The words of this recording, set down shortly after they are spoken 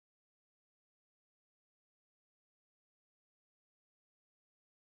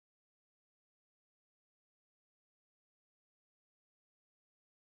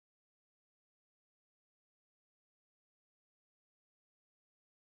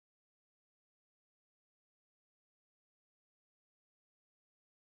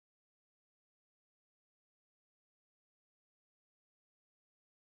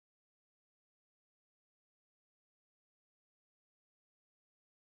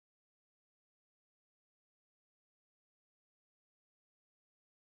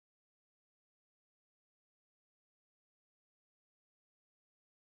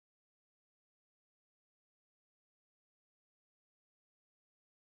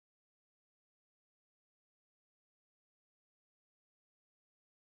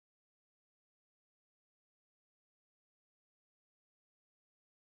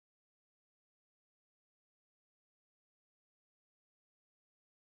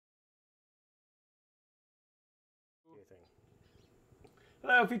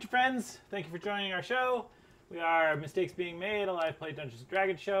Hello, future friends. Thank you for joining our show. We are Mistakes Being Made, a live play Dungeons &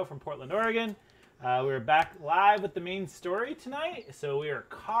 Dragons show from Portland, Oregon. We're back live with the main story tonight, so we are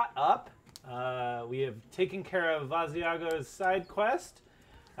caught up. We have taken care of Vaziago's side quest.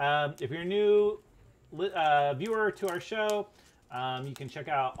 If you're a new viewer to our show, you can check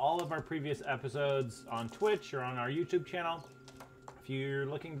out all of our previous episodes on Twitch or on our YouTube channel. If you're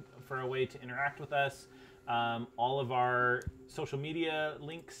looking for a way to interact with us, all of our social media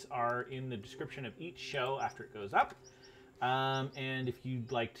links are in the description of each show after it goes up. And if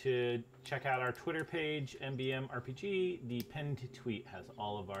you'd like to check out our Twitter page, MBMRPG, the pinned tweet has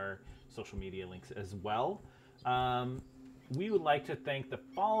all of our social media links as well. We would like to thank the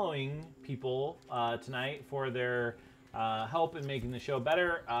following people tonight for their help in making the show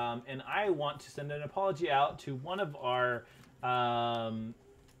better. And I want to send an apology out to one of our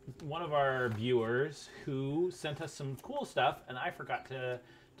viewers who sent us some cool stuff, and I forgot to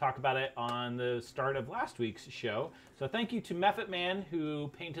talk about it on the start of last week's show. So thank you to Mephit Man, who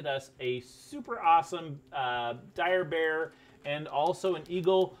painted us a super awesome dire bear and also an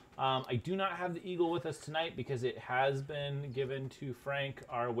eagle. I do not have the eagle with us tonight because it has been given to Frank,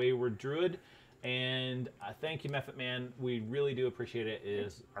 our wayward druid. And thank you, Mephit Man. We really do appreciate it. It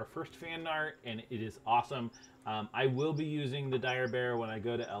is our first fan art, and it is awesome. I will be using the dire bear when I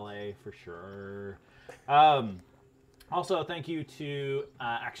go to LA for sure. Also, thank you to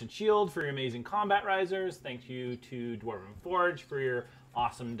Action Shield for your amazing combat risers. Thank you to Dwarven Forge for your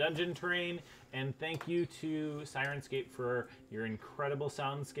awesome dungeon terrain. And thank you to Sirenscape for your incredible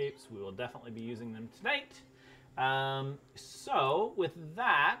soundscapes. We will definitely be using them tonight. So, with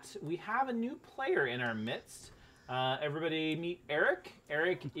that, we have a new player in our midst. Everybody meet Eric.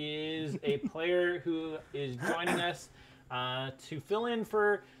 Eric is a player who is joining us to fill in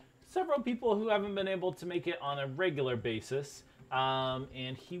for several people who haven't been able to make it on a regular basis.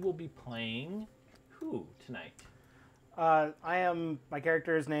 And he will be playing who tonight? My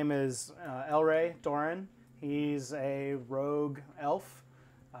character's name is Elray Doran. He's a rogue elf.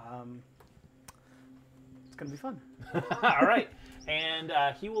 It's going to be fun. All right. And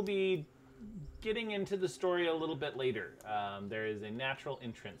he will be getting into the story a little bit later. There is a natural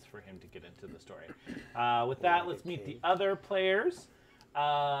entrance for him to get into the story. With that, let's meet the other players.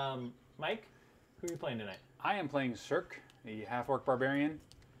 Mike, who are you playing tonight? I am playing Cirque, a half-orc barbarian,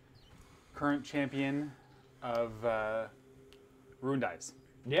 current champion of Ruined Eyes.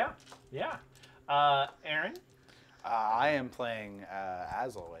 Yeah. Aaron? I am playing,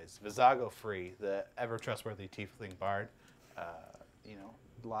 as always, Vizago Free, the ever-trustworthy tiefling bard.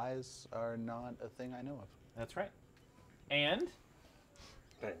 Lies are not a thing I know of. That's right. And?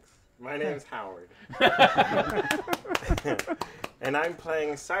 Thanks. My name's Howard. And I'm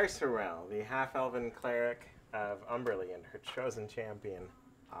playing Sarsorel, the half-elven cleric of Umberly and her chosen champion,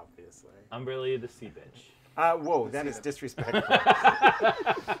 obviously. Umberly the sea bitch. Whoa, that is disrespectful.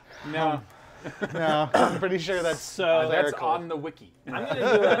 No. No, I'm pretty sure that's That's on the wiki. I'm going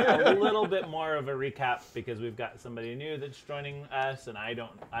to do a little bit more of a recap because we've got somebody new that's joining us, and I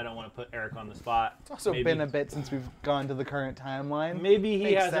don't want to put Eric on the spot. It's also been a bit since we've gone to the current timeline. Maybe he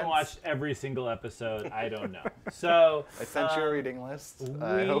Makes hasn't sense. watched every single episode. I don't know. So I sent you a reading list.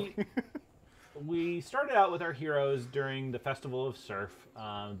 I hope. We started out with our heroes during the Festival of Surf.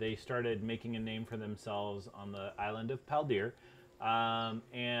 They started making a name for themselves on the island of Paldir.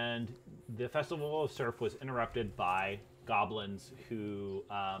 And the Festival of Surf was interrupted by goblins who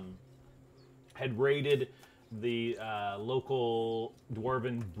had raided the local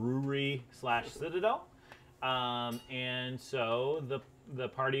dwarven brewery / citadel. And so the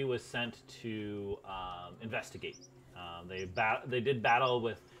party was sent to investigate. They did battle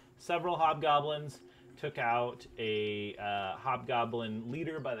with several hobgoblins, took out a hobgoblin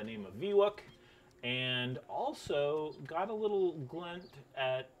leader by the name of Vwook, and also got a little glint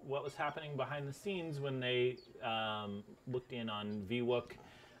at what was happening behind the scenes when they looked in on Vwook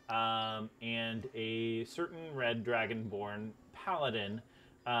and a certain red dragonborn paladin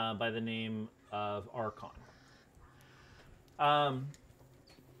by the name of Archon.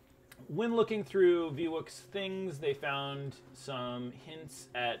 When looking through Vwook's things, they found some hints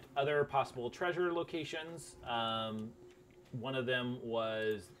at other possible treasure locations. One of them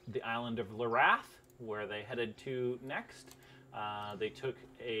was the island of Lurath, where they headed to next. They took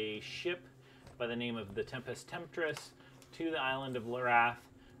a ship by the name of the Tempest Temptress to the island of Lurath,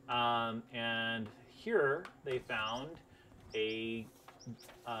 and here they found a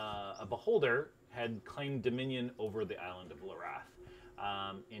beholder had claimed dominion over the island of Lurath,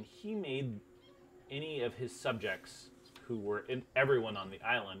 and he made any of his subjects, who were everyone on the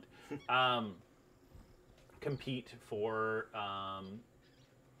island, compete for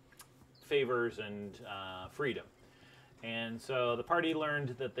favors and freedom. And so the party learned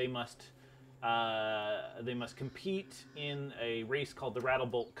that they must compete in a race called the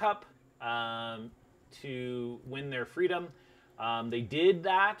Rattlebolt Cup to win their freedom. They did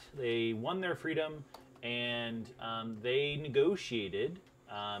that. They won their freedom, and they negotiated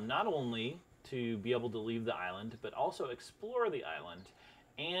not only to be able to leave the island, but also explore the island,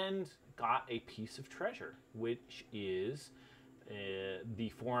 and got a piece of treasure, which is the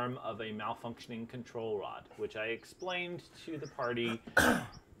form of a malfunctioning control rod, which I explained to the party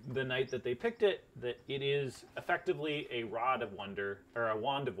the night that they picked it, that it is effectively a rod of wonder, or a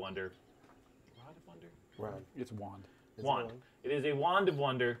wand of wonder. Rod of wonder? Rod. It's wand. Wand. It is a wand of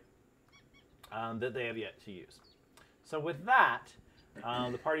wonder that they have yet to use. So with that,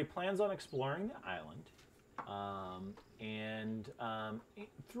 the party plans on exploring the island.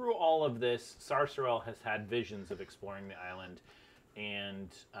 Through all of this, Sarcerel has had visions of exploring the island and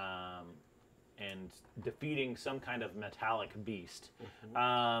defeating some kind of metallic beast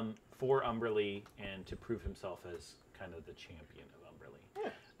for Umberlee, and to prove himself as kind of the champion of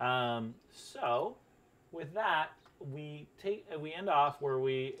Umberlee. So with that, we end off where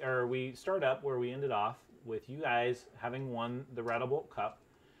we start up where we ended off, with you guys having won the Rattlebolt Cup,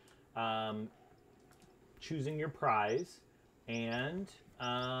 choosing your prize, and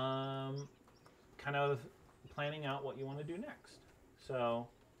kind of planning out what you want to do next. So,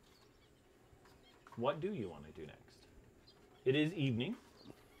 what do you want to do next? It is evening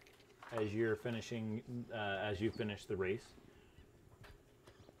as you're finishing, as you finish the race.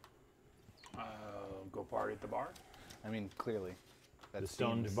 Go party at the bar. I mean, clearly. That The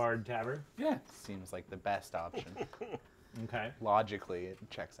Stoned Bard Tavern. Yeah. seems like the best option. Okay. Logically, it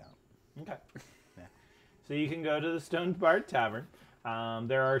checks out. Okay. Yeah. So you can go to the Stoned Bard Tavern.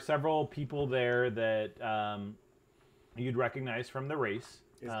 There are several people there that you'd recognize from the race.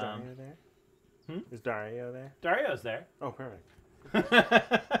 Is Dario there? Is Dario there? Dario's there. Oh, perfect.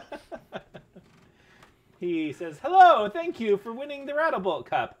 He says, "Hello, thank you for winning the Rattlebolt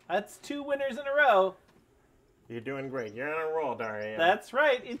Cup. That's 2 winners in a row." You're doing great. You're on a roll, Dario. That's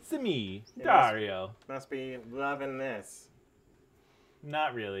right, it's me, Dario. Must be loving this.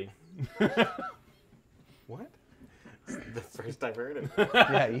 Not really. What? The first I've heard it.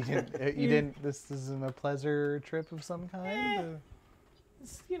 Yeah, you didn't. This isn't a pleasure trip of some kind.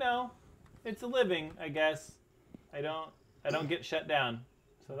 It's, it's a living, I guess. I don't get shut down,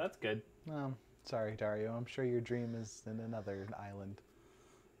 so that's good. Well, sorry, Dario. I'm sure your dream is in another island.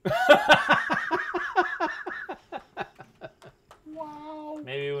 Wow.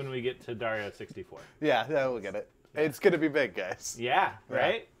 Maybe when we get to Dario 64. Yeah, we'll get it. It's gonna be big, guys. Yeah,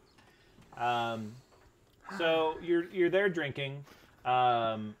 right? So you're there drinking.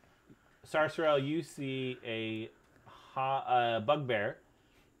 Sarcerel, you see a bugbear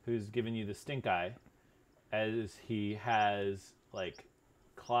who's giving you the stink eye, as he has like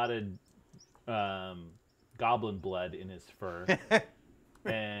clotted goblin blood in his fur.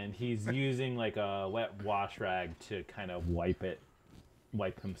 And he's using like a wet wash rag to kind of wipe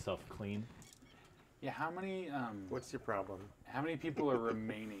himself clean. Yeah, how many What's your problem? how many people are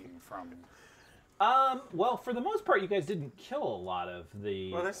remaining from? Well, for the most part, you guys didn't kill a lot of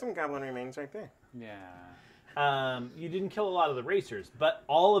the. Well, there's some goblin remains right there. Yeah. You didn't kill a lot of the racers, but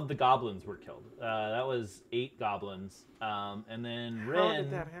all of the goblins were killed. That was 8 goblins, and then Rin. How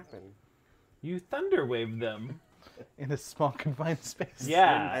did that happen? You thunder waved them. In a small confined space.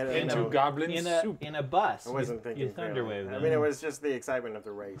 Yeah, I don't in know. Into goblin soup. in a bus. I wasn't thinking. You thunder clearly. waved them. I mean, it was just the excitement of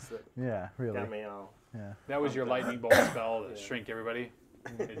the race that Yeah, really. got me all. Yeah. That was your lightning bolt spell to shrink everybody.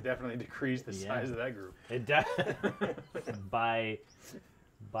 It definitely decreased the size of that group. It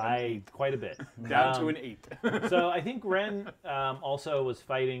by quite a bit. Down to an 8. So I think Ren also was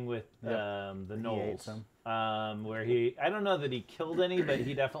fighting with the ate gnolls, some. where I don't know that he killed any, but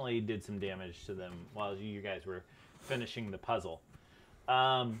he definitely did some damage to them while you guys were finishing the puzzle.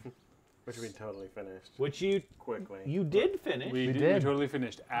 Which we totally finished Which you quickly. did finish. We did. totally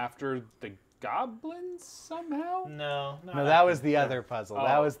finished after the goblins somehow. No, No, that was the other puzzle. Oh.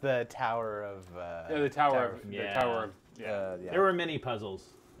 That was the Tower of. Yeah, the tower of Yeah. the tower of yeah. yeah. There were many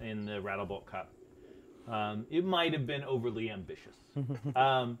puzzles in the Rattlebolt Cup. It might have been overly ambitious.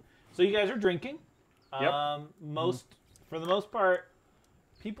 So you guys are drinking. Yep. For the most part,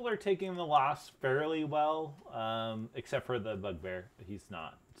 people are taking the loss fairly well, except for the bugbear. He's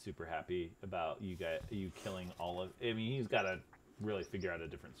not super happy about you killing all of. I mean, he's got to really figure out a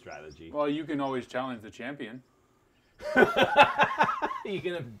different strategy. Well, you can always challenge the champion. You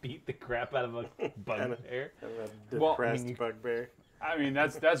gonna beat the crap out of a bugbear? A Well, depressed bugbear. I mean,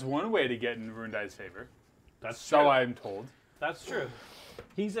 that's one way to get in Rundi's favor. That's So true. I'm told. That's true.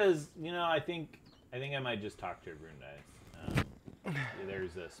 He says, you know, I think I might just talk to Rundice.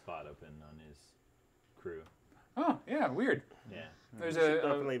 There's a spot open on his crew. Oh, yeah, weird. Yeah. There's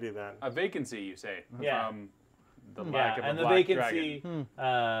Definitely do that. a vacancy, you say, Yeah. from the lack of and a the black vacancy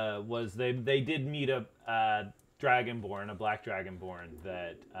dragon. was they did meet a dragonborn, a black dragonborn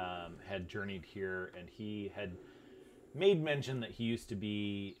that had journeyed here, and he had made mention that he used to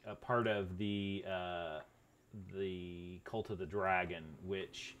be a part of the Cult of the Dragon,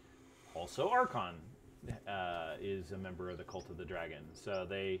 which also Archon is a member of the Cult of the Dragon. So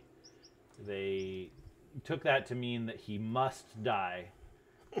they took that to mean that he must die,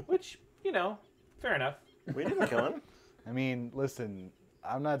 which, you know, fair enough. We didn't kill him. I mean, listen,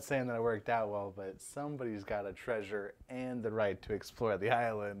 I'm not saying that it worked out well, but somebody's got a treasure and the right to explore the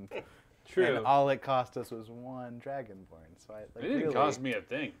island. True. And all it cost us was one dragonborn. So I It didn't cost me a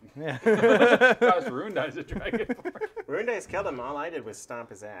thing. Yeah. It cost Rundice a dragonborn. Rundice killed him. All I did was stomp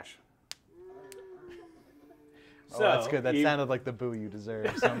his ash. Oh, that's good. That you- sounded like the boo you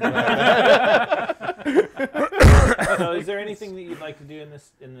deserve. Something like that. So, is there anything that you'd like to do in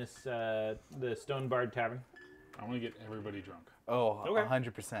this the Stone Bard Tavern? I want to get everybody drunk. Oh, Okay.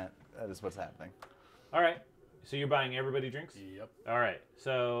 100%. That is what's happening. All right. So you're buying everybody drinks? Yep. All right.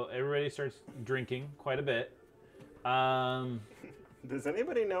 So everybody starts drinking quite a bit. Does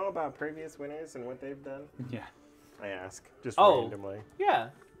anybody know about previous winners and what they've done? Yeah. I ask, just Oh. randomly. Yeah.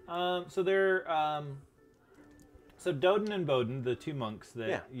 So they're so Doden and Boden, the two monks that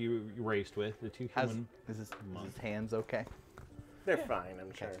Yeah. you raced with, the two How's, human. is his hands okay? They're fine,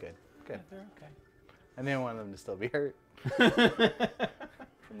 I'm sure. That's good. Good. Yeah, they're I didn't want them to still be hurt okay.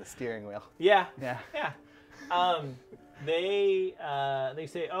 from the steering wheel. Yeah. Yeah. Yeah. They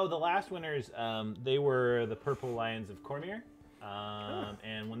say, oh, the last winners, they were the Purple Lions of Cormier,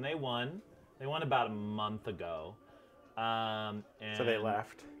 and when they won about a month ago. And So they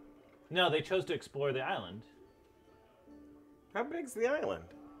left. No, they chose to explore the island. How big's the island?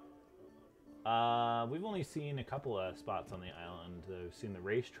 We've only seen a couple of spots on the island. We've seen the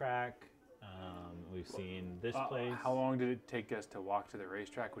racetrack. We've seen this place. How long did it take us to walk to the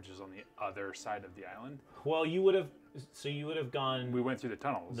racetrack, which is on the other side of the island? Well, you would have gone We went through the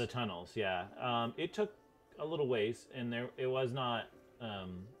tunnels. the tunnels. Yeah. It took a little ways, and it was not. I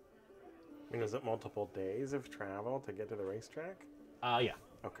mean, is it multiple days of travel to get to the racetrack? Yeah.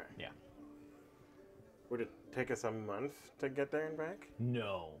 Okay. Yeah. Would it take us a month to get there and back?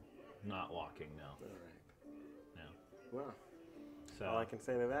 No, not walking. No. All right. No. Well, So. all I can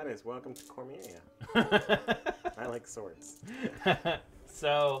say to that is welcome to Cormier. I like swords.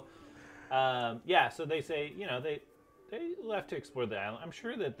 So, yeah. So they say, you know, they left to explore the island. I'm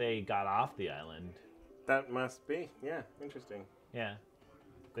sure that they got off the island. That must be. Yeah, interesting. Yeah.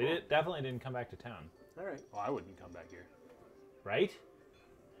 They definitely didn't come back to town, All right. Well, I wouldn't come back here. right?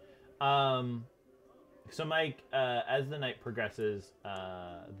 So Mike, as the night progresses,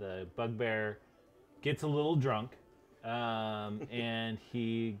 the bugbear gets a little drunk, and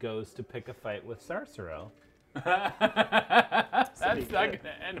he goes to pick a fight with Sarcerel. That's not good. going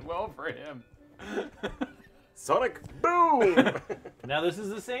to end well for him. Sonic boom! Now this is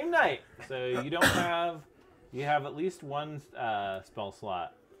the same night, so you don't have at least one spell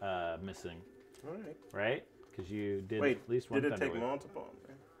slot missing, All right. right? Because you did Wait, at least one. did it take Thunderwave.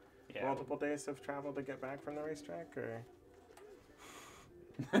 Yeah. multiple days of travel to get back from the racetrack, or?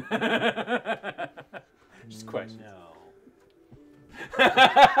 Just questions. No.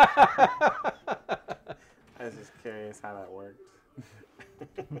 I was just curious how that worked.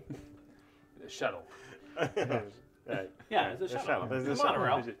 The shuttle. Right. Yeah, it's a The shuttle. There's The a shuttle.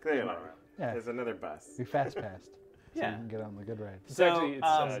 monorail. Clearly. Monorail. Yeah. There's another bus. We fast passed. So Yeah. you can get on the good ride. It's So, actually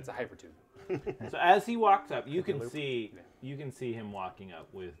it's a hypertube. So as he walks up, you can loop. see him walking up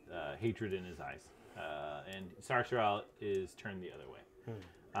with hatred in his eyes, and Sarcerel is turned the other way.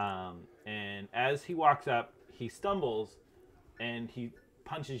 And as he walks up, he stumbles, and he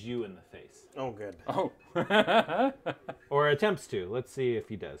punches you in the face, Oh, good. Oh. or attempts to. Let's see if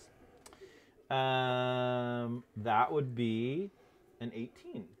he does. That would be an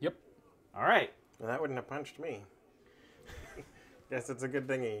 18. Yep. All right. Well, that wouldn't have punched me. Guess it's a good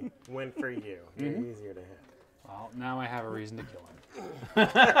thing he went for you. You're easier to hit. Well, now I have a reason to kill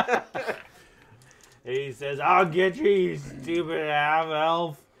him. He says, "I'll get you, you stupid half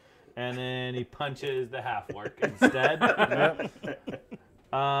elf," and then he punches the half orc instead.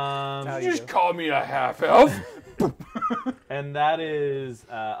 You just call me a half elf. And that is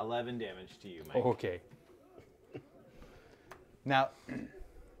 11 damage to you, Mike. Okay. Now,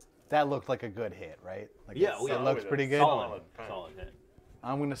 that looked like a good hit, right? Like Yeah, it yeah, looks pretty good. Solid hit.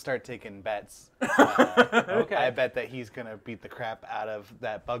 I'm gonna start taking bets. Okay. I bet that he's gonna beat the crap out of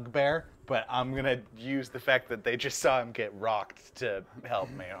that bugbear, but I'm gonna use the fact that they just saw him get rocked to help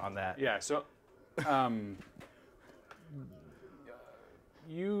me on that. Yeah, so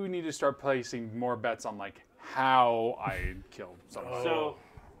you need to start placing more bets on like how I killed someone. So,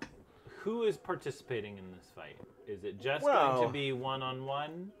 who is participating in this fight? Is it just going Well- to be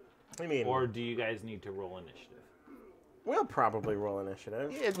one-on-one, I mean, or do you guys need to roll initiative? we'll probably roll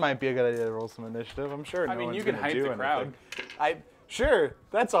initiative. It might be a good idea to roll some initiative. I'm sure. I no mean, one's you can gonna hype do the crowd. anything. Sure.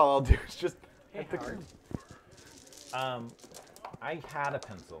 That's all I'll do. Is just Hey, Howard. I had a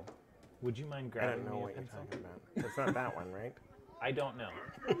pencil. Would you mind I grabbing don't know me a what you're pencil? talking about. It's not that one, right? I don't know.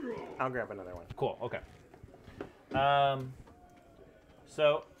 I'll grab another one. Cool. Okay.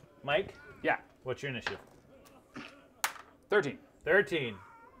 So, Mike, Yeah, what's your initiative? 13. 13.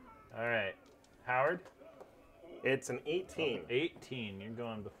 All right. Howard, It's an 18. 18. You're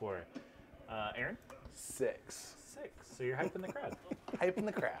going before. Aaron, 6. 6. So you're hyping the crowd. Hyping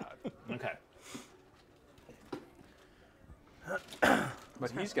the crowd. Okay.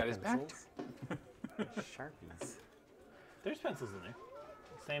 But he's got his back. Sharpies. There's pencils in there.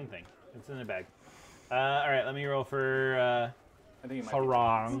 Same thing. It's in the bag. All right. Let me roll for I think it might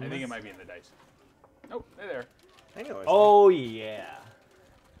Harong. be. I think it might be in the dice. Oh, hey there. I know. Oh yeah.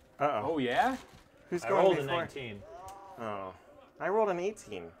 Uh-oh. Oh yeah. Who's I going rolled a before? 19. Oh. I rolled an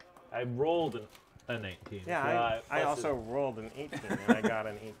 18. I rolled a 19. Yeah, So, I plus also rolled an 18, and I got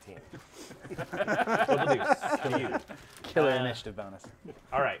an 18. What'll do? You. Killer Uh, initiative bonus.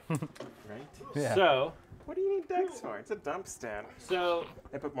 All right. Right? Yeah. So What do you need dex for? It's a dump stat.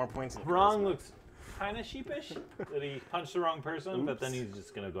 I put more points in Harong charisma. looks kind of sheepish that he punched the wrong person, but then he's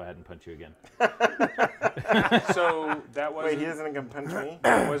just gonna go ahead and punch you again. So that Wait, wasn't. he isn't gonna punch me?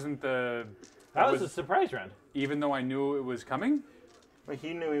 wasn't the. That was a surprise round. Even though I knew it was coming. Wait,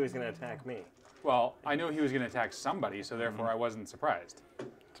 he knew he was gonna attack me. Well, I knew he was going to attack somebody, so therefore I wasn't surprised.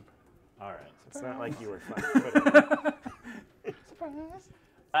 All right. It's not like you were flat-footed.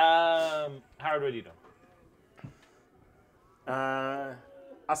 Howard, what do you do?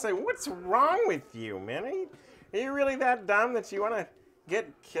 I'll say, what's wrong with you, man? Are you really that dumb that you want to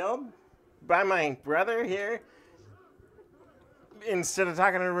get killed by my brother here instead of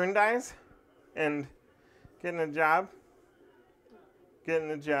talking to Rundice and getting a job?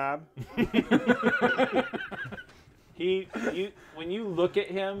 Getting a job. When you look at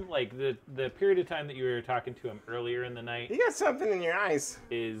him, like the period of time that you were talking to him earlier in the night, You got something in your eyes.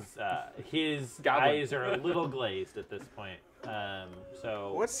 is his Goblin. eyes are a little glazed at this point.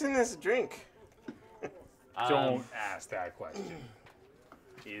 So What's in this drink? Don't ask that question.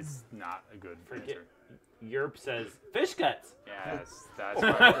 Is not a good forget. answer. Yerp says fish guts. Yes,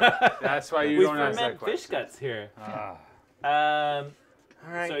 that's why you We don't ask that ferment question. fish guts here. Ah. All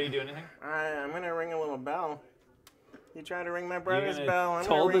right. So you do anything? I'm going to ring a little bell. You try to ring my brother's gonna bell. I'm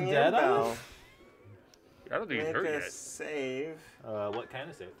toll going to the ring your dead on bell. him? I don't think he's Make hurt a yet. save. What kind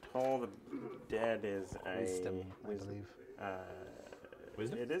of save? Toll the dead is a Wisdom, I believe.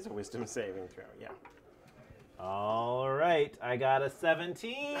 Wisdom? It is a wisdom saving throw. Yeah. All right, I got a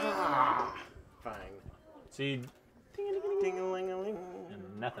 17. Fine. So you Ding-a-ling-a-ling.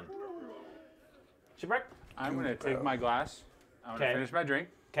 and nothing. Shipwreck. I'm going to take my glass. I'm going to Okay. finish my drink,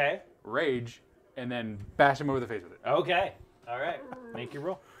 Okay. rage, and then bash him over the face with it. Okay. All right. Make your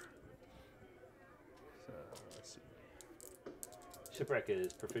roll. So, let's see. Shipwreck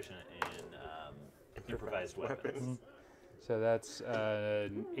is proficient in improvised weapons. So that's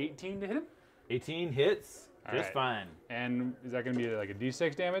 18 to hit him? 18 hits. All Just right. fine. And is that going to be like a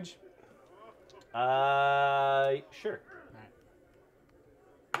d6 damage? Sure.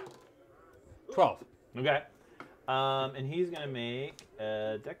 12. Okay. And he's gonna make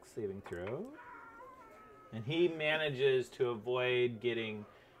a dex saving throw, and he manages to avoid getting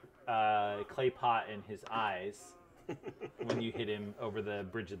clay pot in his eyes when you hit him over the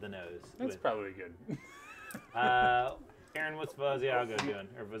bridge of the nose. That's probably good. Aaron, what's Vazago doing,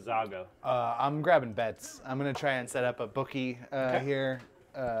 or Vazago? I'm grabbing bets. I'm gonna try and set up a bookie here.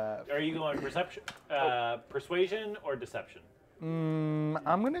 Are you going perception, persuasion, or deception?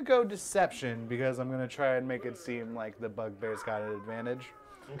 I'm gonna go deception because I'm gonna try and make it seem like the bugbear's got an advantage.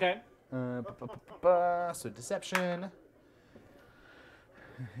 Okay. So deception.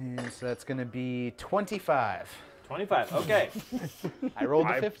 And so that's gonna be 25. 25. Okay. I rolled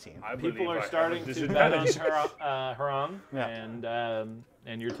a 15. People are starting to bet on Harong,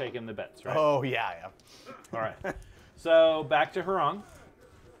 and you're taking the bets, right? Oh yeah, I am. All right. So back to Harong.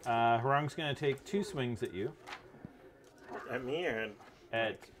 Harong's going to take 2 swings at you. At me or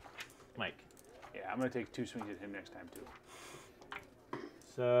At Mike. Yeah, I'm going to take 2 swings at him next time, too.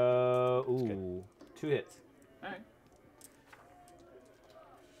 So, ooh, 2 hits. All right.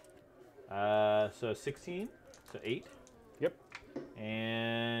 So 16, so 8. Yep.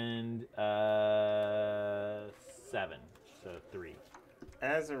 And 7, so 3.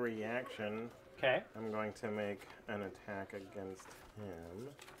 As a reaction, Okay. I'm going to make an attack against him.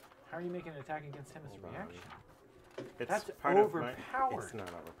 How are you making an attack against him as a Hold on. reaction? It's That's part of my. overpowered. It's not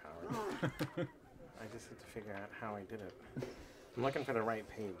overpowered. I just have to figure out how I did it. I'm looking for the right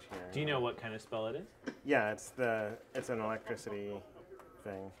page here. Do you know what kind of spell it is? Yeah, it's an electricity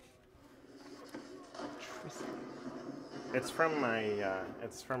thing. It's from my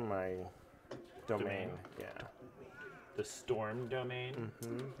domain. Yeah. The storm domain.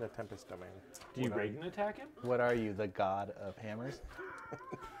 The Tempest domain. Do you Raiden attack him? What are you, the god of hammers?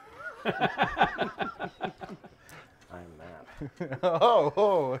 I'm that.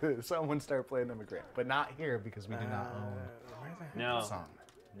 Oh, someone start playing them a grant. But not here because we do not own No. the song.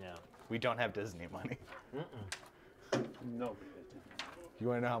 No. We don't have Disney money. No. You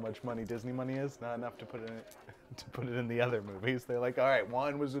want to know how much money Disney money is? Not enough to put it in the other movies. They're like, all right,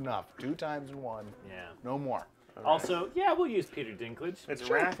 1 was enough. 2 times 1. Yeah. No more. Also, yeah, we'll use Peter Dinklage. It's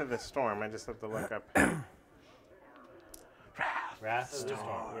Wrath of the Storm. I just have to look up. Wrath of the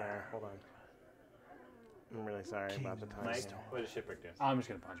Storm. Yeah, hold on. I'm really sorry about the time. Mike, what does Shipwreck do? I'm just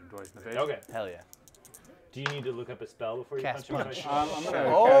gonna punch him twice in the face. Okay. Hell yeah. Do you need to look up a spell before you Cast punch him? punch. I'm gonna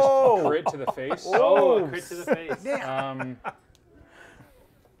Oh! cast crit to the face. Oh, a crit to the face.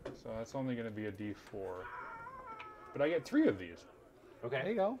 So that's only gonna be a D4. But I get 3 of these. Okay. There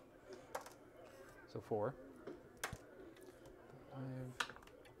you go. So 4. 5,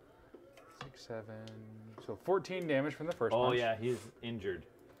 6, 7. So 14 damage from the first Oh punch. yeah, he's injured.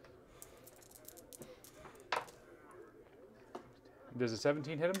 Does a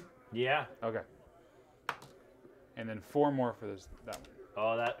 17 hit him? Yeah. Okay. And then 4 more for that one.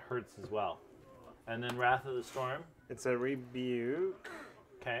 Oh, that hurts as well. And then Wrath of the Storm. It's a rebuke.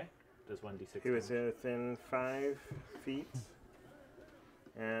 Okay. Does 1d6. He was within 5 feet.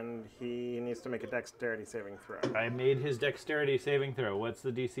 And he needs to make a dexterity saving throw. I made his dexterity saving throw. What's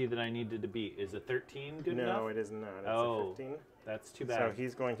the DC that I needed to beat? Is a 13 good enough? No, it is not. It's Oh. a 15. That's too bad. So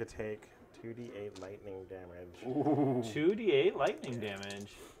he's going to take 2d8 lightning damage. 2d8 lightning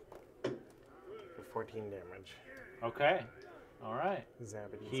damage. For 14 damage. Okay. All right.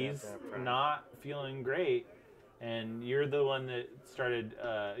 Zappity He's zap, zap, not feeling great, and you're the one that started.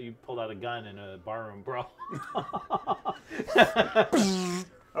 You pulled out a gun in a barroom brawl.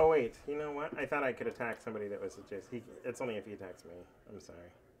 Oh wait, you know what? I thought I could attack somebody that was adjacent. It's only if he attacks me. I'm sorry.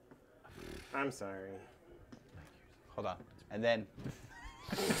 I'm sorry. Hold on. And then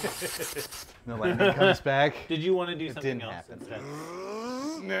the lightning comes back. Did you want to do It something didn't else happen. instead?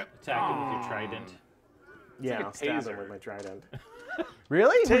 Attack him with your trident. Yeah, like a I'll stab him taser. with my trident.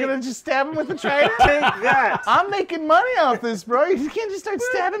 Really? We're gonna just stab him with a trident? Take that! I'm making money off this, bro. You can't just start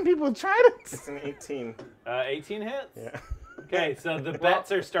stabbing people with tridents. It's an 18. 18 hits. Yeah. Okay, so the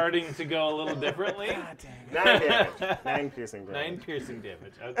bets are starting to go a little differently. 9 damage. 9 piercing damage. 9 piercing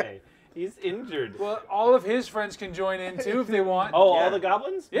damage. Okay, he's injured. Well, all of his friends can join in too if they want. Oh, Yeah. all the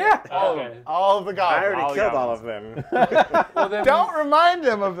goblins? Yeah. Okay. All of the I goblins. already killed all of them. Well, then Don't remind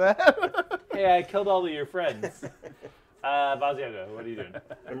him of that. Hey, I killed all of your friends. Baziago, what are you doing?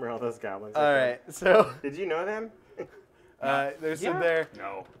 Remember all those goblins? All right, so Did you know them? they're sitting there.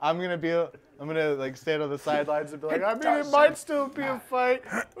 no. I'm gonna like stand on the sidelines and be like, I mean, it might still be a fight.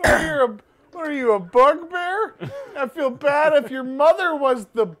 What are you, a bugbear? I feel bad if your mother was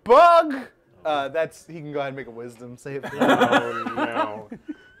the bug. He can go ahead and make a wisdom save. Oh no.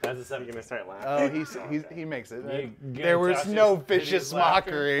 That's a You're 7. gonna start laughing. Oh, he makes it. You There was Josh's no hideous vicious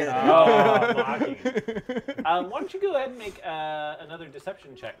laughter. mockery. Oh, mocking. Why don't you go ahead and make another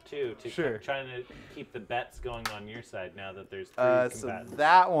deception check too, to Sure. trying to keep the bets going on your side now that there's 3 So combatants.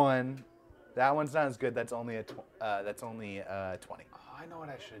 that one's not as good. That's only 20. Oh, I know what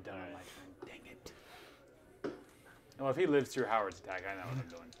I should have done on my turn. Dang it. Well, if he lives through Howard's attack, I know what I'm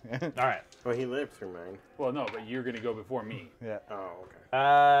doing. All right. Well, he lived through mine. Well, no, but you're gonna go before me. Yeah. Oh,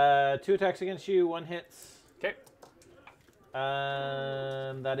 okay. 2 attacks against you, 1 hits. Okay.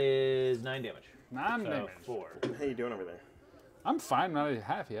 That is 9 damage. 9 So damage. 4. How you doing over there? I'm fine. Not at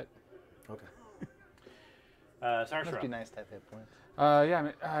half yet. Okay. Must be Sarsra. nice to have hit points. Yeah, I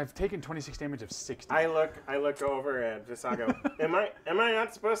mean, I've taken 26 damage of 60. I look over at Visago. Am I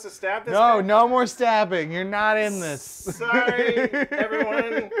not supposed to stab this No, guy? no more stabbing. You're not in this. Sorry,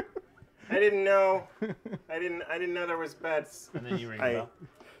 everyone. I didn't know. I didn't know there was bets. And then you ring I- the bell.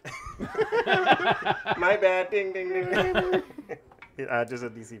 My bad. Ding ding ding. ding. Just a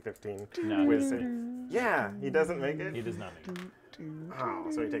DC 15. No, With save. Yeah, he doesn't make it. he does not make it. Oh,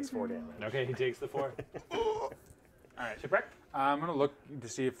 so he takes 4 damage. Okay, he takes the 4. All right. Shipwreck? I'm gonna look to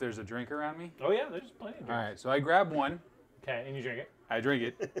see if there's a drink around me. Oh yeah, there's plenty of All drinks. right. So I grab one. Okay, and you drink it. I drink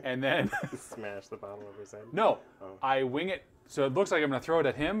it, and then Smash the bottle over his head. no, Oh. I wing it. So it looks like I'm gonna throw it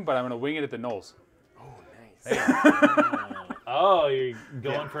at him, but I'm gonna wing it at the Knolls. Oh, nice. Oh, you're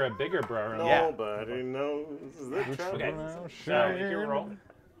going for a bigger bro. Nobody knows the trouble. Okay, so make your roll.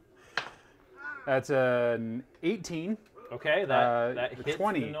 That's an 18. Okay, that hits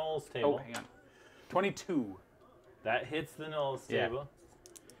 20. the Knowles Oh, table. hang on. 22. That hits the Knowles Yeah. table.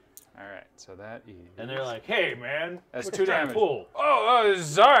 All right, so that is. And they're like, "Hey, man, That's what 2 you trying to damage. pull?" Oh,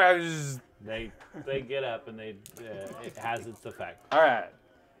 sorry. I was just. They get up and they it has its effect. All right,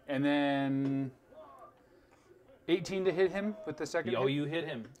 and then 18 to hit him with the second. Oh, hit? you hit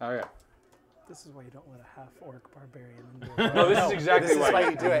him. All right. This is why you don't let a half-orc barbarian into a No, this is exactly This is why. why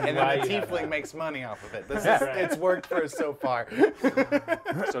you do it, and Why then the you have tiefling that. makes money off of it. This Yeah. is, it's worked for us so far.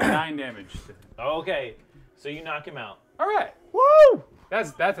 So 9 damage. Okay, so you knock him out. All right. Woo!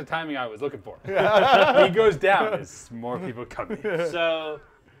 That's the timing I was looking for. He goes down as more people come in. So,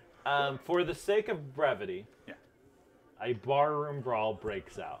 for the sake of brevity, Yeah. a barroom brawl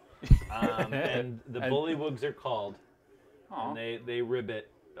breaks out, and the bullywugs are called, Aw. and they ribbit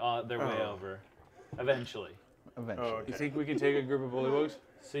their way over, eventually. Eventually. Oh, You okay. think we can take a group of bullywugs?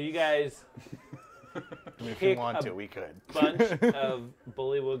 So you guys I mean, if kick you want a to, we could. bunch of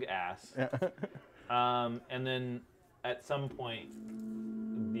bullywug ass, and then at some point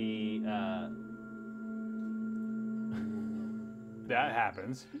the That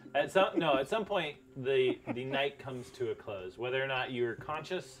happens. at some point the night comes to a close. Whether or not you're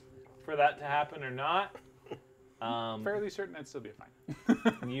conscious for that to happen or not, Fairly certain that'd still be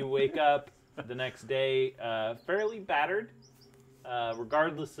fine. you wake up the next day fairly battered,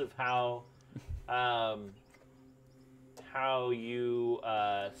 regardless of how you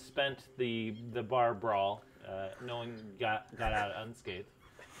spent the bar brawl. No one got out unscathed.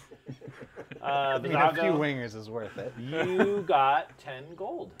 I mean, a few Vizago, wingers is worth it. you got 10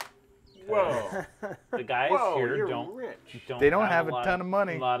 gold. Whoa. The guys Whoa, here you're don't rich. They don't have a a lot ton of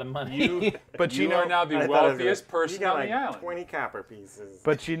money. A lot of money. But You you know, are now the I thought it was wealthiest gonna- person you got on like the island. 20 copper pieces.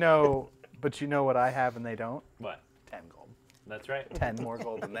 but you know what I have and they don't? What? 10 gold. That's right. 10 more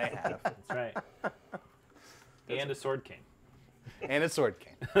gold than they have. That's right. And a sword king. And a sword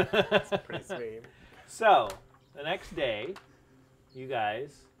king. Pretty sweet. So, the next day, you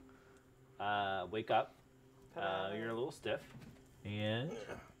guys wake up. You're a little stiff. And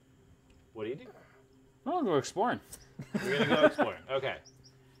what do you do? I'll go exploring. You're going to go exploring. Okay.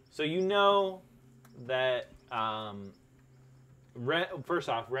 So you know that, first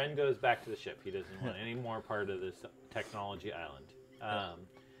off, Ren goes back to the ship. He doesn't want any more part of this technology island.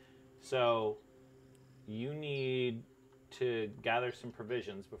 So you need to gather some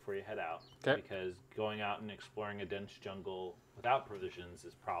provisions before you head out. 'Kay. Because going out and exploring a dense jungle without provisions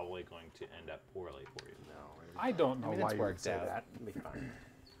is probably going to end up poorly for you. I don't know mean, why it's you would worked say out. that. It'll be fine.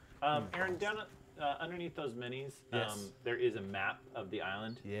 Aaron, down underneath those minis, Yes. there is a map of the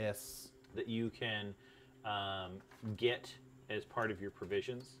island Yes. that you can get as part of your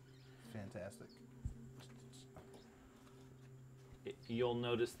provisions. Fantastic. You'll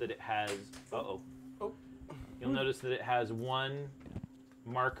notice that it has. You'll notice that it has one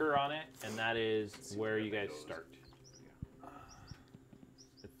marker on it, and that is where you guys start.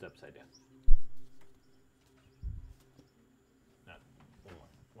 It's upside down. No,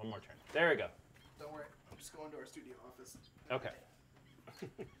 one more turn. There we go. Don't worry, I'm just going to our studio office. Okay.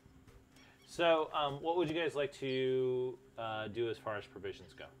 So, what would you guys like to do as far as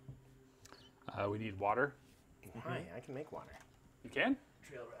provisions go? We need water. Why? I can make water. You can?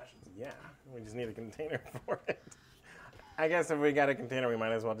 Trail rations. Yeah, we just need a container for it. I guess if we got a container, we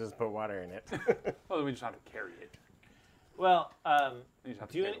might as well just put water in it. Well, then we just have to carry it. Well, We just have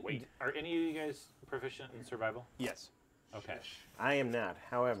to do you carry the weight. are any of you guys proficient in survival? Yes. Okay. I am not.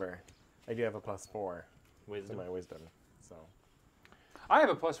 However, I do have a +4 to Wisdom. my wisdom. So I have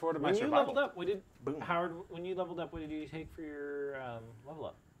a +4 to my When you survival. leveled up, Boom. Howard, when you leveled up, what did you take for your level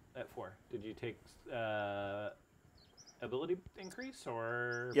up at 4? Did you take ability increase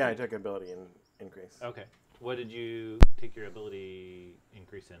or? yeah, I took ability increase. Okay. What did you take your ability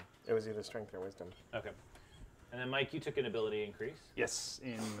increase in? It was either strength or wisdom. Okay. And then Mike, you took an ability increase. Yes,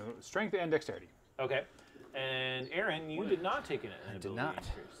 in strength and dexterity. Okay. And Aaron, you did not take an ability did not.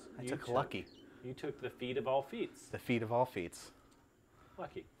 increase. I You took lucky. You took the feat of all feats. The feat of all feats.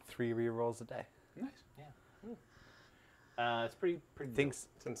 Lucky. 3 rerolls a day. Nice. It's pretty. Things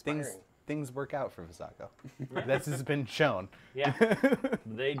It's inspiring. things work out for Vizago. This has been shown. Yeah.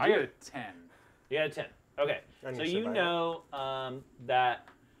 They do. I got a 10. You had a 10. Okay, And so you you survive know that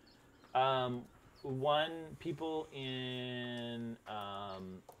people in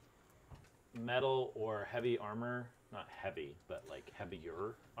metal or heavy armor, not heavy, but like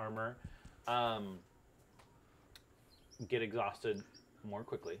heavier armor, get exhausted more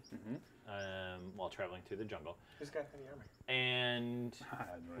quickly while traveling through the jungle. Who's got heavy armor? And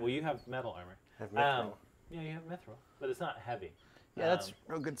well, you have metal armor. I have mithril. Yeah, you have mithril, but it's not heavy. Yeah, that's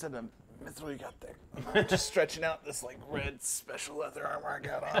real good set of mithril you got there. Just stretching out this like red special leather armor I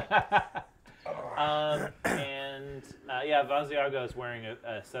got on. Yeah, Vaziago is wearing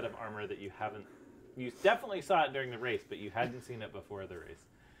a set of armor that you haven't. You definitely saw it during the race, but you hadn't seen it before the race.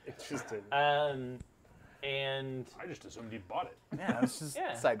 Interesting. And I just assumed he'd bought it. Yeah, it's just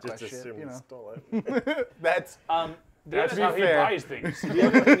side Just quest shit, assume you you know. stole it. That's That's be how he fair. buys things. the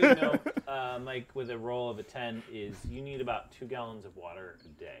other thing you know, Mike, with a roll of a 10 is you need about 2 gallons of water a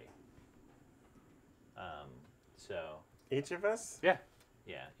day. So Each of us? Yeah,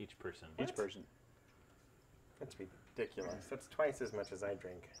 yeah, each person. each person. That's ridiculous. That's twice as much as I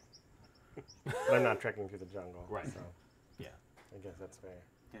drink. But I'm not trekking through the jungle. Right. So Yeah. I guess that's fair.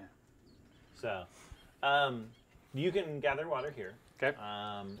 Yeah. So, you can gather water here. Okay.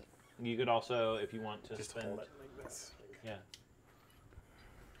 You could also, if you want to Just spend, hold it like this. yeah.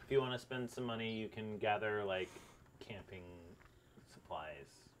 If you want to spend some money, you can gather like camping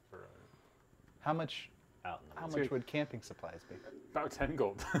supplies for how much out in the how woods. much would camping supplies be? About 10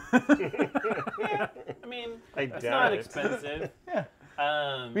 gold. I mean, I it's doubt not it. expensive. Yeah.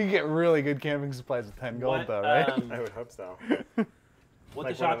 Um, We can get really good camping supplies with 10 gold what, though, right? I would hope so. what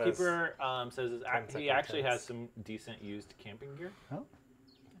Like the one of those shopkeeper says is 10-second he actually has tents. some decent used camping gear.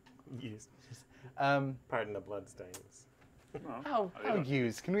 Use. Pardon Pardon the bloodstains. how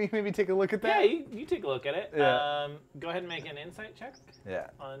used? Can we maybe take a look at Yeah, that? you take a look at it. Yeah. Go ahead and make an insight check Yeah.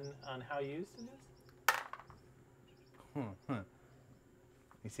 on how used it is.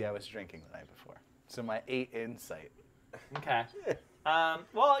 You see, I was drinking the night before, so my 8 insight. Okay.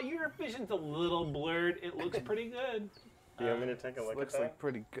 Well, your vision's a little blurred. It looks pretty good. Do you want me to take a look Looks at that? like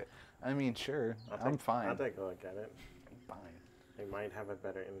pretty good. I mean, sure, I'm I'll fine. take a look at it. Fine, I might have a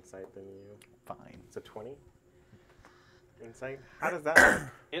better insight than you. fine. It's a 20? Insight? How does that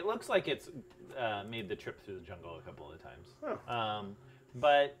work? It looks like it's made the trip through the jungle a couple of times. Oh.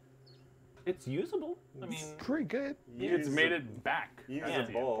 But it's usable. I mean, Pretty good. It's made it back. Use Yeah.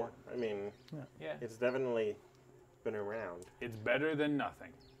 a bowl. I mean, yeah. it's definitely been around. It's better than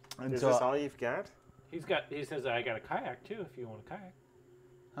nothing. And Is so, this all you've got? He says I got a kayak too if you want a kayak.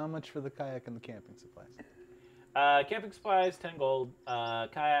 how much for the kayak and the camping supplies? Camping supplies 10 gold,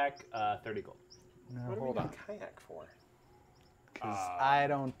 kayak 30 gold. No, What do we hold need on, a kayak for? because I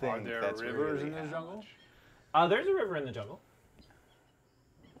don't think Are there that's rivers really in this how jungle? much. There's a river in the jungle,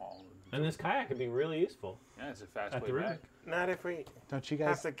 Well, and this kayak could be really useful. yeah, it's a fast At way the river. back. Not if we Don't you have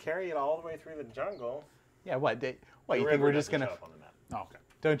guys? to carry it all the way through the jungle. Yeah. What? The You think river we're just doesn't gonna? show up on the map. Oh, okay.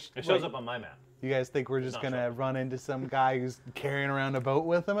 Don't you, It shows wait, up on my map. You guys think we're just not gonna showing. run into some guy who's carrying around a boat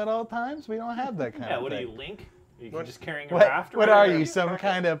with him at all times? We don't have that kind Yeah. of What are thing. you, Link? Are you What- just carrying a What, raft? what around? are you, some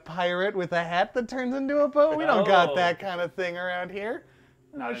kind of pirate with a hat that turns into a boat? We don't got that kind of thing around here.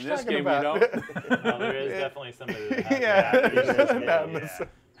 Not What in you this talking game, we about? don't. No, there is definitely somebody that has Yeah. that. Not in Yeah. this-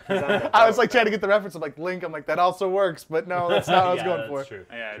 He's on the I was boat, like trying to get the reference. I'm like, Link. I'm like, that also works, but no, that's not what I was Yeah, going that's for. True.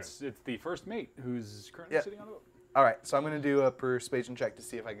 Yeah, True. it's the first mate who's currently Yeah. sitting on the boat. All right, so I'm gonna do a persuasion check to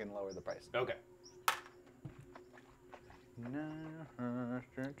see if I can lower the price. Okay.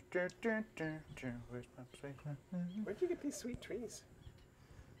 Where's my persuasion? Where'd you get these sweet trees?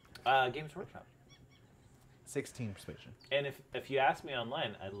 Games Workshop. 16 persuasion. And if you ask me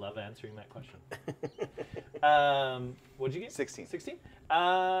online, I love answering that question. What'd you get? 16. 16?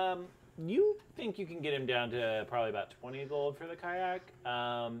 You think you can get him down to probably about 20 gold for the kayak.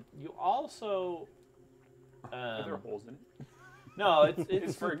 You also... Are there holes in it? no, it's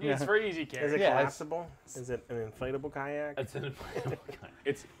It's for easy Is carry. it Yeah, collapsible? Is it an inflatable kayak? it's an inflatable kayak.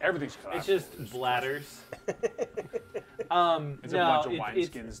 It's everything's It's collapsed. just bladders. It's a no, bunch of it's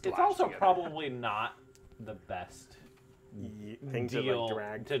wineskins it's lashed also together. probably not the best Things that deal like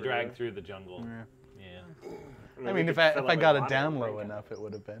drag to drag through the jungle. Yeah. I we mean, could if I fill if I it got with it water down and low drink it. enough, it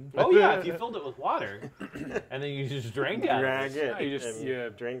would have been. Oh yeah, if you filled it with water, and then you just drank out Drag of it. it. No, you just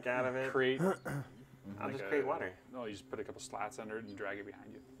and drink out of it. create. I'll like just create water. No, you just put a couple slats under it and drag it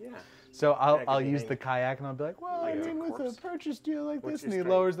behind you. Yeah. So Yeah, it I'll could be use hanging. the kayak and I'll be like, well, Like I it's a mean, with corpse. a purchase deal like What's this, and your he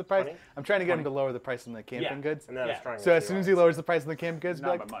strength? lowers the price. 20? I'm trying to get him 20. to lower the price on the camping Yeah. goods. And not Yeah. as strong So as you soon as are. he lowers the price on the camping goods, be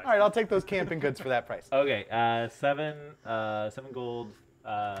Not like, by all much. right, I'll take those camping goods for that price. Okay, 7 gold,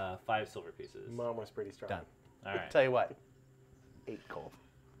 5 silver pieces. Mom was pretty strong. Done. All right. Tell you what, 8 gold.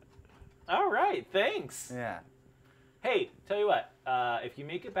 All right, thanks. Yeah. Hey, tell you what, if you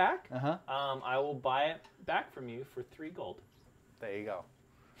make it back, Uh-huh. I will buy it back from you for 3 gold. There you go.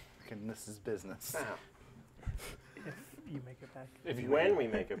 And this is business. Wow. If you make it back. When we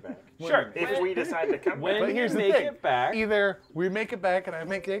make it back. Sure. If we decide to come When back. But you here's the make thing. it back, Either we make it back and I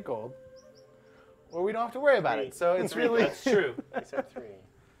make 8 gold, or we don't have to worry about it. So it's really... that's true. He said 3. You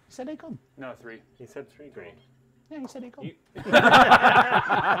said 8 gold. No, 3. He said 3 gold. Yeah, you said 8 gold. You-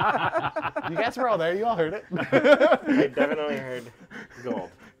 You guys were all there. You all heard it. I definitely heard gold.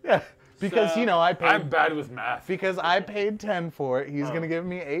 Yeah. Because, So- I paid... I'm bad with math. Because I paid 10 for it, he's going to give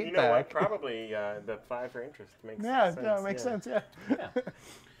me 8 You know what? back. Probably the 5 for interest makes Yeah, sense. no, it makes sense, yeah. Yeah.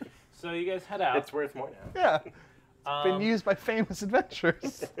 So you guys head out. It's worth more now. Yeah. It's been Um, used by famous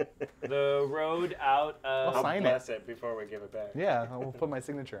adventurers. The road out of I'll Sign bless it before we give it back. Yeah, we'll put my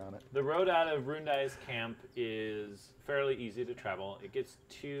signature on it. the road out of Rundai's camp is fairly easy to travel. It gets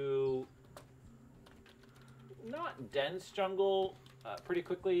to not dense jungle pretty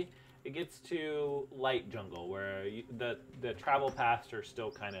quickly. It gets to light jungle where the travel paths are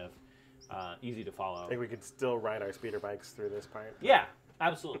still kind of easy to follow. I think we could still ride our speeder bikes through this part. Yeah,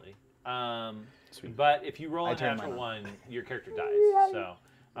 absolutely. But if you roll I a turned natural mine one, your character dies. So,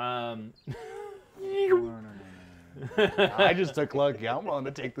 I just took lucky. I'm willing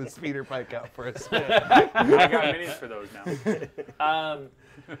to take the speeder bike out for a spin. I got minis for those now.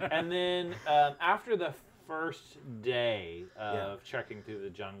 and then after the first day of trekking through the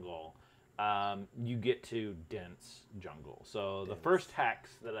jungle, you get to dense jungle. So the first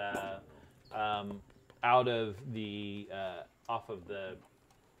hex that out of the off of the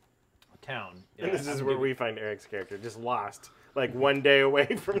town. And this is where we find Eric's character, just lost, like 1 day away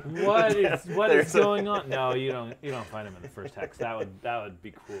from. What is There's a- going on? No, you don't find him in the first hex. That would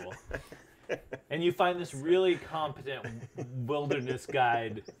be cruel. And you find this really competent wilderness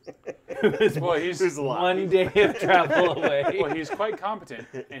guide who is Well, he's Who's lost. 1 day of travel away. well, he's quite competent,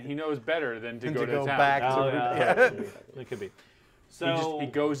 and he knows better than to And go to to go town. back Oh, to... yeah. It could be. So He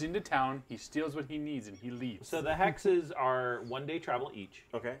goes into town, he steals what he needs, and he leaves. So the hexes are 1 day travel each.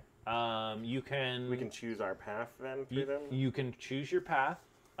 Okay. You can We can choose our path then through them. you can choose your path.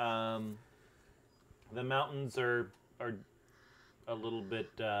 The mountains are a little bit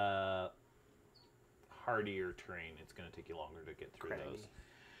hardier terrain. It's going to take you longer to get through Craggy.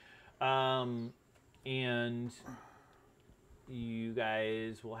 those. And you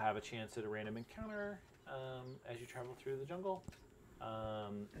guys will have a chance at a random encounter as you travel through the jungle.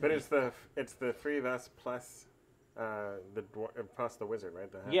 But it's the 3 of us plus plus the wizard,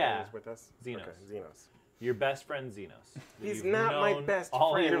 right? The half Yeah. is with us. Xenos. Okay, Xenos. Your best friend Xenos. that He's you've not my known best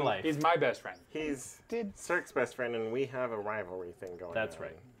all friend. your life. He's my best friend. He's Did- Cirque's best friend, and we have a rivalry thing going on. That's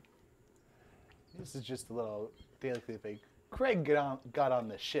right. This is just a little daily thing. Craig got on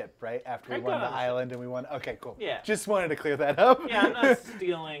the ship, right? After Craig we won got the on the ship. island and we won... Okay, cool. Yeah. Just wanted to clear that up. Yeah, I'm not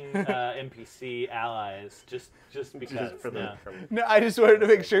stealing NPC allies just because. Just for the, no. from, No, I just wanted to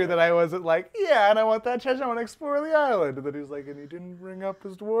make sure that I wasn't like, yeah, and I want that treasure. I want to explore the island. And then he's like, and he didn't bring up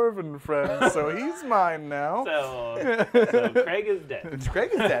his dwarven friend, so he's mine now. So Craig is dead. Craig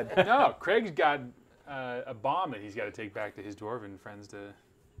is dead. No, Craig's got a bomb that he's got to take back to his dwarven friends to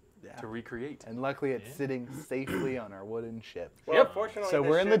recreate. And luckily, it's sitting safely on our wooden ship. well, fortunately, So the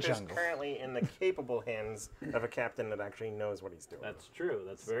we're in the ship jungle. is currently in the capable hands of a captain that actually knows what he's doing. That's true.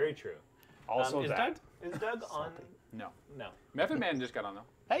 That's very true. Also is that. Doug on? No. No. Method Man just got on,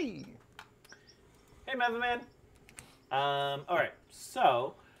 though. Hey! Hey, Method Man. All right.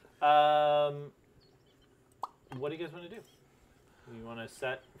 So, what do you guys want to do? You want to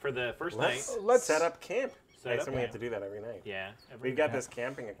set for the first night? Let's set up camp. Set I up assume we have camp. to do that every night. Yeah. We've got this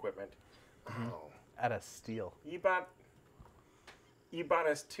camping equipment. Oh, At a steal. you bought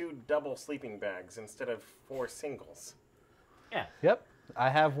us 2 double sleeping bags instead of 4 singles. Yeah. Yep. I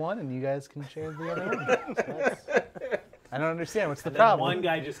have one, and you guys can share the other one. So I don't understand. What's the And then problem? one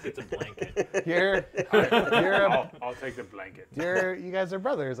guy just gets a blanket. You're I'll take the blanket. you guys are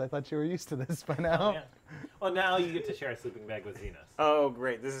brothers. I thought you were used to this by now. Yeah. Well, now you get to share a sleeping bag with Xenos. Oh,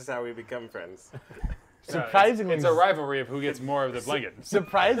 great. This is how we become friends. Surprisingly, It's a rivalry of who gets more of the blanket.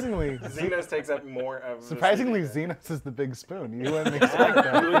 surprisingly, Xenos takes up more of surprisingly, the sleeping bag. Xenos is the big spoon. You wouldn't expect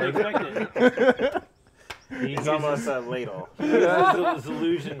that. You wouldn't expect it. He It's almost a ladle. uses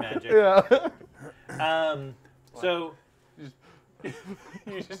illusion magic. Yeah. So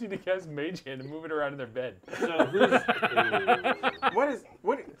You just need to cast Mage Hand and move it around in their bed. So who's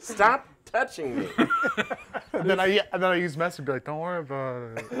Stop touching me. And then I use message and be like, don't worry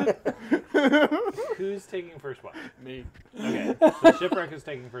about it. who's taking first watch? Me. Okay, so Shipwreck is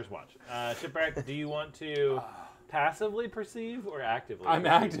taking first watch. Shipwreck, do you want to passively perceive or actively? I'm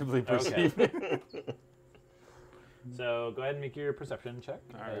perceive? actively Okay. perceiving. So go ahead and make your perception check.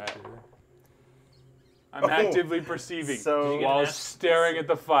 All right. That's your- I'm actively perceiving So- Did you get while an S? staring at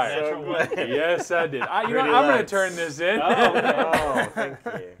the fire. Natural one. Yes, I did. You know, Pretty what? I'm going to lights. turn this in. Oh, okay. Oh, thank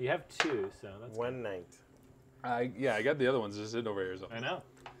you. You have 2, so that's One night. Yeah, I got the other ones just sitting over here. So. I know.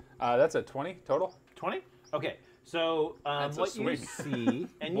 That's a 20 total. 20? Okay. So That's a what you swing. see,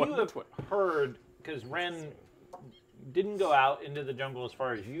 and One you to have 20. heard, because Ren didn't go out into the jungle as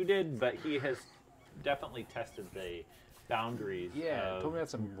far as you did, but he has definitely tested the boundaries of told me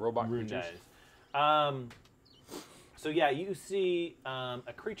that's some robot rune creatures. dyes. So yeah, you see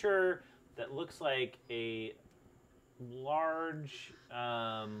a creature that looks like a large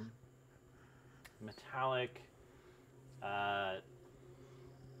metallic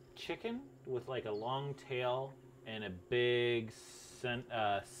chicken with like a long tail and a big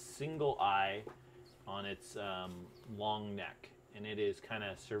single eye on its long neck, and it is kind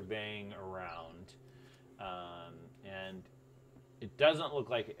of surveying around, and it doesn't look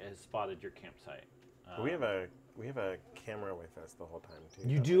like it has spotted your campsite. We have a camera with us the whole time too.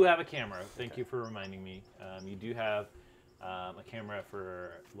 You don't do we? have a camera. Thank you for reminding me. You do have a camera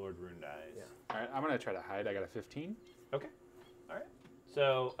for Lord Rune Dyes. Yeah. All right, I'm going to try to hide. I got a 15. Okay. All right.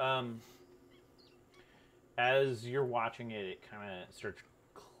 So as you're watching it, it kind of starts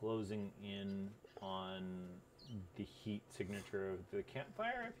closing in on the heat signature of the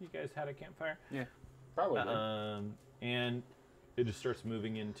campfire. If you guys had a campfire, Yeah, probably. and it just starts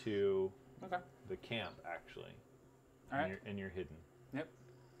moving into Okay. the camp actually, All right. and you're hidden. Yep.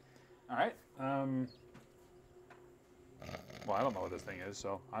 All right. Well, I don't know what this thing is,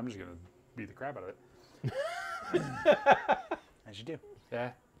 so I'm just going to beat the crap out of it. As you do.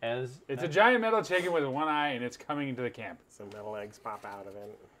 Yeah. As It's a giant metal chicken with one eye, and it's coming into the camp. Some metal eggs pop out of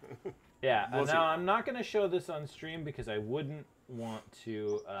it. Yeah. We'll see. Now I'm not going to show this on stream because I wouldn't want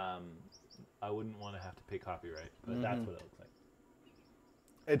to. I wouldn't want to have to pay copyright, but that's what it looks like.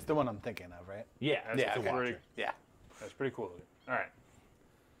 It's the one I'm thinking of, right? Yeah. That's it's a pretty, watcher. Yeah. that's pretty cool. All right.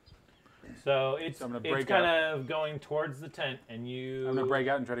 So it's So I'm gonna it's break kind of going towards the tent, and you. I'm going to break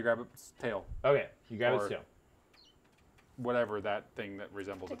out and try to grab its tail. Okay, you grab its Or- tail. Whatever that thing that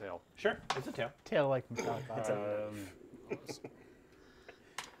resembles a tail. Sure, it's a tail. Tail like metallic body.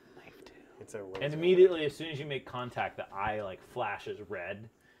 It's a razor. And immediately, as soon as you make contact, the eye like flashes red,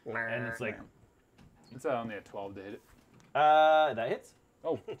 and it's like, It's only a 12 to hit it. that hits.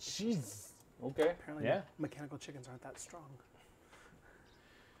 Oh, jeez. Okay. Apparently, Yeah. mechanical chickens aren't that strong.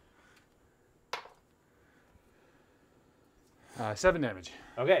 7 damage.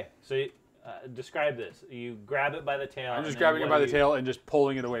 Okay, so you, describe this. You grab it by the tail. I'm and just then grabbing it what by do the you- tail and just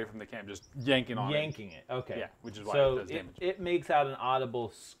pulling it away from the camp, just yanking on yanking it. Okay. Yeah, which is why so it does damage. it makes out an audible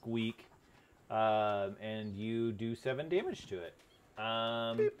squeak, and you do 7 damage to it.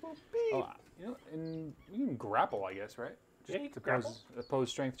 Oh, you know, and you can grapple, I guess, right? Yeah, you can grapple. Oppose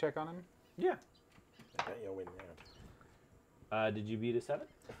strength check on him. Yeah. I bet you'll win that. Did you beat a 7?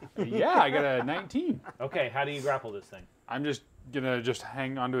 Yeah, I got a 19. Okay. How do you grapple this thing? I'm just gonna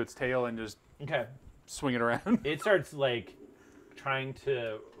hang onto its tail and just Okay. swing it around. It starts like trying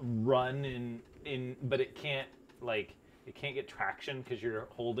to run but it can't get traction because you're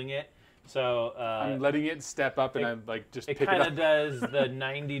holding it. So I'm letting it step up, and it- I'm like just it pick it kind up. of does the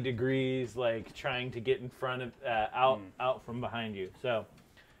 90 degrees, like trying to get in front of out from behind you. So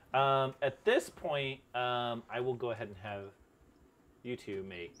at this point, I will go ahead and have you two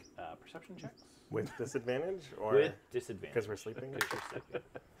make perception checks With disadvantage or with disadvantage because we're sleeping? 'cause you're sleeping.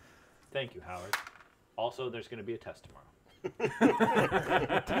 Thank you, Howard. Also, there's going to be a test tomorrow.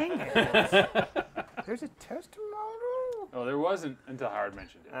 Dang it. There's a test tomorrow. Oh, there wasn't until Howard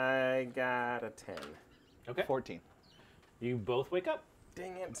mentioned it. I got a 10. Okay. 14. You both wake up.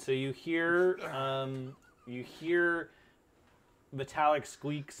 Dang it. So you hear metallic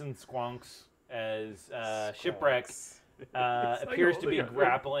squeaks and squonks as Shipwreck appears to be holding a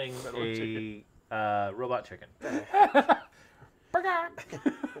grappling metal a robot chicken.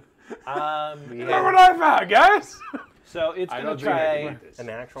 Look what I found, guys! So it's I gonna don't think I can try. win this. An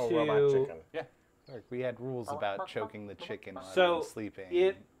actual To- robot chicken. Look, we had rules about choking the chicken while So it was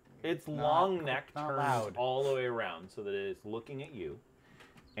sleeping. its long neck not turns loud. all the way around so that it is looking at you,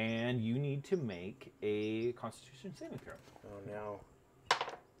 and you need to make a Constitution saving throw. Oh no.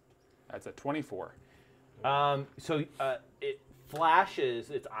 That's a 24. It flashes,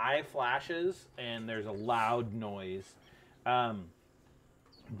 its eye flashes, and there's a loud noise.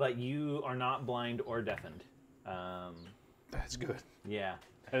 But you are not blind or deafened. That's good. Yeah.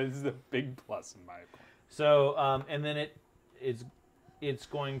 That is the big plus in my opinion. So, and then it is it's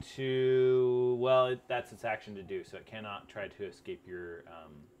going to, well, that's its action to do, so it cannot try to escape your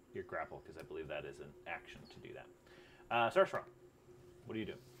grapple, because I believe that is an action to do that. Sarswell, what do you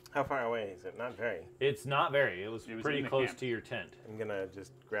do? How far away is it? Not very. It's not very. It was in pretty the close camp. to your tent. I'm gonna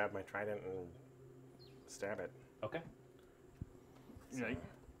just grab my trident and stab it. Okay. Like,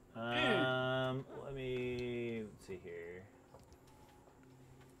 Let me let's see here.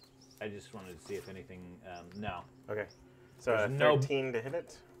 I just wanted to see if anything. No, Okay. So There's a no- 13 to hit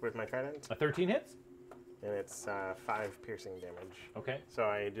it with my trident, a 13 hits. and it's 5 piercing damage. Okay. So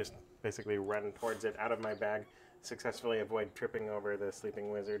I just basically run towards it out of my bag, successfully avoid tripping over the sleeping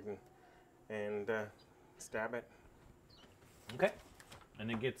wizard, and stab it. Okay. And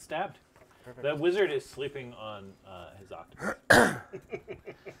it gets stabbed. Perfect. The wizard is sleeping on his octopus.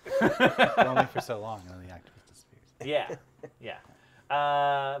 Only for so long, and then the octopus disappears. Yeah.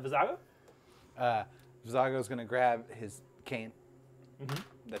 Yeah. Vizago? Zago's gonna grab his cane. Mhm.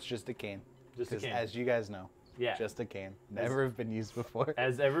 That's just a cane. Just a 'Cause cane. as you guys know, Yeah. just a cane. Never have been used before.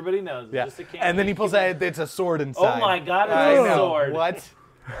 As everybody knows, it's Yeah. just a cane. And then he pulls out, it's a sword Oh inside. my god, it's I a know. sword. What?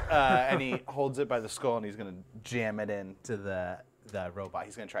 And he holds it by the skull, and he's gonna jam it into the robot.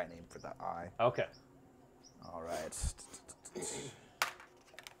 He's gonna try and aim for the eye. Okay. All right.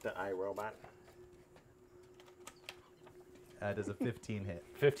 The iRobot. Does a 15 hit?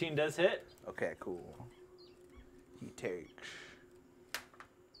 15 does hit. Okay, cool. He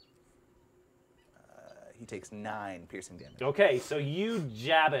takes 9 piercing damage. Okay, so you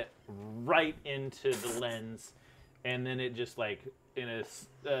jab it right into the lens, and then it just like in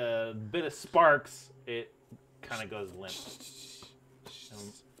a bit of sparks, it kind of goes limp,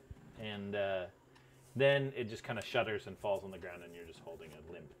 and then it just kind of shudders and falls on the ground, and you're just holding a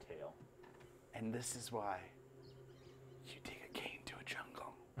limp tail. And this is why you take a cane to a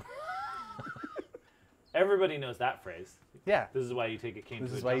jungle. Everybody knows that phrase. Yeah. This is why you take a cane.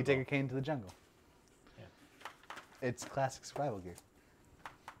 This to is a why you jungle. take a cane to the jungle. Yeah. It's classic survival gear.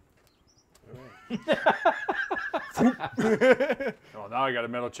 oh, now I got a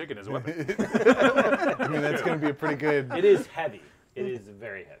metal chicken as a weapon. I mean, that's going to be a pretty good... It is heavy. It is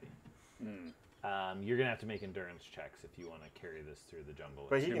very heavy. You're gonna have to make endurance checks if you want to carry this through the jungle.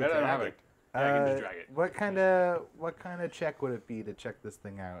 But he You can better not drag have it. it. Yeah, I can just drag it. What kind of check would it be to check this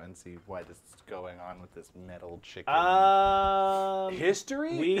thing out and see what is going on with this metal chicken?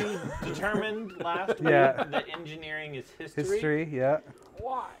 History? We determined last week Yeah. that engineering is history. History, yeah.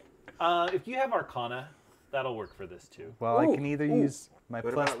 Why? If you have Arcana, that'll work for this too. Well, I can either use my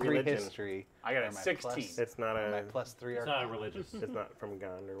What plus about 3 religion? history. I got or a my 16. plus- It's not or my a. plus 3 It's Arcana. not a religious. It's not from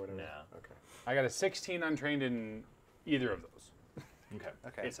Gond or whatever. No. Okay. I got a 16 untrained in either of those. Okay.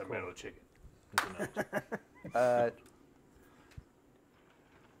 Okay. It's a metal chicken. It's a note.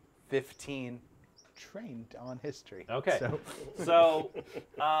 15 trained on history. Okay. So, So,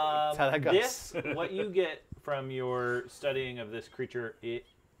 how that goes. this, what you get from your studying of this creature,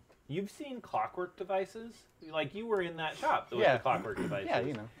 you've seen clockwork devices? Like, you were in that shop with Yeah. the clockwork devices. yeah,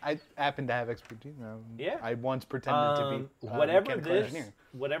 you know, I happen to have expertise. Yeah. I once pretended to be whatever mechanical this, engineer.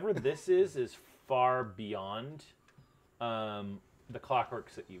 whatever this is far beyond the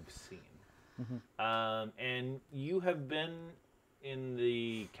clockworks that you've seen. And you have been in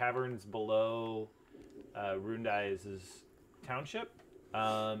the caverns below Rundi's township,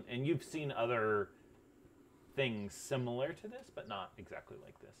 and you've seen other things similar to this, but not exactly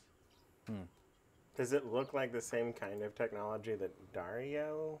like this. Does it look like the same kind of technology that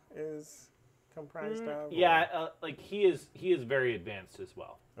Dario is comprised of? Yeah, like he is very advanced as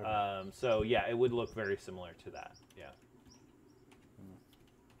well. Okay. So yeah, it would look very similar to that. Yeah.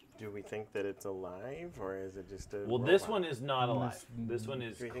 Do we think that it's alive, or is it just a? Well, this robot? one is not alive. This one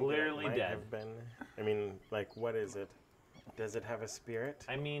is Do we think that it clearly might dead. have been? I mean, like, what is it? Does it have a spirit?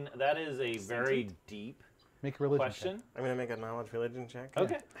 I mean, that is a very deep Make a religion question. I'm gonna make a knowledge religion check.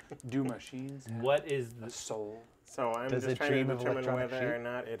 Okay. Do machines have What is a the soul? So I'm Does just it trying to dream of determine electronic whether or sheep?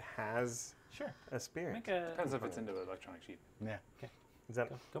 not it has sure? a spirit. Make a Depends if it's into an electronic sheep. Yeah. Is that?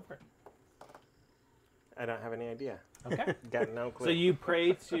 go for it. I don't have any idea. Okay. Got no clue. So you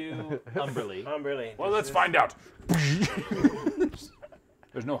pray to Umberly. Umberly. Well, let's find out. There's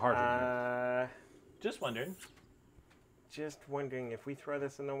no heart in here. Just wondering. Just wondering if we throw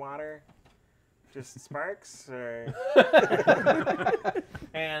this in the water, just sparks, or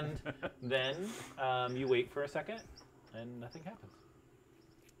And then you wait for a second, and nothing happens.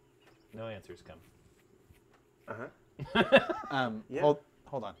 No answers come. Yeah. Hold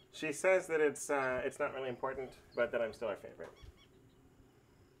on. She says that it's not really important, but that I'm still her favorite.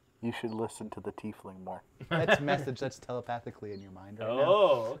 You should listen to the tiefling more. That's a message that's telepathically in your mind right now.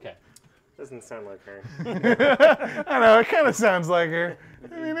 Oh, okay. Does doesn't sound like her. I know, it kind of sounds like her.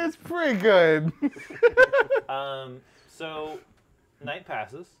 I mean, it's pretty good. So, night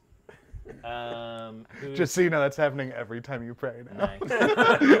passes. Just so you know, that's happening every time you pray now. Nice.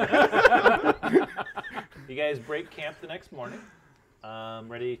 You guys break camp the next morning,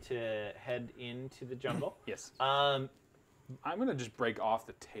 ready to head into the jungle. Yes. Um, I'm going to just break off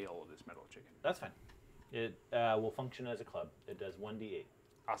the tail of this metal chicken. that's fine. It will function as a club. It does 1d8.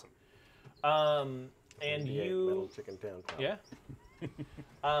 Awesome. And Metal chicken town. yeah.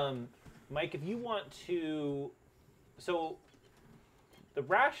 Mike, if you want to, so the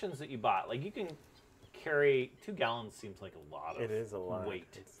rations that you bought, like you can carry 2 gallons. Seems like a lot of It is a lot. weight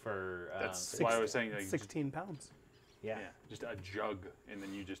for. That's why I was saying like, 16 pounds. yeah. yeah, just a jug, and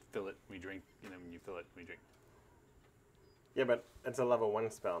then you just fill it, we drink, and then you fill it, we drink. Yeah, but it's a level 1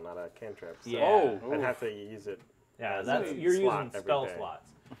 spell, not a cantrip. So Yeah. Oh, I'd have to use it. Yeah, as that's a you're slot using every spell day. slots.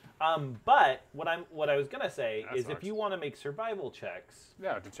 But what I was gonna say That is if sucks. you want to make survival checks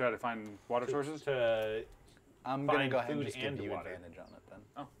Yeah, to try to find water sources. to I'm going to Find go ahead and food just and give you water. advantage on it then.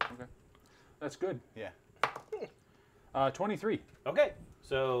 Oh, okay. That's good. Yeah. 23. okay,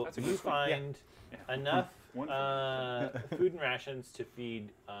 so That's a you good score. find Yeah. enough One food and rations to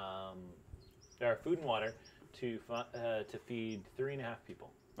feed or food and water to feed 3.5 people.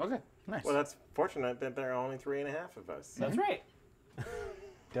 Okay. Nice. Well, that's fortunate that there are only 3.5 of us. That's right.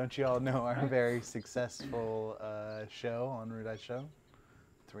 Don't you all know our very successful show on Rudite Show?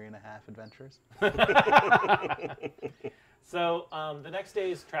 3.5 adventures. So the next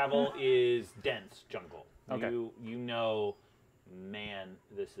day's travel is dense jungle. Okay. You know, man,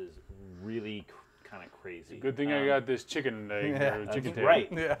 this is really kind of crazy. Good thing I got this chicken leg yeah, or chicken that's tail. right.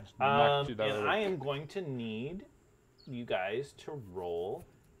 Yeah. Knocked you down And over. I am going to need you guys to roll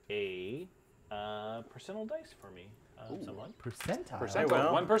a percentile dice for me. Someone. Percentile. Percent?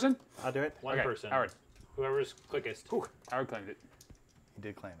 well. One person? I'll do it. One Okay, person. Howard. Whoever's quickest. Howard claimed it. You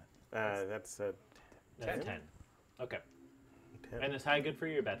did claim it. That's a That's 10. Okay. 10. And is high good for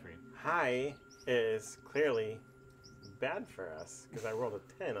you or bad for you? High is clearly bad for us because I rolled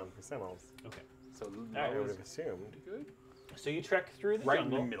a 10 on percentiles. Okay. So I low would is have assumed. good. So you trek through the Right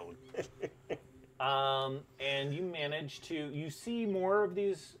jungle. in the middle. And you manage to, you see more of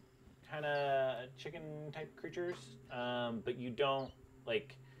these kind of chicken type creatures, but you don't,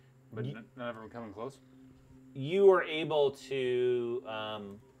 like, But none of them are coming close. you are able to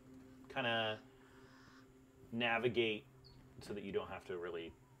kind of navigate so that you don't have to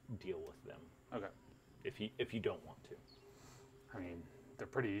really deal with them Okay. if you don't want to. I mean, they're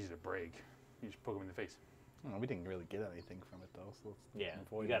pretty easy to break. You just poke them in the face. Oh, we didn't really get anything from it though, so let's Yeah,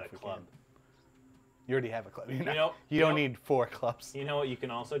 avoid you got it a if we club. can. You already have a club. You, know- you you don't know- need 4 clubs. You know what you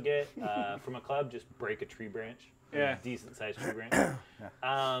can also get from a club? Just break a tree branch. Yeah. Decent sized tree branch.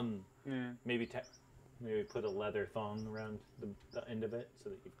 Yeah. Maybe put a leather thong around the end of it so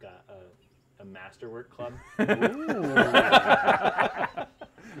that you've got a masterwork club.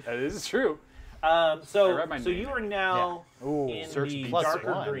 That is true. So read my name. you are now Ooh, in search the beats.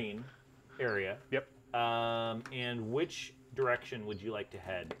 darker +1. green area. Yep. And which direction would you like to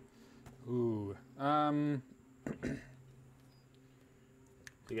head? Ooh.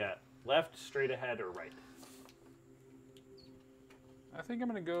 You got left, straight ahead, or right? I think I'm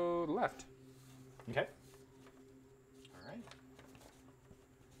gonna go left. Okay. All right.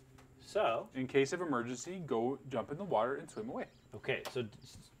 So, In case of emergency, go jump in the water and swim away. okay,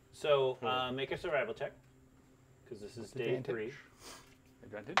 make a survival check because this is day 3.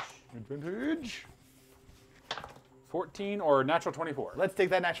 Advantage. Advantage. 14 or natural 24. Let's take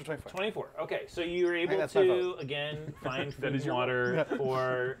that natural 24. 24. Okay, so you're able that's my to again find food is and your water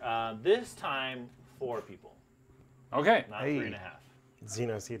for this time 4 people, Okay. not Hey. 3.5.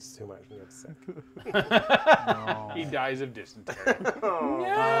 Xenos eats too much and gets sick. He dies of dysentery.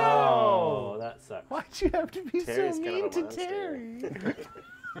 Oh, that sucks. Why'd you have to be Terry's so kind mean of a to monster. Terry?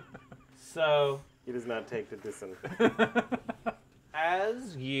 So, He does not take the distance.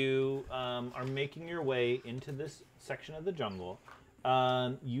 as you are making your way into this section of the jungle,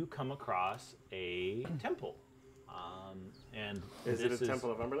 you come across a temple. And Is it this a Temple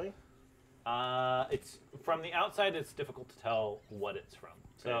of Umberly? It's from the outside. It's difficult to tell what it's from.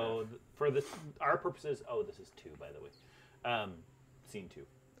 So for our purposes, this is 2, by the way, scene 2.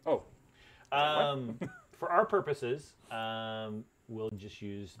 Oh. For our purposes, we'll just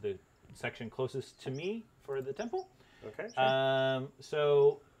use the section closest to me for the temple. Okay, sure.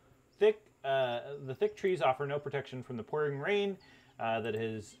 So the thick trees offer no protection from the pouring rain that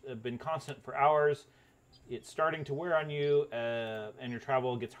has been constant for hours. It's starting to wear on you, and your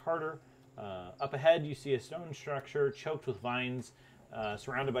travel gets harder. Up ahead, you see a stone structure choked with vines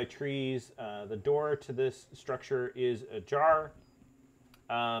surrounded by trees. The door to this structure is ajar,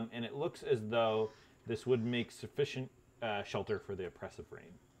 and it looks as though this would make sufficient shelter for the oppressive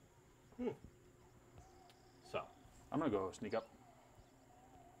rain. So, I'm gonna go sneak up.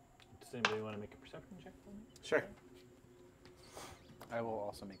 does anybody want to make a perception check for me? Sure. I will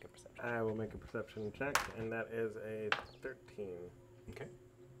also make a perception. I will make a perception check, and that is a 13. Okay.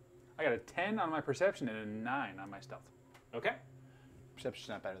 I got a 10 on my perception and a 9 on my stealth. Okay. Perception's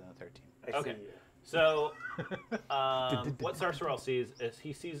not better than a 13. I Okay. see you. So, what Sarsaparilla sees is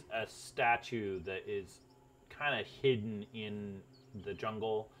he sees a statue that is kind of hidden in the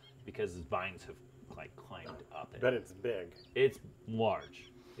jungle because his vines have like climbed up it. But it's big. It's large.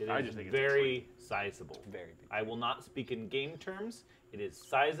 It I is just think it's a very sizable. Very big. I will not speak in game terms. It is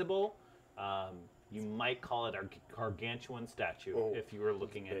sizable. You might call it a gargantuan statue if you were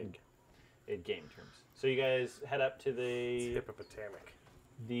looking big. at game terms. So you guys head up to It's the hippopotamic.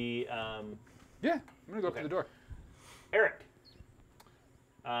 Yeah, I'm gonna go up to the door. Eric.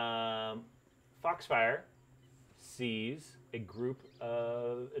 Foxfire sees a group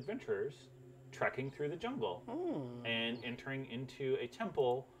of adventurers trekking through the jungle and entering into a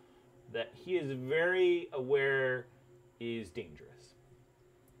temple that he is very aware is dangerous.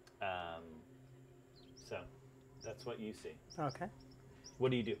 So that's what you see. Okay.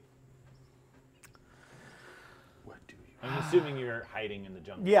 What do you do? What do you? I'm assuming you're hiding in the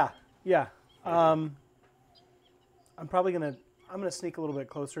jungle. Yeah. I'm probably gonna sneak a little bit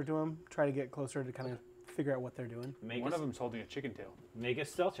closer to him, try to get closer to kind of figure out what they're doing. One of them's holding a chicken tail. Make a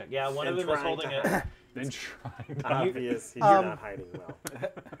stealth check. Yeah, one of And them is trying holding to it. Then trying to. Obvious. You're not hiding well.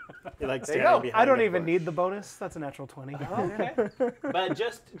 You're like There you standing go. behind I don't a even bush. need the bonus. That's a natural 20. Okay. But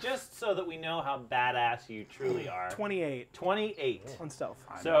just so that we know how badass you truly are. 28 28. on stealth.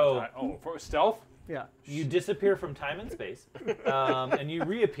 So for stealth? Yeah. you disappear from time and space, and you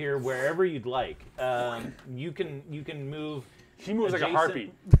reappear wherever you'd like. You can move. She moves like a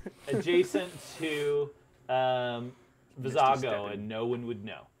harpy. Adjacent to Visago, stepping. and no one would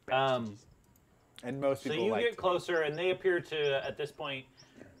know. And most So people you like get closer, and they appear to, at this point,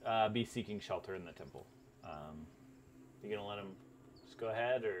 be seeking shelter in the temple. You gonna let them just go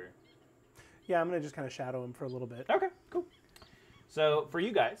ahead, or? Yeah, I'm gonna just kind of shadow him for a little bit. Okay, cool. So for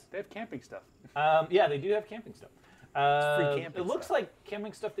you guys, They have camping stuff. yeah, they do have camping stuff. free camping It looks stuff. like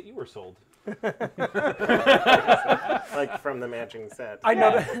camping stuff that you were sold. Like from the matching set.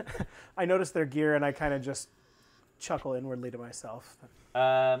 I noticed their gear, and I kind of just chuckle inwardly to myself.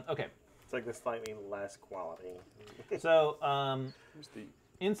 Okay, It's like the slightly less quality. so Here's the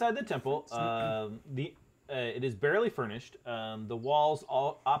inside the temple, it is barely furnished. The walls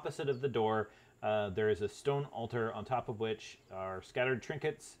all opposite of the door, there is a stone altar on top of which are scattered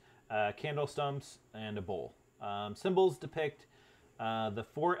trinkets, candle stumps, and a bowl. Symbols depict the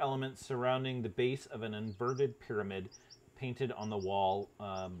four elements surrounding the base of an inverted pyramid painted on the wall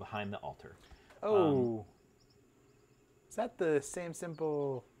behind the altar. Oh. Is that the same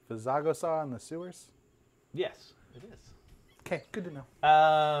symbol Visago saw in the sewers? Yes, it is. Okay, good to know.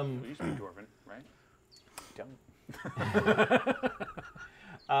 it used to be dwarven, right? Don't.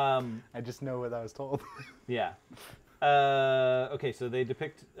 I just know what I was told. Yeah. Okay, so they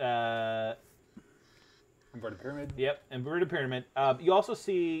depict Inverted pyramid. Yep, inverted pyramid. You also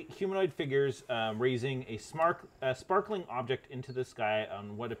see humanoid figures raising a sparkling object into the sky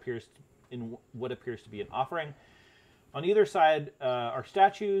on what appears to be an offering. On either side are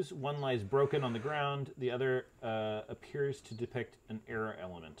statues. One lies broken on the ground. The other appears to depict an air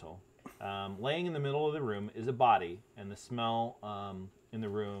elemental. Laying in the middle of the room is a body, and the smell in the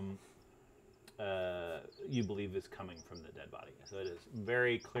room you believe is coming from the dead body. So it is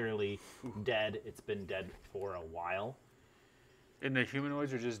very clearly dead. It's been dead for a while. And the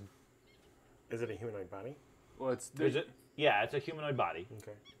humanoids are just. Is it a humanoid body? Well, it's. Yeah, it's a humanoid body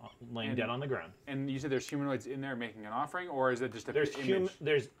Okay. laying dead on the ground. And you said there's humanoids in there making an offering, or is it just a There's image?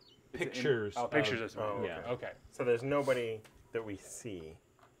 there's It's an pictures. Oh, pictures of Oh, something. yeah. Okay. So there's nobody that we see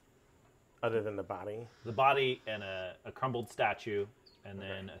other than the body? The body and a crumbled statue, and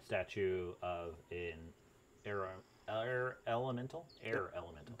then a statue of an air elemental.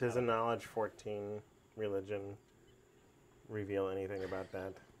 Does a knowledge 14 religion reveal anything about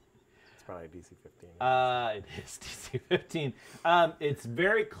that? It's probably DC 15. It is DC 15. It's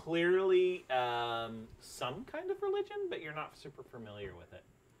very clearly some kind of religion, but you're not super familiar with it.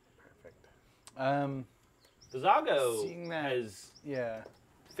 Perfect. Zago Seeing that- has Yeah.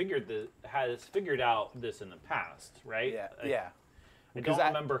 figured out this in the past, right? Yeah. I- Yeah. I Because don't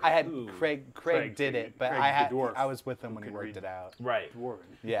remember I had who. Craig Craig, did it, but Craig's the dwarf I was with him when he can worked read. it out. Right.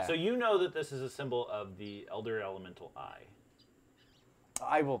 dwarven. Yeah. So you know that this is a symbol of the Elder Elemental Eye.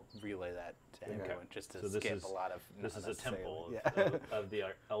 I will relay that to Okay. everyone just to So this skip is- a lot of. This is a temple of, Yeah. of the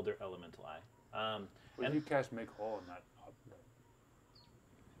Elder Elemental Eye. Would And- you cast Make Hole in that?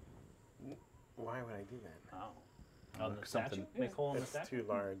 Why would I do that? Oh. On the something- statue? Make hole in the It's statue? too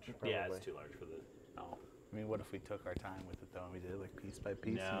large. Probably. Yeah, it's too large for the... Oh. I mean, what if we took our time with it though, and we did it like piece by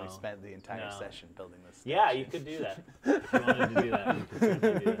piece, and we No. spent the entire No. session building this? Yeah, statue? you could do that. If you wanted to do that, you could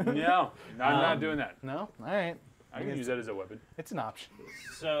certainly do that. No, I'm not doing that. No. All right. I can use that as a weapon. It's an option.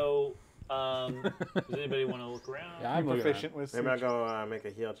 So, does anybody want to look around? Yeah, I'm looking proficient with. Maybe I'll suture. go make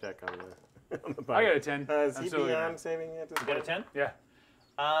a heal check on the. On the I body. got a 10. Is I'm he still looking beyond at saving at this You got a point? 10? it.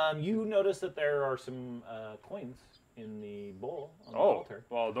 Yeah. You notice that there are some coins in the bowl on the Oh, altar.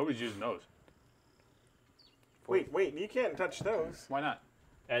 well, nobody's using those. Wait, you can't touch those. Why not?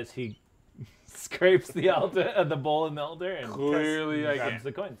 As he scrapes the altar, the bowl in the altar, and Clearly, I grabs can't.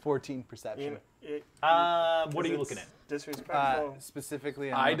 the coins. 14 perception. What are you it's looking at? Disrespectful.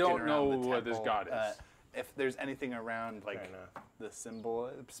 Specifically, I I'm don't looking know around the what this temple, god is. If there's anything around, like Fair enough. the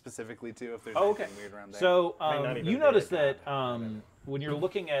symbol specifically too, if there's Oh, okay. anything weird around there. So May not even you be notice a that god. when you're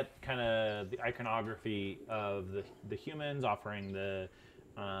looking at kind of the iconography of the humans offering the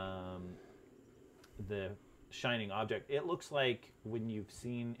shining object, it looks like when you've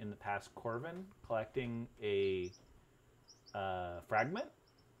seen in the past Corvin collecting a fragment.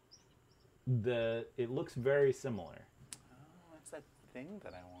 It looks very similar. Oh, that's that thing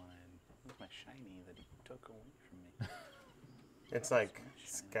that I wanted. It was my shiny that he took away from me. It's like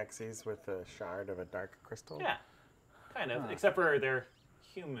Skeksis with a shard of a dark crystal. Yeah, kind of. Except for they're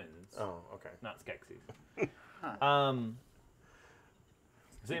humans, Oh, okay. not Skeksis.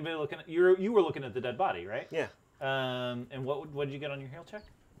 Is anybody looking at you were looking at the dead body, right? Yeah. And what did you get on your heal check?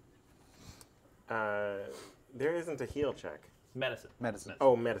 There isn't a heal check. Medicine. Medicine.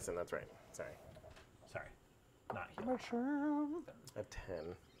 Oh, medicine. That's right. Sorry. Sorry, not heal. A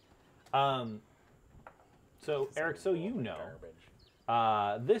 10. So Eric, so you know,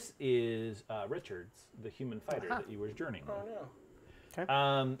 this is Richards, the human fighter that you were journeying with.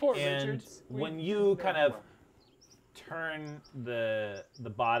 no. Poor And Richards. when you kind of turn the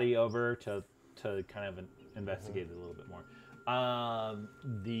body over to kind of investigate it a little bit more,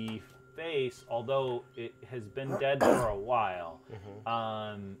 the face, although it has been dead for a while,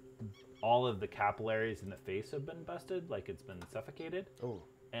 all of the capillaries in the face have been busted, like it's been suffocated. Oh.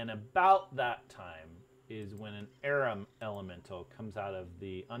 And about that time is when an air elemental comes out of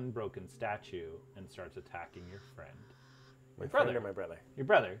the unbroken statue and starts attacking your friend. My brother. friend or my brother? Your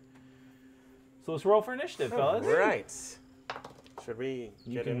brother. So let's roll for initiative, fellas. Right. Should we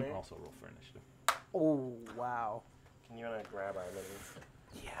You get can in there? also roll for initiative. Oh, wow. Can you want to grab our minis?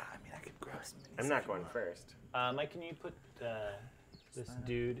 Yeah, I mean, I could grow some minis. I'm not going first. Mike, can you put this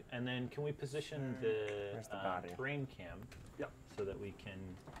dude, and then can we position Where's the body? terrain cam? Yep. So that we can.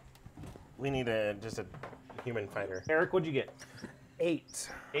 We need just a human fighter. Eric, what'd you get? 8.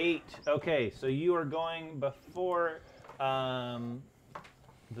 8. Okay, so you are going before Vizago,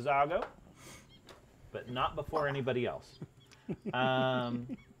 but not before anybody else.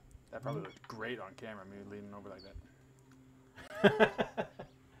 That probably looked great on camera, me leaning over like that.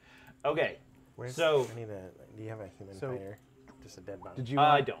 Okay, Where's, so I need do you have a human So- fighter? Just a dead body. Did you?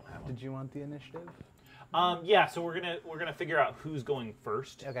 I Want, don't have one. Did you want the initiative? Yeah, so we're gonna figure out who's going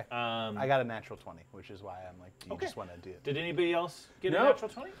first. Okay. I I got a natural 20, which is why I'm like, do you Okay. just want to do it? Did anybody else get a Nope. natural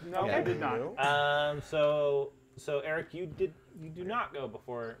 20? No, Yeah. I did not. No? So Eric, you do not go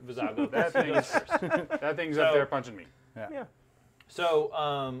before Vizago. That He goes thing's, first. that thing's So- up there punching me. Yeah.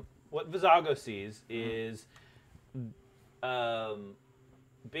 So what Vizago sees is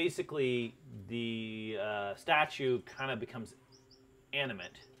basically the statue kind of becomes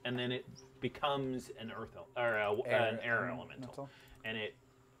animate, and then it becomes an an air elemental, and it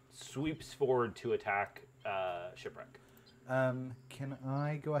sweeps forward to attack Shipwreck. Can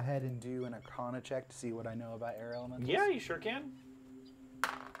I go ahead and do an Arcana check to see what I know about air elementals? Yeah, you sure can.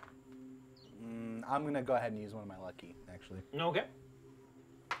 I'm gonna go ahead and use one of my lucky, actually. Okay.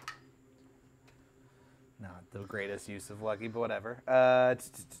 Not the greatest use of lucky, but whatever. That's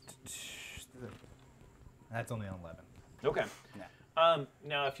only an 11. Okay. Yeah.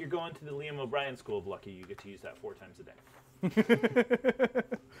 Now, if you're going to the Liam O'Brien School of Lucky, you get to use that 4 times a day.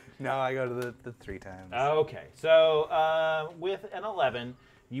 No, I go to the 3 times. Okay, so with an 11,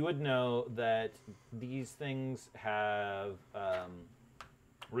 you would know that these things have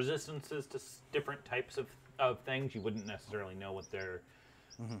resistances to different types of things. You wouldn't necessarily know what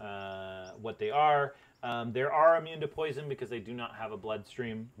they are. They are immune to poison because they do not have a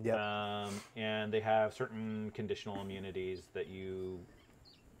bloodstream. Yep. And they have certain conditional immunities that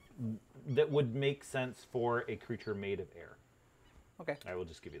would make sense for a creature made of air. Okay. I will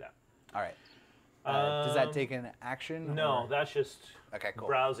just give you that. All right. Does that take an action? No, or- that's just Okay, cool.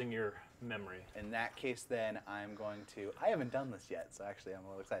 browsing your memory. In that case, then I'm going to. I haven't done this yet, so actually I'm a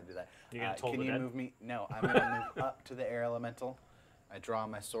little excited to do that. You're gonna toll Can the you dead? move me? No, I'm going to move up to the air elemental. I draw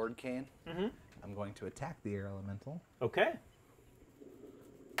my sword cane. Mm-hmm. I'm going to attack the air elemental. Okay.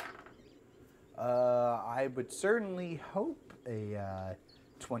 I would certainly hope a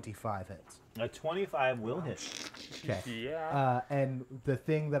 25 hits. A 25 will hit. Okay. Yeah. And the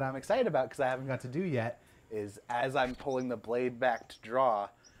thing that I'm excited about, because I haven't got to do yet, is as I'm pulling the blade back to draw,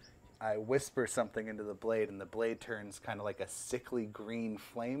 I whisper something into the blade, and the blade turns kind of like a sickly green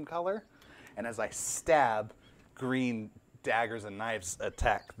flame color. And as I stab, green daggers and knives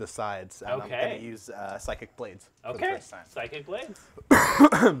attack the sides. And I'm Okay. going to use psychic blades for the Okay. first time. Psychic blades.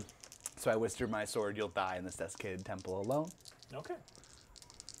 So I whisper my sword, you'll die in this desiccated temple alone. Okay.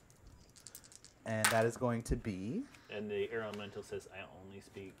 And that is going to be... And the air elemental says, "I only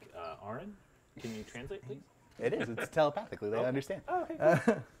speak Aran." Can you translate, please? It is. It's telepathically. They Okay. understand. Oh, okay.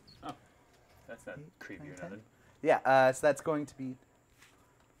 Cool. That's not creepy or nothing. Yeah, so that's going to be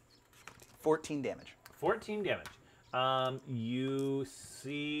 14 damage. 14 damage. You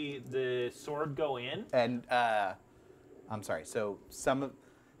see the sword go in. And, I'm sorry, so some of...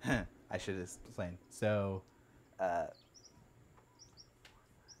 I should explain. So,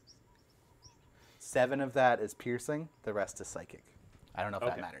 7 of that is piercing. The rest is psychic. I don't know if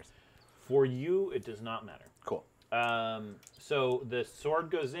that Okay. matters. For you, it does not matter. Cool. So the sword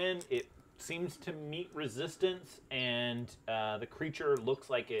goes in. It seems to meet resistance, and the creature looks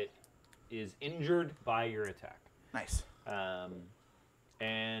like it is injured by your attack. Nice.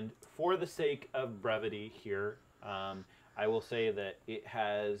 And for the sake of brevity here, I will say that it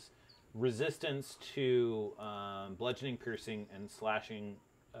has resistance to bludgeoning, piercing, and slashing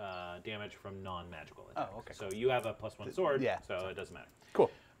damage from non-magical attacks. Oh, okay. So you have a +1 sword, yeah. so it doesn't matter.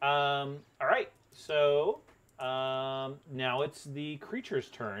 Cool. All right, so now it's the creature's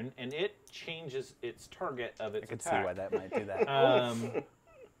turn, and it changes its target of its I could see attack. why that might do that.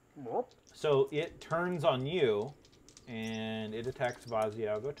 So it turns on you, and it attacks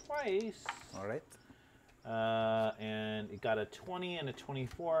Vaziago twice. All right. And it got a 20 and a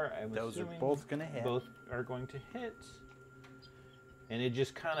 24. I'm Those are assuming both going to hit. Both are going to hit. And it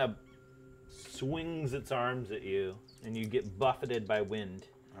just kind of swings its arms at you, and you get buffeted by wind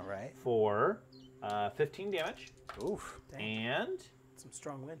All right. for 15 damage Oof. and Some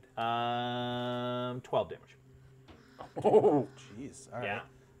strong wind. 12 damage. Oh. Jeez. All right. Yeah.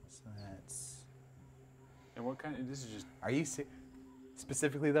 So that's... And what kind of, this is just, Are you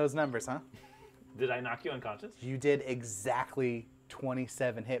specifically those numbers, huh? Did I knock you unconscious? You did exactly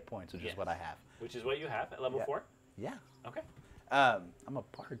 27 hit points, which Yes. is what I have. Which is what you have at level Yeah. 4? Yeah. Okay. I'm a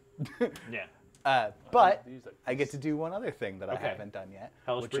bard. Yeah. But these like I get to do one other thing that I Okay. haven't done yet,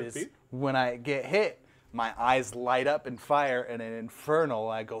 Hellish which Brute is Feet? when I get hit, my eyes light up in fire, and an infernal.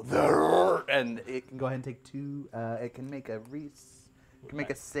 I go, "Thurr," and it can go ahead and take 2. It can make a make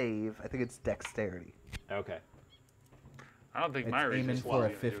a save. I think it's dexterity. Okay. I don't think It's my aiming range is for a gonna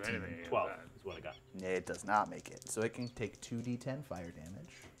do 15. anything against 12 that. is what I got. It does not make it, so it can take 2d10 fire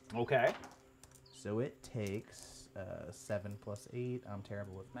damage. Okay. So it takes 7 plus 8. I'm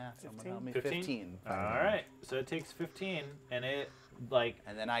terrible with math. Someone help me. 15? 15 All fire damage. right. So it takes 15, and it, like,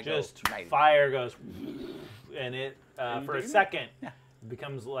 And then I just go 90. fire goes, and it, for a do? second, Yeah.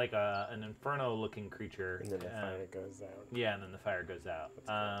 becomes like an inferno-looking creature. And then the fire goes out. Yeah, and then the fire goes out.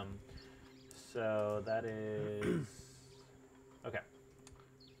 So that is... Okay.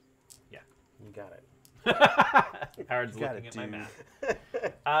 You got it. Howard's You got looking it, at my dude.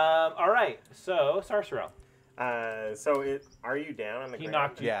 math. All right, so Sarcero. Are you down on the He ground?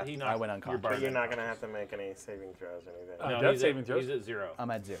 knocked you. Yeah, he I knocked went your unconscious. bard But you're not unconscious. going to have to make any saving throws or anything. No, death he's saving at, throws? he's at 0. I'm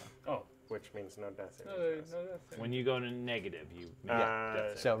at 0. Oh. Which means no death saving No, throws. no, that's When you go to negative, you make Uh, death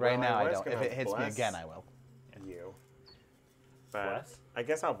save. So right Well, now I I was don't. If gonna it hits me bless. again, I will. You. But Bless? I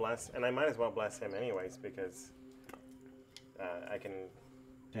guess I'll bless, and I might as well bless him anyways because I can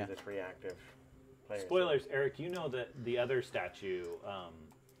do Yeah. this reactive. Player Spoilers, Eric, you know that the other statue,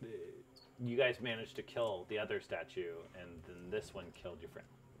 you guys managed to kill the other statue, and then this one killed your friend,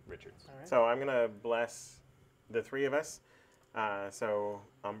 Richards. All right. So I'm going to bless the 3 of us. So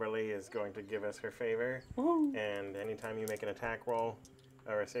Umberly is going to give us her favor. And anytime you make an attack roll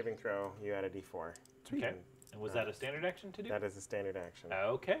or a saving throw, you add a d4. Okay. And was that a standard action to do? That is a standard action.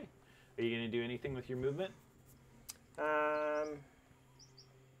 Okay. Are you going to do anything with your movement? I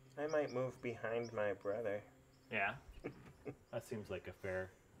might move behind my brother Yeah. That seems like a fair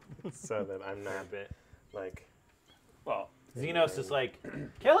so that I'm not bit. like. well, Xenos is like,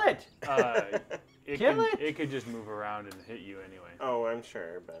 kill it! Kill it. It could just move around and hit you anyway. Oh, I'm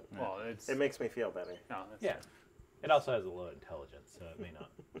sure, but Well, it's it makes me feel better. no, that's Yeah. It also has a low intelligence, so it may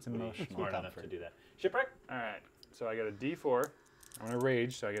not It's be emotional smart enough comfort. to do that. Shipwreck? All right. So I got a D4. I'm gonna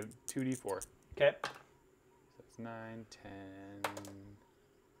rage, so I get 2D4. Okay. So it's 9, 10,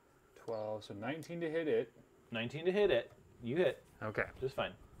 12. So 19 to hit it. 19 to hit it. You hit. Okay. Just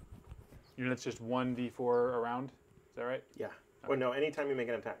fine. You know, that's just 1D4 around. Is that right? Yeah. Well, no, anytime you make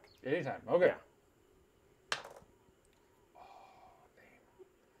an attack. Anytime. Okay. Yeah.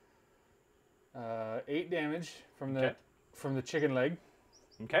 8 damage from Okay. the chicken leg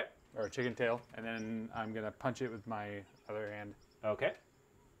Okay. or chicken tail, and then I'm gonna punch it with my other hand. Okay.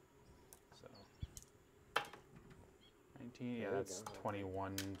 So 19. Yeah, There you that's go.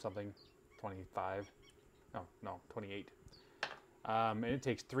 21 something. 25. No, 28. And it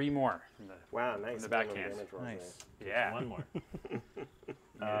takes 3 more from the Wow, nice. the minimum backhand. damage rolls Nice. yeah One more.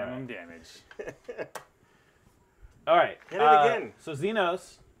 minimum damage. All right. Hit it again. So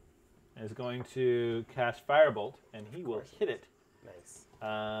Xenos is going to cast Firebolt, and he will hit it. there. Nice.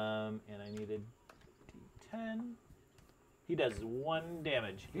 And I needed D10. He does 1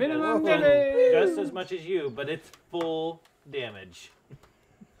 damage. He Minimum does damage! Just as much as you, but it's full damage.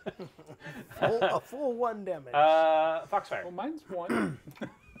 A full 1 damage. Foxfire. Well, mine's 1.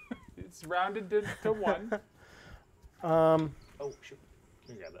 It's rounded to 1. Oh, shoot.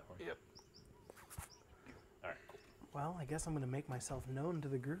 Can you grab that for me? Yep. All right, cool. Well, I guess I'm going to make myself known to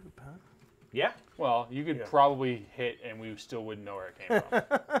the group, huh? Yeah? Well, you could Yeah. probably hit, and we still wouldn't know where it came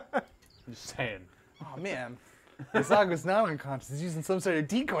from. Just saying. Oh man, this dog was not unconscious. He's using some sort of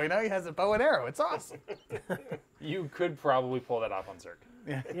decoy. Now he has a bow and arrow. It's awesome. You could probably pull that off on Zerk.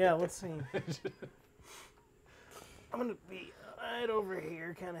 Yeah, let's see. I'm going to be right over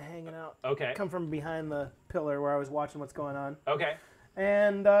here, kind of hanging out. Okay. Come from behind the pillar where I was watching what's going on. Okay.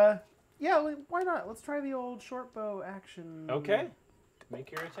 And, yeah, why not? Let's try the old short bow action. Okay.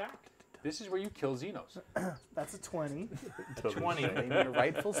 Make your attack. This is where you kill Xenos. That's a 20. 20. In your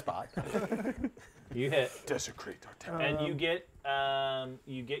rightful spot. You hit. Desecrate our town. And you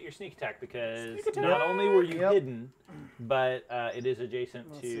get your sneak attack because not only were you Yep. hidden, but it is adjacent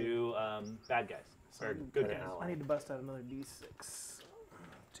Let's to bad guys or good guys. I need to bust out another d6.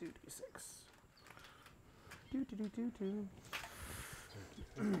 2d6. Do.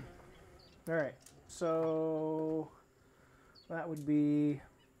 All right. So that would be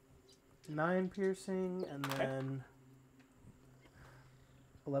 9 piercing and then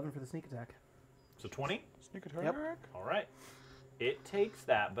 11 for the sneak attack. So 20. Sneak Yep. attack. All right. It takes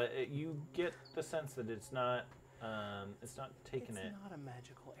that, but you get the sense that it's not taking it. It's not a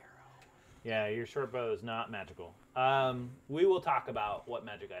magical arrow. Yeah, your short bow is not magical. We will talk about what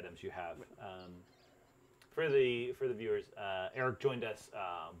magic items you have. For the viewers, Eric joined us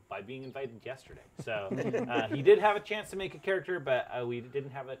by being invited yesterday. So he did have a chance to make a character, but we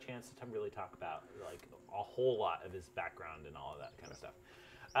didn't have a chance to really talk about like a whole lot of his background and all of that kind of stuff.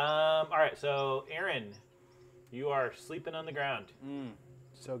 All right, so Aaron, you are sleeping on the ground.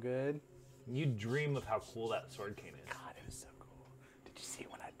 So good. You dream of how cool that sword cane is. God, it was so cool. Did you see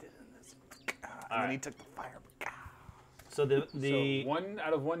what I did in this? All And then he right. took the fire. So the So 1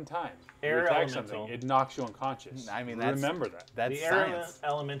 out of 1 time. Air you attack elemental. something, it knocks you unconscious. I mean, that's- remember that. That's the air science.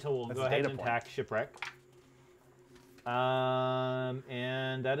 elemental will That's go a ahead data and point. attack Shipwreck.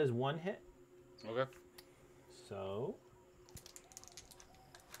 And that is 1 hit. Okay. So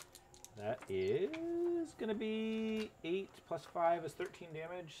that is going to be 8 plus 5 is 13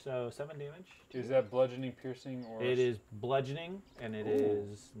 damage, so 7 damage. Is that bludgeoning, piercing, or? It is bludgeoning, and it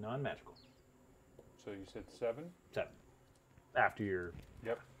is non-magical. So you said 7. 7. After your...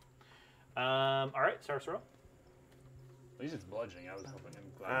 Yep. all right, Sarcero. At least it's bludgeoning. I was hoping.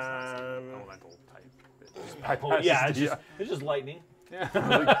 I'm glad it's not some elemental type. It just Oh, bypasses yeah, the- it's just lightning. Yeah.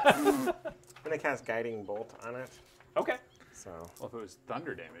 I'm gonna cast Guiding Bolt on it. Okay. So Well, if it was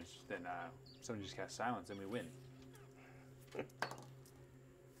thunder damage, then someone just cast silence and we win.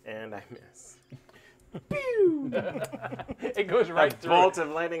 and I miss. It goes right through. Bolt of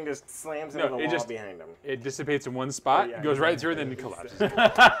lightning just slams into No, the it wall just- behind him. It dissipates in one spot, yeah, goes right through, exactly. and then it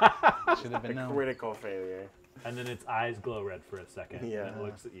collapses. Should have been known. Critical failure. And then its eyes glow red for a second. Yeah. And it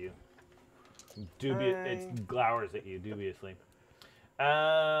looks at you. It glowers at you dubiously.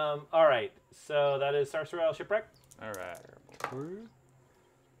 All right. So that is Sarcero Shipwreck. All right. So 3.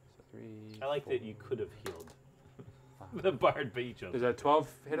 I like that you could have healed the bard, but you chose. Does that 12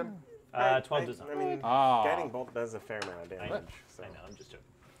 hit him? 12 does not. I mean, Ah. Guiding Bolt does a fair amount of damage. So I know. I'm just joking.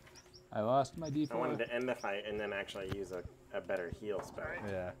 I lost my D4. I wanted to end the fight and then actually use a better heal spell.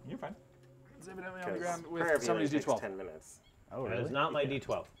 Yeah. You're fine. It's evidently on the Because ground prayer with of somebody's healing takes D12. 10 minutes. Oh, That really? is not my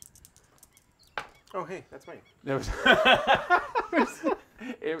D12. Oh, hey, that's mine. There was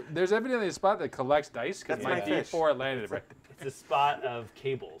there's evidently a spot that collects dice because That's my my fish. D4 landed right It's a spot of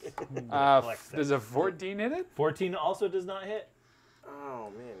cables. there. collects There's a 14 in it? 14 also does not hit. Oh,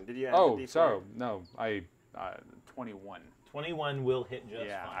 man. Did you add Oh, the D4? so no, I 21. 21 will hit just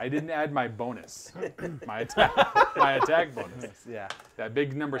Yeah, fine. I didn't add my bonus, my attack bonus. Yeah. That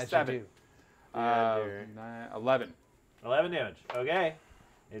big number As you 7. do. Yeah, dear. 11. 11 damage. Okay.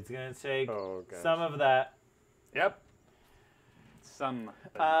 It's going to take Oh, gosh. some of that. Yep. Some.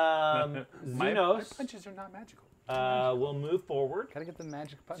 My Xenos punches are not magical. will move forward Gotta get the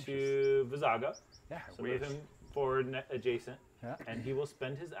magic punches. to Vizago. Yeah. So move him forward adjacent. Yeah. And he will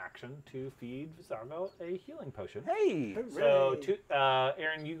spend his action to feed Vizago a healing potion. Hey. So,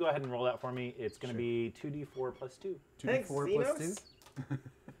 Aaron, you go ahead and roll that for me. It's going to be 2d4 plus 2. Thanks, 2d4 Xenos. plus 2.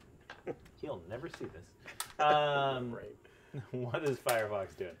 He'll never see this. Right. What is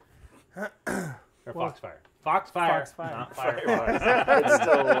Firefox doing? Or Well, Foxfire? Foxfire, Foxfire. not Firefox. It's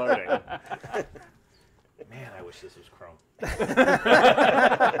still loading. Man, I wish this was Chrome.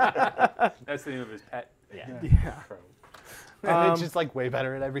 That's the name of his pet. Yeah. Yeah. And it's just like way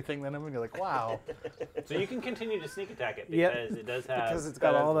better at everything than him. And you're like, wow. So you can continue to sneak attack it Yep. because it does have Because it's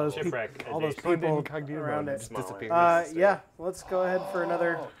got all those shipwreck all those adjacent. people incognito around mode. it. Just disappears. Yeah, let's go ahead for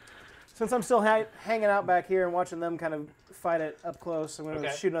another. Since I'm still hanging out back here and watching them kind of fight it up close, I'm going to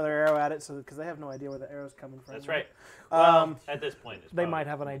Okay. shoot another arrow at it, so because they have no idea where the arrow's coming from. That's right. Well, Um, at this point, it's they probably- might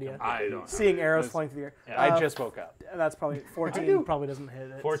have an idea. I don't. Seeing arrows That's- flying through the air. Yeah. I just woke up. That's probably 14. Probably doesn't hit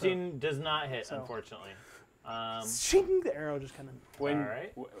it. 14 does not hit, So- unfortunately. So. Shing, the arrow just kind of. When All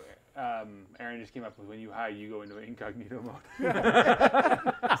right. Aaron just came up with when you hide, you go into incognito mode.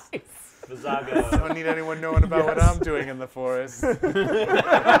 Vizago. Don't need anyone knowing about what I'm doing in the forest.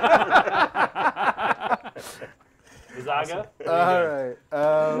 Vizago. All right.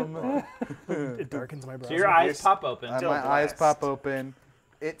 It darkens my brows. So your eyes pop open. My Still eyes blessed. pop open.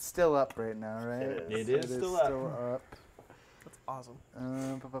 It's still up right now, right? It It is. is still up. up. That's awesome.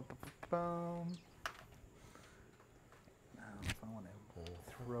 Ba-ba-ba-ba-bum. If I want to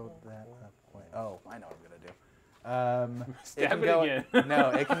throw that up. Oh, I know what I'm gonna do. Stab can it go, again. No,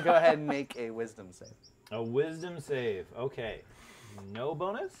 it can go ahead and make a wisdom save. A wisdom save. Okay. No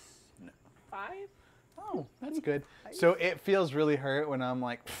bonus? No. 5? Oh, that's good. So it feels really hurt when I'm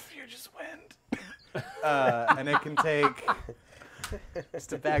like, you're just wind. And it can take,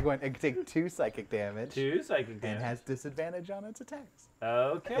 just a bag one, it can take 2 psychic damage. 2 psychic And damage. has disadvantage on its attacks.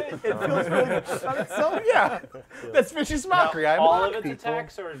 Okay. It feels really good on itself. So yeah, that's vicious mockery. I all mock of its people.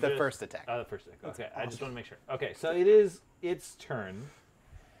 attacks or The just... first attack. Oh, the first attack. Okay, I just want to make sure. Okay, so it is its turn.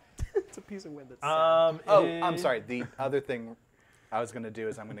 It's a piece of wind that's sad. Oh, it I'm is- sorry. The other thing I was going to do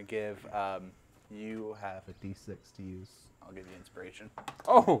is I'm going to give, you have a D6 to use. I'll give you inspiration.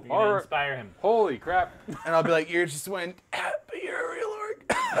 Oh, You're gonna all right. inspire him. Holy crap. And I'll be like, you're just wind, but you're a real orc.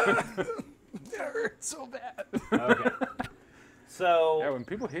 That hurts so bad. Okay. So Yeah, when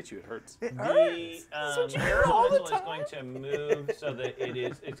people hit you, it hurts. the all the elemental is time. going to move so that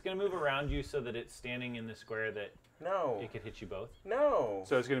it's going to move around you so that it's standing in the square that No. it could hit you both. No.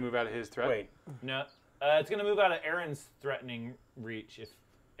 So it's going to move out of his threat? Wait. No, it's going to move out of Aaron's threatening reach. If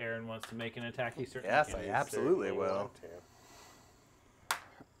Aaron wants to make an attack, he certainly Yes, can. I absolutely Certainly will. want to.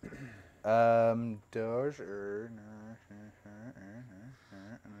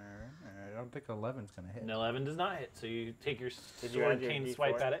 I don't think 11's going to hit. An 11 does not hit, so you take your Did you sword add your cane D4?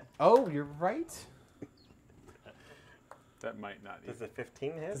 swipe at it. Oh, you're right. That might not. Does the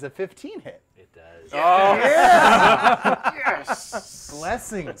 15 hit? Does a 15 hit? It does. Oh, Yes!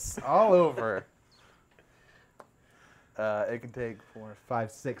 Blessings all over. It can take 4,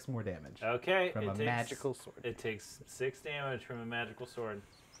 5, 6 more damage Okay. from a takes, magical sword. It takes 6 damage from a magical sword.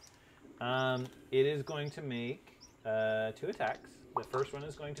 It is going to make 2 attacks. The first one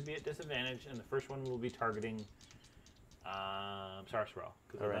is going to be at disadvantage, and the first one will be targeting Sarswell,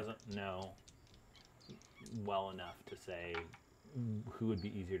 because it Alright. doesn't know well enough to say who would be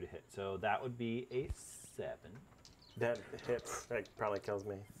easier to hit. So that would be a 7. That hits. That probably kills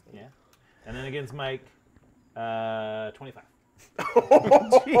me. Yeah. And then against Mike, 25.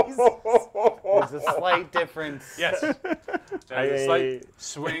 There's a slight difference. yes. There's a slight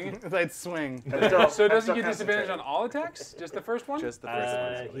swing. Slight swing. So does he get disadvantage on all attacks? Just the first one? Just the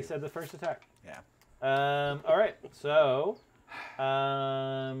first one. He said the first attack. Yeah. All right. So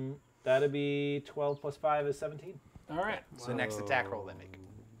that'd be 12 plus 5 is 17. All right. So next attack roll they make.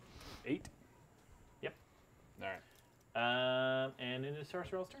 8. Yep. All right. And it is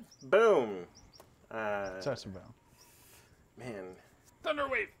Sarswell's turn. Boom. Man.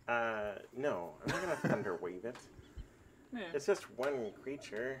 Thunderwave. No, I'm not gonna thunder wave it. It's just one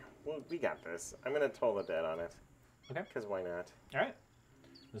creature. Well, we got this. I'm gonna toll the dead on it. Okay. Because why not? All right.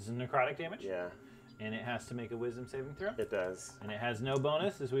 This is necrotic damage. Yeah, And it has to make a wisdom saving throw. it does. And it has no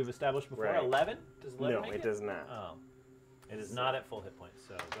bonus, as we've established before. Right. 11? Does 11 No, make it does not. Oh. It is not at full hit points,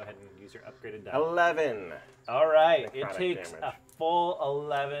 so go ahead and use your upgraded die. 11. All right. It Necrotic takes damage. a full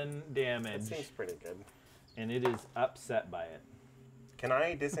 11 That damage. seems pretty good. And it is upset by it. Can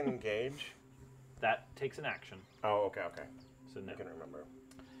I disengage? That takes an action. Oh, okay, okay. So no. I can remember.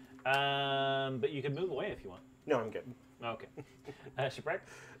 But you can move away if you want. No, I'm good. Okay. Shipwreck?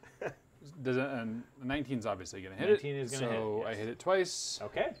 Does it, 19's obviously gonna hit 19 it. is gonna hit, so I yes. hit it twice.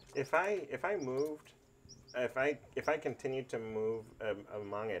 Okay. If I moved, if I continued to move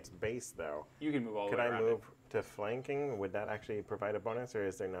among its base though, You can move all the could way I around move to flanking? Would that actually provide a bonus, or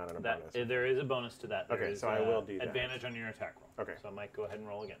is there not a bonus? There is a bonus to that. There Okay, is, so I will do that. advantage on your attack roll. Okay. So Mike, go ahead and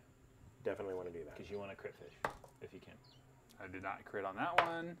roll again, Definitely want to do that. because you want to crit fish, if you can. I did not crit on that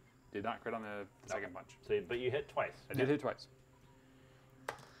one. Did not crit on the second punch. So, but you hit twice. I did hit twice.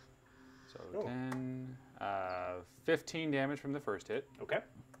 So Oh. 10, 15 damage from the first hit. Okay.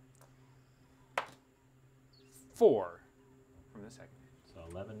 4 from the second. So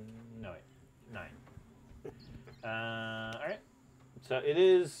 11, no wait, 9. All right. So it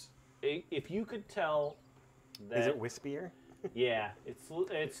is, if you could tell that. Is it wispier? Yeah,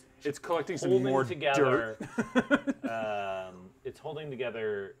 It's collecting some holding more together. dirt. It's holding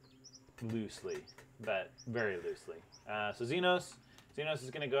together loosely, but very loosely. So Xenos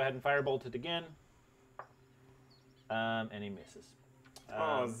is going to go ahead and firebolt it again, and he misses.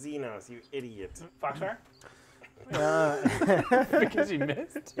 Oh, Xenos, you idiot. Foxfire? Because he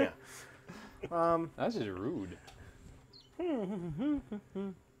missed? Yeah. That's just rude.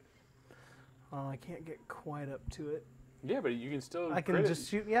 Oh, I can't get quite up to it. Yeah, but you can still I can crit just it.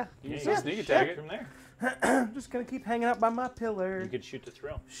 shoot. Yeah, You can Yeah, still you sneak shoot attack it. from there. I'm just gonna keep hanging out by my pillar, You could shoot to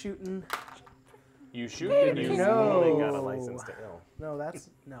thrill. shooting. You shoot and you No. Only got a license to ill. No, that's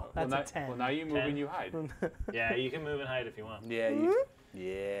Well, a now, 10. well, now you move 10. and you hide. Yeah, you can move and hide if you want. Yeah.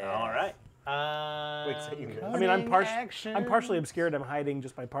 Yeah. All right. Wait, so you can. I mean, I'm Action. partially obscured. I'm hiding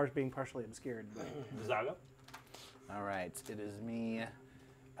just by being partially obscured. But Zago? All right, it is me.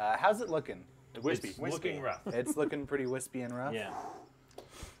 How's it looking? Wispy. It's looking rough. It's looking pretty wispy and rough. Yeah.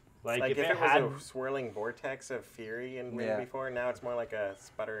 Like, Like if if it it was had, a swirling vortex of fury in wind Yeah. before, now it's more like a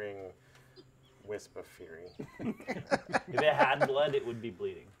sputtering wisp of fury. if it had blood, it would be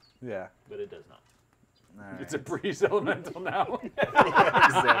bleeding, Yeah. but it does not. All right. It's a breeze elemental now.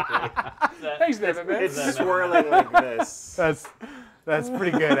 Exactly. That- Thanks, Devin, man. It's that swirling like this. That's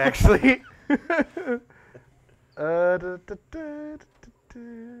pretty good, actually.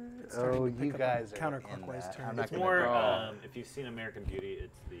 Oh, you guys are counterclockwise in that. turn. I'm not It's gonna more, draw. if you've seen American Beauty,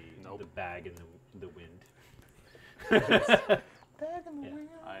 it's the bag in the wind. I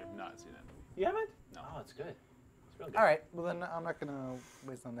have not seen that movie. You haven't? No. Oh, it's good. It's real good. All right. Well, then I'm not gonna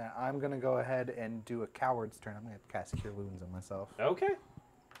waste on that. I'm gonna go ahead and do a coward's turn. I'm gonna cast Cure Wounds on myself. Okay.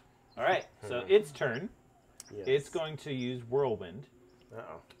 All right. So its turn. Yes. It's going to use Whirlwind.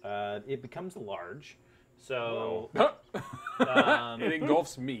 Uh-oh. It becomes large. So It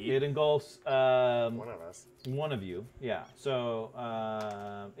engulfs me. it engulfs One of us. one of you. Yeah. So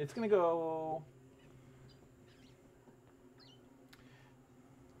it's going to go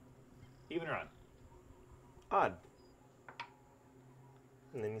even or odd. Odd.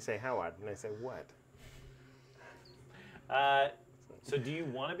 And then you say, how odd? And I say, what? So do you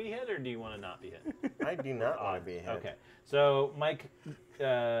want to be hit or do you want to not be hit? I do not want to be hit. Okay. So Mike, go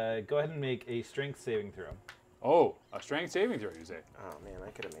ahead and make a strength saving throw. Oh, a strength saving throw, you say? Oh, man, I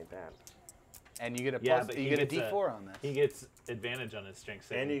could have made that. And you get a Yeah, plus. but You he get a gets D4 on this. He gets advantage on his strength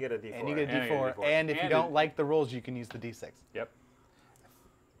saving. And you get a D4. And you get a And I get a D4. D4. And if you And don't it- like the rolls, you can use the D6. Yep.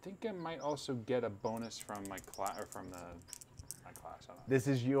 I think I might also get a bonus from my class, or from my class. I don't know. This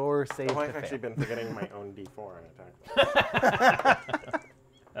is your save Oh, I've to actually fail. been forgetting my own D4 on attack.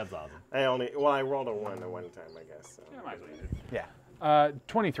 That's awesome. I rolled a 1 at one time, I guess. So. Yeah, might as well use it. Yeah.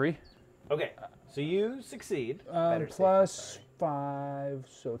 23. Okay. So you succeed. Better safe Plus than sorry. 5,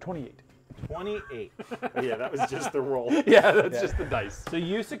 so 28. 28. Yeah, that was just the roll. Yeah, that's just the dice. So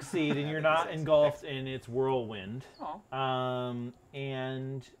you succeed, and you're not engulfed in its whirlwind. Oh.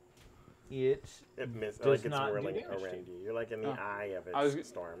 And it. It missed. Does Like it's not do whirling damage to around you. You're like in the eye of I was- its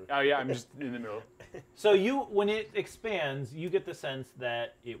storm. Oh, yeah, I'm just in the middle. So when it expands, you get the sense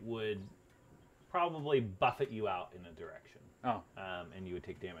that it would probably buffet you out in a direction, Oh. and you would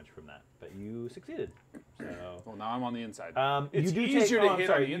take damage from that. But you succeeded. So. Well, now I'm on the inside. You It's do easier take, to I'm hit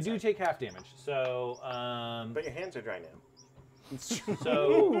sorry, on the you do inside. take half damage. So But your hands are dry now.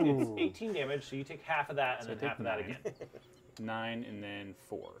 So it's 18 damage, so you take half of that and So I then take half of that 9. again. 9 and then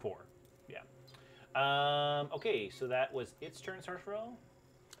 4. 4. Yeah. Okay, so that was its turn, Sorcerel.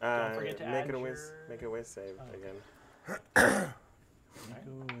 Don't forget to make add it a your... whiz. Make a whiz save again.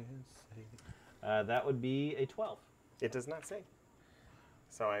 That would be a 12. It does not save.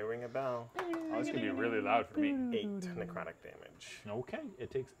 So I ring a bell. Oh, this could be really loud for me. 8 necrotic damage. Okay, it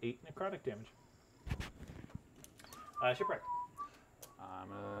takes 8 necrotic damage. Shipwreck.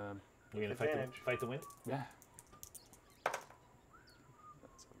 You're gonna Advantage. fight the wind? Yeah.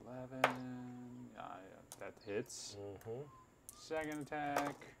 That's 11. Yeah, that hits. Mm-hmm. Second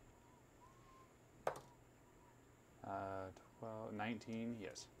attack. 12, 19,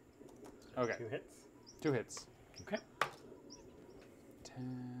 yes. Okay, 2 hits. 2 hits. Okay. 10,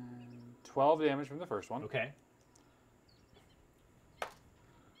 12 damage from the first one. Okay.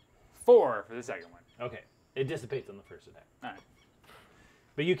 4 for the second one. Okay. It dissipates on the first attack. All right.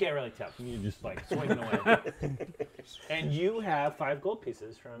 But you can't really tell. You're just like swinging away. And you have 5 gold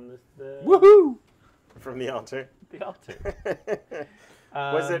pieces from the Woohoo! From the altar. the altar.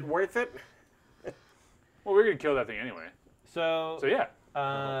 Was it worth it? Well, we're gonna kill that thing anyway. So yeah.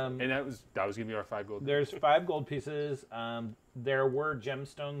 um, And that was gonna be our 5 gold. there's 5 gold pieces. There were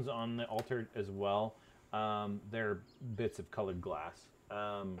gemstones on the altar as well. They're bits of colored glass.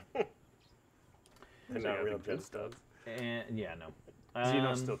 They're not real good stuff. And yeah, no.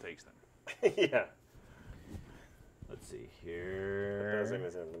 Xeno still takes them. Yeah. Let's see Put those here. in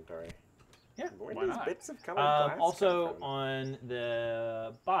his inventory. Yeah. Where Why do these not? bits of colored glass Also come from? on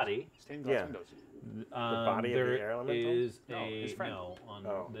the body, Stained glass Yeah. windows. body of there the air elemental? is No, his friend. on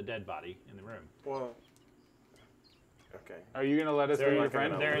Oh. the dead body in the room. Well, okay. Are you gonna let us There be you your go.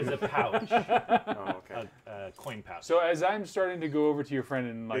 friend? There is a pouch, Oh, okay. a coin pouch. So as I'm starting to go over to your friend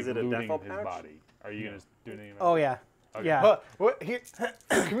and like Is it a looting defil his pouch? body, are you gonna do anything? Oh yeah, Okay. yeah. Well, what here,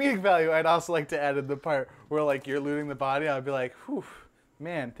 comedic value, I'd also like to add in the part where like you're looting the body. I'd be like, whew,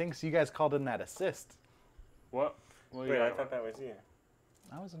 man, thanks you guys called in that assist. What? Well, Wait, yeah, I thought that was you.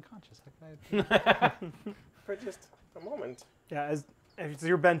 I was unconscious. How could I? For just a moment. Yeah, as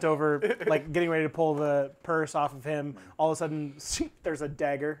you're bent over, like getting ready to pull the purse off of him, all of a sudden there's a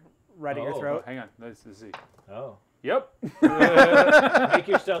dagger right at your Oh. throat. hang on. Let's see. Oh. Yep. Make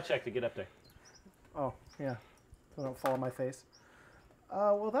your stealth check to get up there. Oh yeah, so don't fall on my face.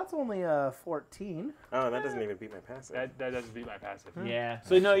 Well, that's only 14. Oh, that doesn't even beat my passive. that doesn't beat my passive. Yeah.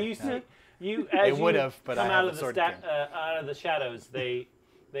 So no, you see, as It you would have, but come I out have of a the sword out of the shadows, they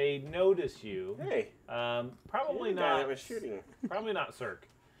notice you. Hey, Probably the guy not. that was shooting. Probably not Cirque,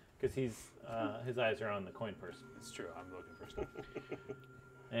 because his eyes are on the coin purse. It's true. I'm looking for stuff.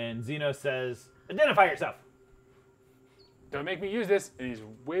 And Xeno says, "Identify yourself." Don't make me use this. And he's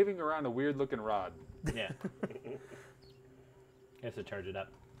waving around a weird-looking rod. Yeah. You have to charge it up.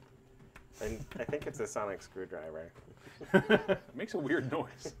 And I think it's a sonic screwdriver. It makes a weird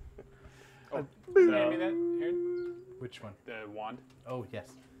noise. Oh, can you hand me that? Here, Which one? the wand. Oh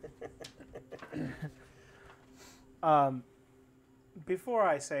yes. Before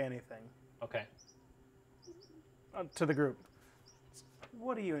I say anything Okay. to the group,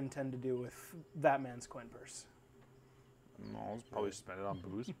 what do you intend to do with that man's coin purse? I'll probably spend it on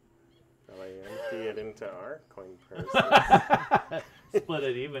booze. Shall I empty it into our coin purse? Split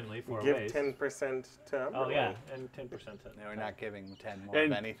it evenly 4 Give ways. 10% to Umberly. Oh yeah, and 10% to. No, we're not giving 10 more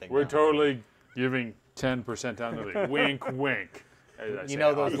And of anything. we're now. totally giving 10% on the wink, wink. as I You say know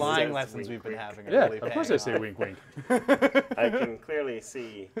out those He loud. lying says lessons wink, we've been wink. having. Are Yeah, really of course I paying say off. wink, wink. I can clearly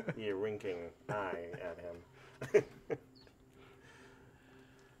see your winking eye at him.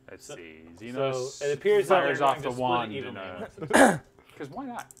 Let's see. So Xenos it appears that fires they're off going the to split wand. it evenly. Because why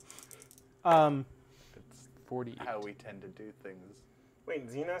not? It's 48. How we tend to do things. Wait,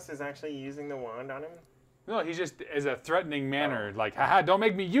 Xenos is actually using the wand on him? No, he's just as a threatening manner, like, haha, don't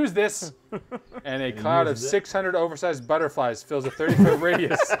make me use this. And a cloud of 600 oversized butterflies fills a 30-foot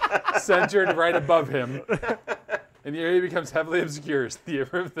radius centered right above him. And the area becomes heavily obscured.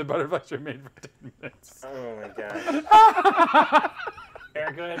 The butterflies remain for 10 minutes. Oh my gosh.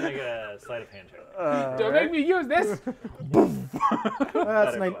 Eric, go ahead and make a sleight of hand check. Don't make me use this.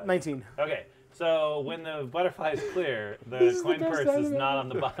 That's Butterfly. 19. Okay, so when the butterfly is clear, the coin purse is not on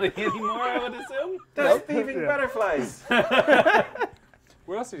the body anymore, I would assume. Those thieving butterflies!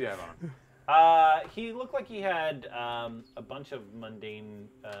 What else did you have on? He looked like he had a bunch of mundane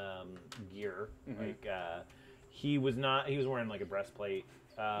gear. Like he was wearing like a breastplate.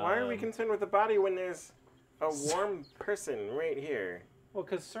 Why are we concerned with the body when there's a warm person right here? Well,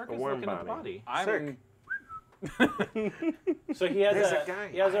 because Cirque A is warm looking at the body. body. Cirque. So he has There's a a guy.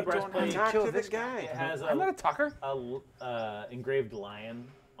 he has a I don't breastplate. talk Kill to this this guy. It has I'm not a talker. a engraved lion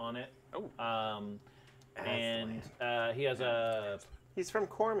on it. Oh. And he has a He's from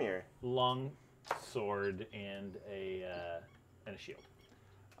Cormier. long sword and a shield.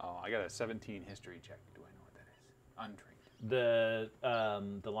 Oh, I got a 17 history check. Do I know what that is?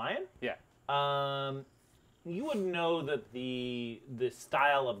 Untrained. The lion. Yeah. You would know that the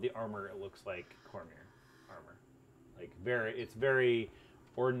style of the armor, it looks like Cormier armor, like it's very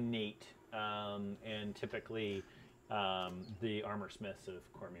ornate, and typically the armor smiths of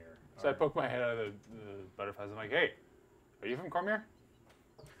Cormier. So I poke my head out of the butterflies. I'm like, hey, are you from Cormier?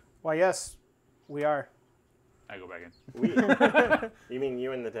 Why, yes, we are. I go back in. You mean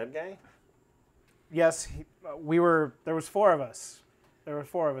you and the dead guy? Yes, we were. There was 4 of us. There were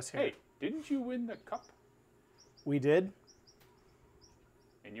 4 of us here. Hey, didn't you win the cup? We did,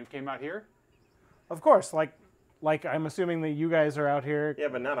 And you came out here? of course. Like I'm assuming that you guys are out here. Yeah,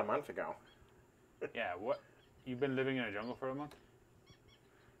 but not a month ago. Yeah, what? You've been living in a jungle for a month?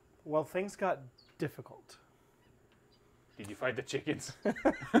 Well, things got difficult. Did you fight the chickens? How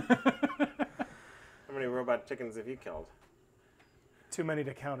many robot chickens have you killed? Too many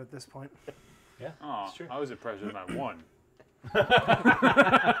to count at this point. Yeah, Oh, that's true. I was impressed with my one.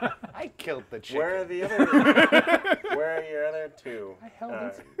 I killed the chicken. Where are the other? Where are your other 2? I held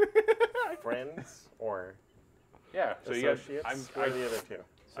it. Friends or Yeah, so you got, associates? Where are the other 2?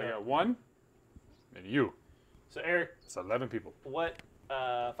 I got 1, and you. So Eric, It's 11 people. what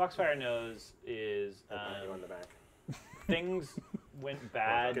Foxfire knows is You on the back. things went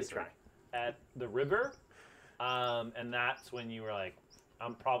bad Good try. at the river, and that's when you were like,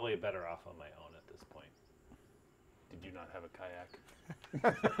 I'm probably better off on my own at this point. Did you not have a kayak?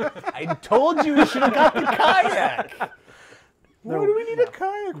 I told you we should have got the kayak. Why do we need a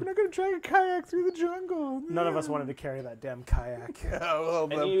kayak? We're not going to drag a kayak through the jungle. None of us wanted to carry that damn kayak. Oh,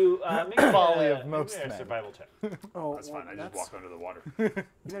 And you make folly a, of most make me a men. survival check. Oh, That's fine. I just walk under the water. You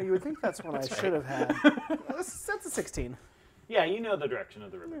know, you would think that's what I should have had. That's a 16. Yeah, you know the direction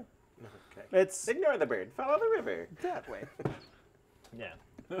of the river. Okay. It's Ignore the bird. Follow the river. that way. Yeah.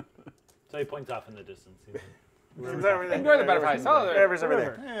 So he points off in the distance. He's like, It's over there. Enjoy the butterflies. Follow the River's over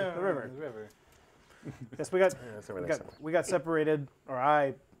river. there. The river. The river. Yes, we got Yeah, it's over there somewhere. we got separated, or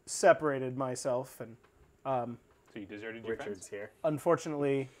I separated myself, and So you deserted your Richard's friends? here.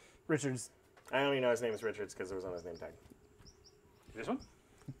 unfortunately, Richard's. I only know his name is Richards because it was on his name tag. This one?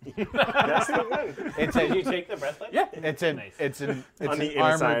 That's the one. It's Did a, you take the breastplate? Yeah. it's an, Nice. it's an, it's On an the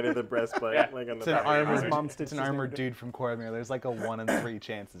inside armored, of the breastplate, Yeah. like on the it's an top of the armored, His armor. mom stitched it's an his name armored to it. dude from Cormier. There's like a 1 in 3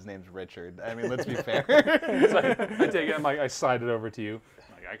 chance his name's Richard. I mean, let's be fair. So I take it. I'm like, I slide it over to you.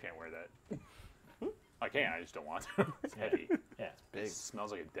 I'm like, I can't wear that. I can. I just don't want to. It's heavy. Yeah. It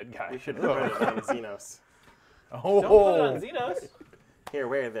smells like a dead guy. We should put it on Xenos. Don't put it on Oh, Xenos. Here,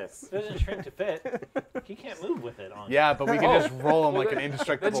 wear this. It doesn't shrink to fit. He can't move with it on. yeah, but we can just roll him like an That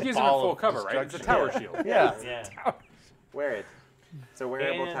indestructible just gives him a ball full of cover, right? It's a destruction. tower shield. Yeah. Yeah. Wear it. It's a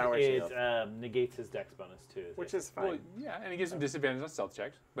wearable tower And shield. it negates his dex bonus too. Which is Well, fine. yeah, and he gives him disadvantage on stealth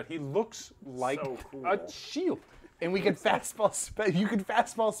checks, but he looks like So cool. a shield. And we can fastball. You can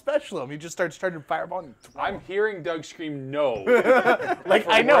fastball special him. He just starts starting to fireball. And I'm hearing Doug scream no. like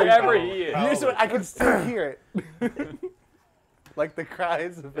I know. Wherever he is. Here's what I can still hear it. Like the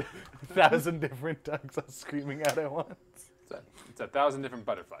cries of 1,000 different ducks all screaming out at once. It's 1,000 different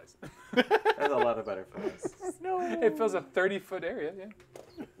butterflies. There's a lot of butterflies. No. It fills a 30-foot area.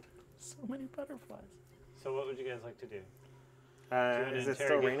 Yeah. So many butterflies. So what would you guys like to do? Is it still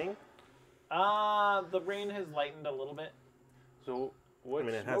interrogate- raining? The rain has lightened a little bit. So what,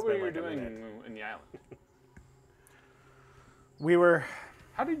 it has what were been you like a doing minute. in the island? We were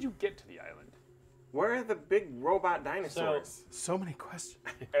How did you get to the island? Where are the big robot dinosaurs? so many questions.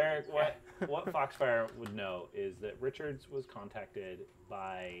 Eric, what Foxfire would know is that Richards was contacted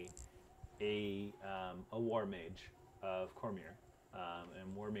by a war mage of Cormier,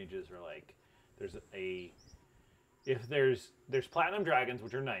 and war mages are like, there's platinum dragons,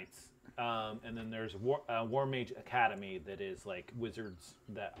 which are knights, and then there's war mage academy that is like wizards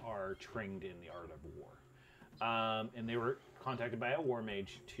that are trained in the art of war, and they were contacted by a war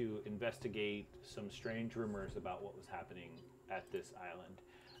mage to investigate some strange rumors about what was happening at this island,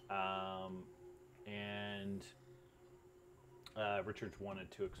 and Richards wanted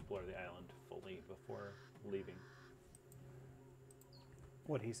to explore the island fully before leaving.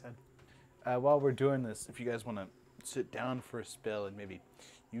 What he said. While we're doing this, if you guys want to sit down for a spell and maybe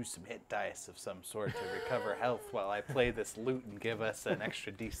use some hit dice of some sort to recover health while I play this lute and give us an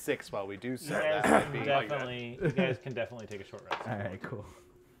extra d6 while we do so, that would be... You guys can definitely take a short rest. All right, cool.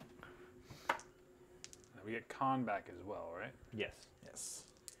 We get con back as well, right? Yes. Yes.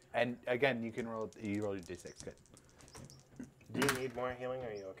 And again, you roll your d6. Good. Do you need more healing, or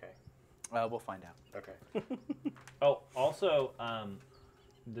are you okay? We'll find out. Okay. Oh, also,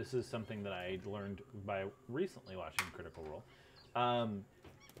 this is something that I learned by recently watching Critical Role.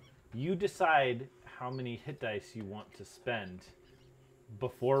 You decide how many hit dice you want to spend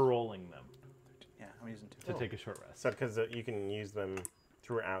before rolling them Yeah, I'm using 2. to take a short rest. So, because you can use them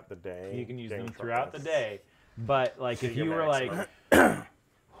throughout the day. You can use during them short throughout the rests. day, but like So if your you were like, maximum.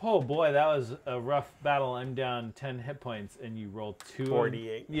 oh boy, that was a rough battle. I'm down 10 hit points, and you roll 2.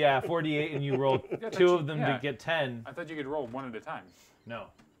 48. Yeah, 48, and you roll Yeah, 2 of them yeah. to get 10. I thought you could roll one at a time. No,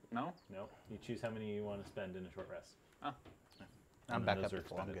 No? no. You choose how many you want to spend in a short rest. Oh. I'm And back those up are to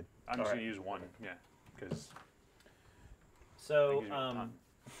full. I'm expended. good. I'm just Alright. going to use one. Yeah. Because So,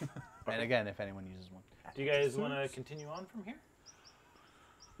 And again, if anyone uses one. do you guys want to continue on from here?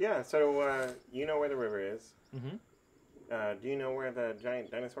 Yeah, so you know where the river is. Mm-hmm. Do you know where the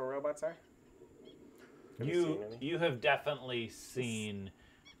giant dinosaur robots are? Have you seen any? You have definitely seen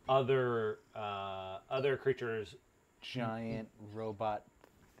other creatures Giant robot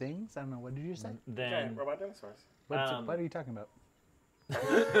things? I don't know. What did you say? than Giant robot dinosaurs. What are you talking about?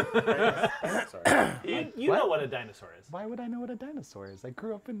 Sorry. you know what a dinosaur is. Why would I know what a dinosaur is? I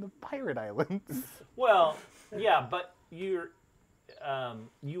grew up in the pirate islands. Well, yeah, but you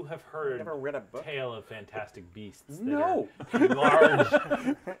have heard Never read a book. Tale of Fantastic Beasts. That No.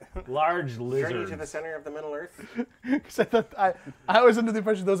 are large Journey lizards. to the center of the Middle Earth. Because I was under the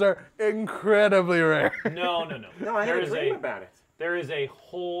impression those are incredibly rare. No. No, I had a dream about it. There is a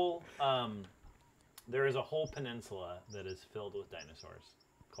whole peninsula that is filled with dinosaurs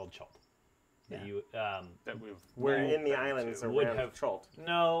called Chult. That Yeah. you that we've We're rolled in the them islands to. Would around have- Chult,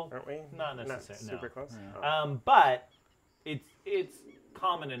 no, aren't we? not necessarily. Super No. close. Yeah. Oh. But it's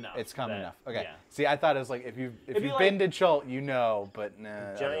common enough. It's common that- enough. Okay. Yeah. See, I thought it was like if you've It'd be been to Chult, you know, but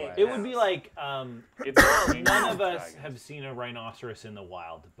nah. Giant- otherwise. It would be like It's none of us have seen a rhinoceros in the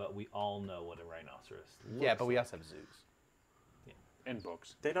wild, but we all know what a rhinoceros looks Yeah, but we also have zoos And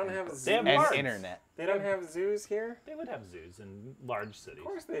books. They don't have zoos. They have and parks. internet. They don't have zoos here. They would have zoos in large cities. Of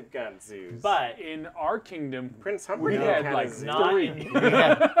course, they've got zoos. But In our kingdom, Prince we Humperdinck had had like a zoo. not three. in,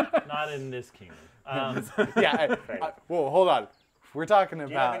 not in this kingdom. Yeah. Whoa, hold on. We're talking you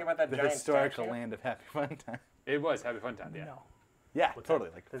know about, anything about that the giant historical statue? land of Happy Fun Time. It was Happy Fun Time. Yeah. Yeah, What's totally.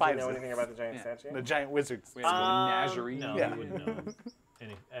 Like Does he 5 know zoos. anything about the giant Yeah. statue? The giant wizards. We had a menagerie. No, Yeah. you wouldn't know.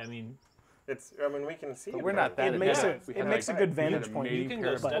 I mean, I mean, we can see But it. we're not that It makes advanced. it, We it had makes a like- good we had vantage a point. you mating can pair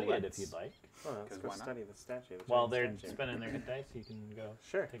go of study it bullets. if you'd like. Well, let's 'Cause go why not? study the statue. the While giant they're statue. spinning their hit dice, you can go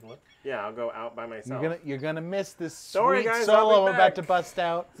Sure. take a look. Yeah, I'll go out by myself. You're gonna miss this Don't worry, sweet guys, I'll be solo I'm about back. to bust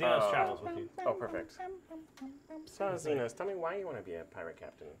out. Xenos Oh. travels with you. Oh, perfect. So, Xenos, tell me why you want to be a pirate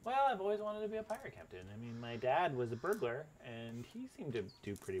captain. Well, I've always wanted to be a pirate captain. I mean, my dad was a burglar, and he seemed to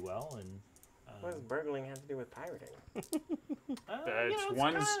do pretty well. And What does burgling have to do with pirating?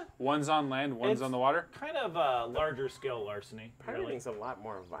 It's one's on land, one's it's on the water. kind of a larger scale larceny. Really. Pirating's a lot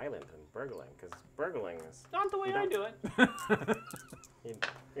more violent than burgling, because burgling is... Not the way You I don't- do it.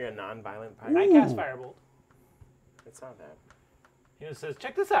 You're a non-violent pirate. I cast Firebolt. It's not that. He just says,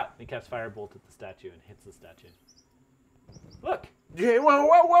 "Check this out." He casts Firebolt at the statue and hits the statue. Look. Yeah,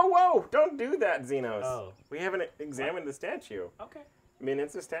 whoa! Don't do that, Xenos. Oh. We haven't examined the statue. Okay. I mean,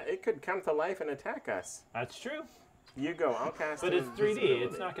 it's it could come to life and attack us. That's true. You go, I'll cast But it's 3D. invisibility.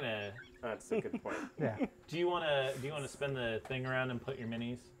 It's not gonna. That's a good point. Yeah. Do you wanna spin the thing around and put your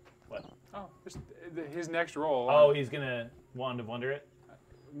minis? What? Oh, just his next roll. Oh, he's gonna Wand of Wonder it.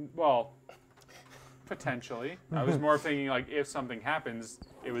 Well, potentially. I was more thinking like if something happens,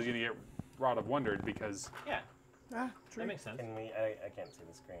 it was gonna get Rod of Wondered because Yeah. That makes sense. Can we? I can't see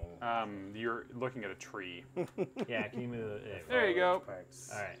the screen. you're looking at a tree. Yeah. Can you move it? There you go. Parts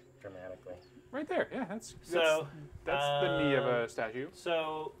All right. Dramatically. Right there. Yeah, that's So, the knee of a statue.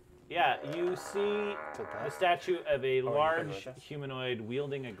 So, yeah, you see a statue of a with large us? humanoid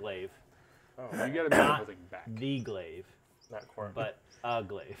wielding a glaive. Oh, You gotta be holding back. The glaive, not quite. but a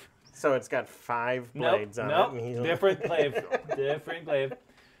glaive. So it's got 5 blades on nope, it. And he's different glaive. Different glaive.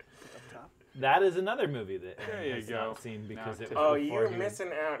 That is another movie that There Aaron you has go. not seen because Now it was Oh, before you're he was-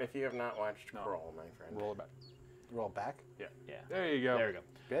 missing out if you have not watched No. Kroll, my friend. Roll it back. Roll back. Yeah. There you go. There we go.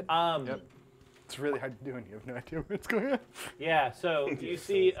 Good. Yep. It's really hard to do and you have no idea what's going on. Yeah, so you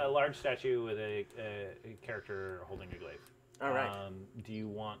see a large statue with a character holding a glaive. All right. Do you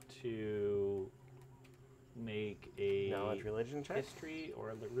want to make a Knowledge religion check? history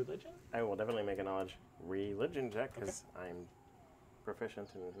or a religion? I will definitely make a knowledge religion check because I'm proficient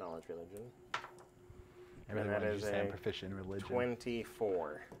in knowledge religion. I really And that wanted you is to say I'm a proficient in religion.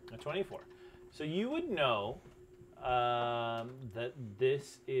 24. A 24. So you would know that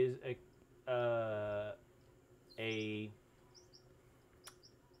this is a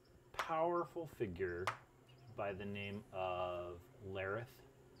powerful figure by the name of Lurath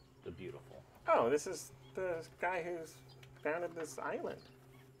the Beautiful. Oh, this is the guy who's founded this island.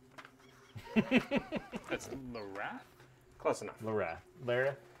 That's Lurath? Close enough. Lurath.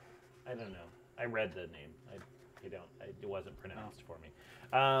 Lurath? I don't know. I read the name. It wasn't pronounced for me.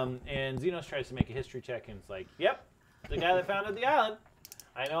 And Xenos tries to make a history check, and it's like, yep, the guy that founded the island.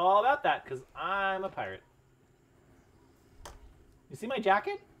 I know all about that because I'm a pirate. You see my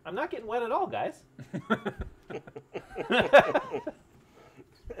jacket? I'm not getting wet at all, guys.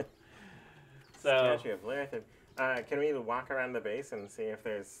 Statue of Lurath. Can we walk around the base and see if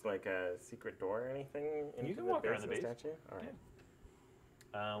there's like a secret door or anything into You can the walk base around of the the base. statue? All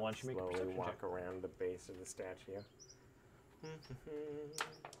right. Why don't you make a Slowly perception walk check? around the base of the statue.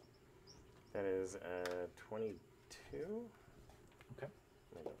 That is 22. Okay.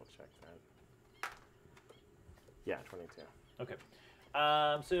 Let me double check that. Yeah, 22. Okay.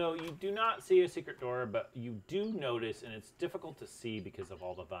 So you do not see a secret door, but you do notice, and it's difficult to see because of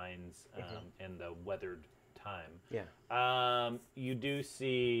all the vines and the weathered time. Yeah. You do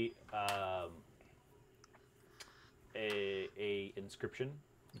see a inscription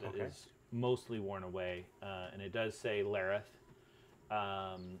that is mostly worn away, and it does say Lurath,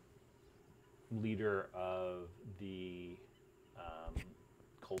 leader of the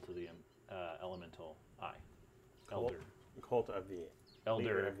cult of the elemental eye. Elder. Cult of the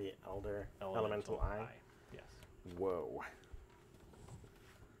leader of the Elder Elemental Eye. Yes. Whoa.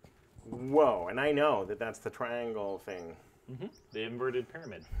 Whoa, and I know that that's the triangle thing. The inverted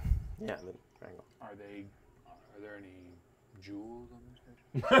pyramid. Yeah, the triangle. Are there any jewels on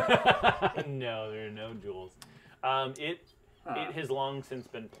this statue? No, there are no jewels. It has long since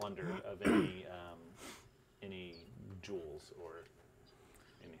been plundered of any jewels or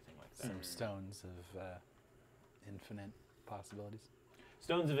anything like that. Some stones of infinite possibilities.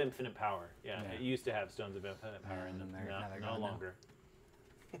 Stones of infinite power. Yeah, Yeah. it used to have stones of infinite power, and And they're no kinda gone now. longer.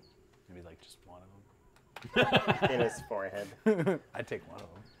 Maybe like just one of them. In his forehead. I'd take one of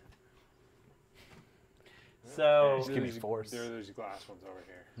them. So, Just give me force. There's glass ones over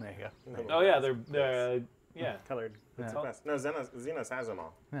here. There you go. oh yeah, they're yeah, Colored. Yeah. No, Xenos has them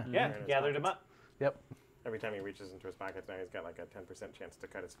all. yeah, in his gathered them pockets. up. Yep. Every time he reaches into his pockets now, he's got like a 10% chance to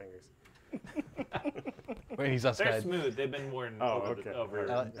cut his fingers. Wait, he's also They're got. smooth. They've been worn Oh, over. okay.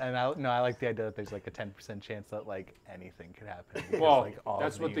 I like the idea that there's like a 10% chance that like anything could happen. because, Well, like, all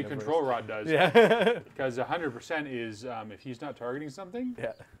that's of what the universe- control rod does. Yeah. Because 100% is if he's not targeting something,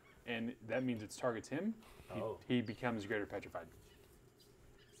 Yeah. and that means it targets him, he becomes greater petrified.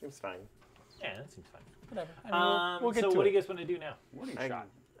 Seems fine. Yeah, that seems fine. Whatever. I mean, we'll get so to what it. do you guys want to do now? Warning I- shot.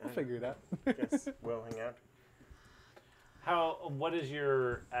 We'll figure it out. Guess we'll hang out. What is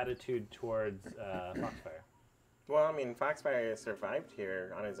your attitude towards Foxfire? Well, I mean, Foxfire survived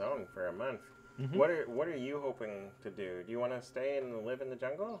here on his own for a month. What are you hoping to do? Do you want to stay and live in the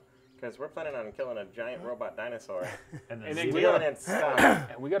jungle? Because we're planning on killing a giant robot dinosaur, And And then then stealing its stuff,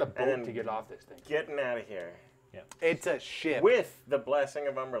 And we got a boat then- to get off this thing, getting out of here It's a ship. with the blessing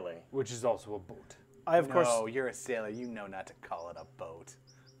of Umberly. which is also a boat. I of course No, you're a sailor. You know not to call it a boat.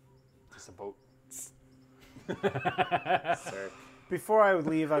 Just a boat. Sir. before I would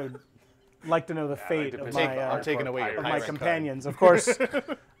leave, I would like to know the fate like of to my pick- I'm taking away your of my pirate card. companions. Of course,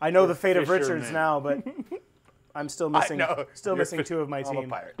 I know the fate of fisherman. Richards now, but I'm still missing know. still You're missing two of my I'm a team.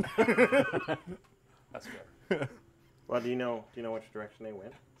 pirate. That's fair. Well, do you know which direction they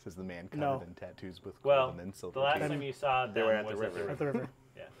went? Says the man covered No. in tattoos with Well, golden and silver the last teeth. time you saw them They were at the was river. At the river.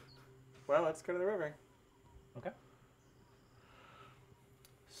 Yeah. Well, let's go to the river. Okay.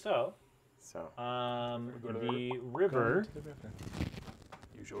 So, So, Go to the river.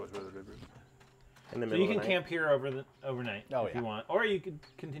 You show us where the river is. in the So middle you of can the night. camp here overnight Oh, if yeah. you want, or you could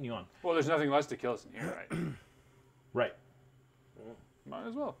continue on. Well, there's nothing less to kill us in here, right? Right. Might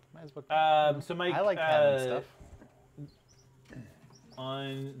as well. Might as well. So Mike, I like having stuff.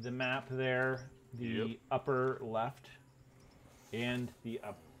 on the map there, the Yep. upper left, and the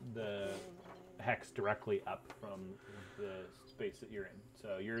hex directly up from the space that you're in.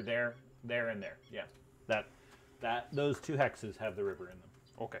 So you're there, and there. Yeah. Those two hexes have the river in them.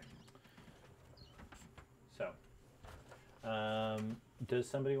 Okay. So, does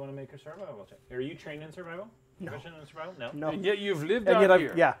somebody want to make a survival check? Are you trained in survival? No. Proficient in survival? No. No, And yet you've lived and out yet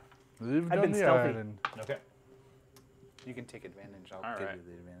here. yeah, Lived I've on been the stealthy. island. Okay. You can take advantage. I'll All give right. you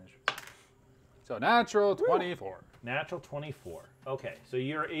the advantage. So natural 24. Natural 24. Okay, so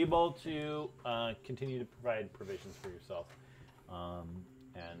you're able to continue to provide provisions for yourself,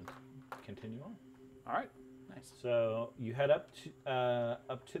 and continue on. All right. Nice. So you head up to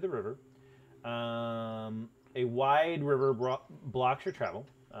the river. A wide river blocks your travel.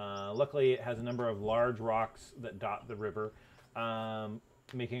 Luckily, it has a number of large rocks that dot the river,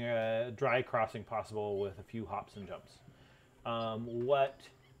 making a dry crossing possible with a few hops and jumps. What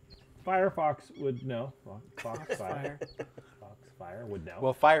Firefox would know, Foxfire would know.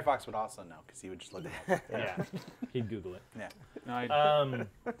 Well, Firefox would also know because he would just look at it. Yeah, he'd Google it. Yeah. No,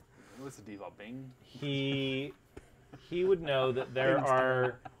 what's the default? Bing? He would know that there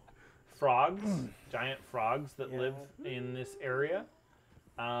are frogs, giant frogs that live in this area,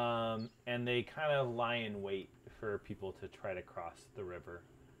 and they kind of lie in wait for people to try to cross the river,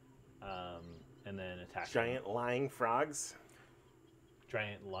 and then attack them. Giant lying frogs.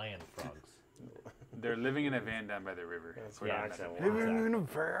 Giant lion frogs. They're living in a van down by the river. That's Yeah, what exactly. Living in a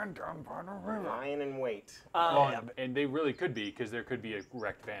van down by the river. Lying in wait. And they really could be, because there could be a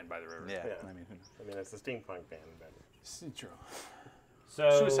wrecked van by the river. Yeah. Yeah. I mean, I mean, it's a steampunk band, but True. So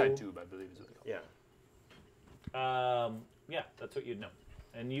Suicide Tube, I believe is what they call yeah. Yeah, that's what you'd know.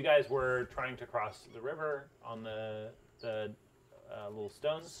 And you guys were trying to cross the river on the little it.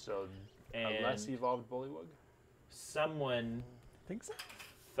 stones. So, And a less evolved bullywug? someone I think so.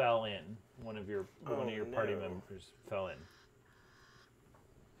 fell in. One of your party no. members fell in.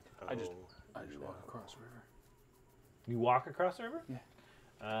 I just Oh, walk across the river. You walk across the river?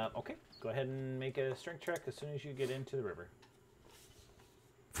 Yeah. Okay. Go ahead and make a strength check as soon as you get into the river.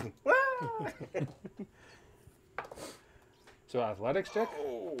 So athletics check?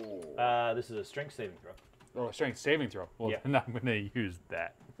 This is a strength saving throw. Oh, a strength saving throw. Well, Yeah. then I'm going to use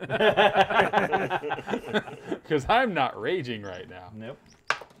that. Because I'm not raging right now. Nope.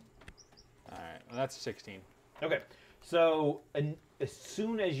 All right. Well, that's 16. Okay. So as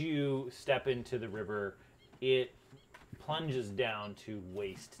soon as you step into the river, it plunges down to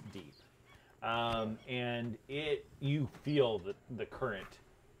waist deep, and you feel the current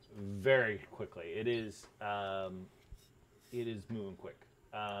very quickly. It is moving quick,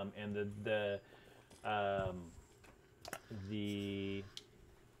 and the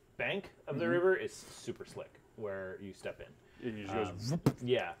bank of the river is super slick where you step in. It just goes.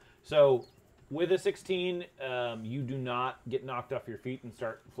 Yeah. So with a 16, you do not get knocked off your feet and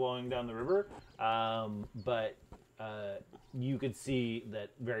start flowing down the river, but you could see that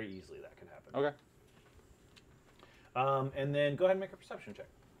very easily that could happen. Okay. And then go ahead and make a perception check.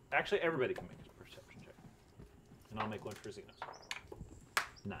 Actually, everybody can make a perception check. And I'll make one for Xenos.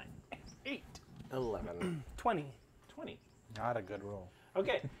 9. 8. 11. 20. 20. not a good roll.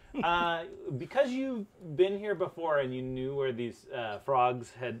 Okay. Because you've been here before and you knew where these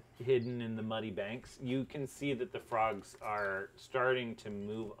frogs had hidden in the muddy banks, you can see that the frogs are starting to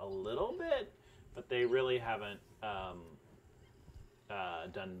move a little bit, but they really haven't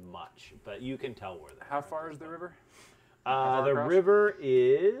done much. But you can tell where they How far is the river? The across? river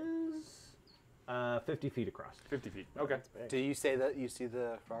is 50 feet across. 50 feet. Okay. Do you say that you see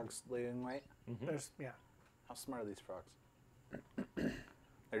the frogs laying white? There's How smart are these frogs?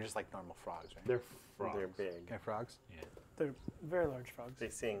 They're just like normal frogs, right? They're frogs. They're big. They're frogs. they're very large frogs. They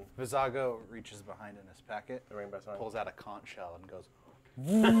sing Vizago reaches behind in his packet, the rainbow song. pulls out a conch shell, and goes,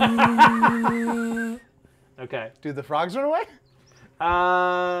 Okay. "Do the frogs run away?"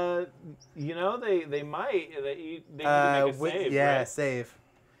 You know, they might. They need to make a save. yeah, right? save.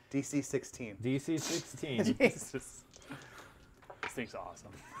 DC 16. DC 16. Jesus. This thing's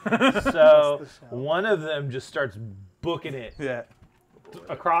awesome. So one of them just starts booking it Yeah.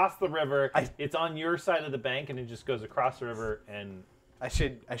 across the river. It's on your side of the bank, and it just goes across the river. And I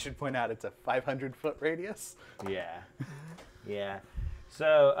should point out it's a 500-foot radius. yeah.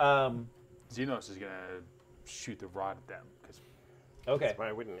 So Xenos is going to shoot the rod at them. Cause okay.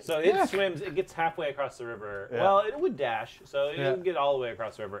 Why wouldn't it? So it swims. It gets halfway across the river. Yeah. Well, it would dash, so it Yeah. would get all the way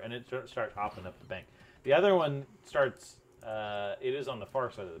across the river, and it starts hopping up the bank. The other one starts. It is on the far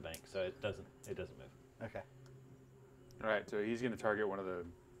side of the bank, so it doesn't move. Okay. all right, so he's going to target one of the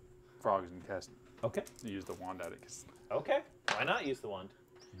frogs and Okay. use the wand at it. Okay. Why not use the wand?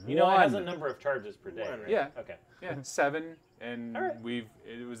 You know, it has a One. number of charges per day. One, Right? Yeah. Okay. Yeah, 7, and All right.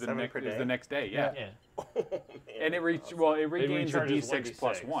 it was the 7 next per day? the next day. Yeah. Yeah. And it regains a recharges D6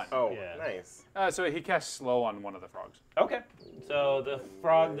 plus 1d6. 1. Oh, Yeah. nice. So he casts slow on one of the frogs. Okay. So the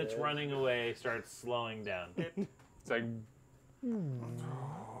frog that's running away starts slowing down. It's like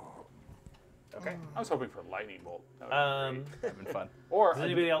Okay. I was hoping for lightning bolt. That would be great. Having fun. Or Does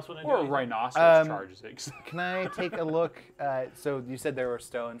anybody else want to do or a anything? rhinoceros charges it. Can I take a look? So you said there were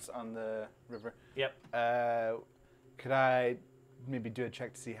stones on the river. Yep. Could I maybe do a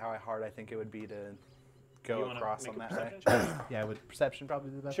check to see how hard I think it would be to go You wanna across make on a that way? perception check? Yeah, would perception probably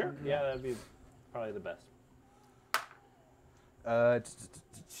be the best Sure. one? Yeah, that'd be probably the best.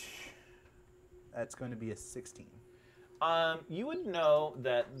 That's going to be a 16. You would know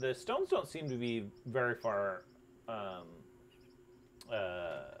that the stones don't seem to be very far.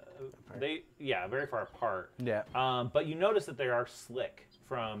 Very far apart. Yeah. But you notice that they are slick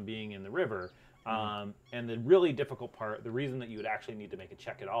from being in the river. And the really difficult part, the reason that you would actually need to make a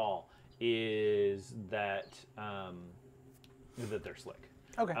check at all, is that they're slick.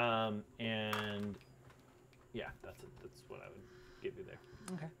 Okay. And yeah, that's what I would give you there.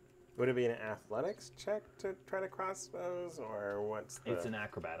 Okay. Would it be an athletics check to try to cross those, or what's the It's an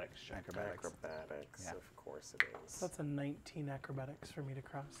acrobatics check. acrobatics? Yeah. Of course it is. That's a 19 acrobatics for me to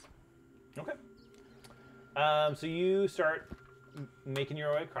cross. Okay. So you start making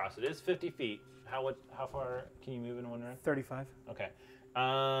your way across. It is 50 feet. How far can you move in one round? 35. Okay.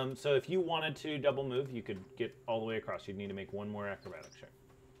 So if you wanted to double move, you could get all the way across. You'd need to make one more acrobatics check.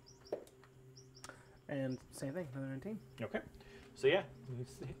 And same thing, another 19. Okay. So yeah,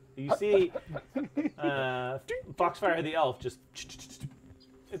 you see Foxfire the elf just.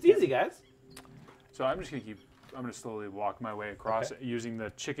 It's easy, guys. So I'm gonna slowly walk my way across Okay. using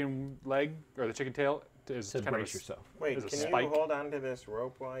the chicken leg or the chicken tail as To kind of brace yourself. Wait, There's a can spike. you hold on to this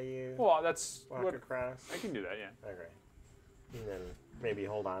rope while you Well, that's walk what across? I can do that. Yeah. Okay. And then maybe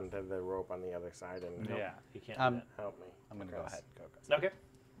hold on to the rope on the other side and Yeah. You can't do help me. I'm going to go ahead and go across. that. Okay.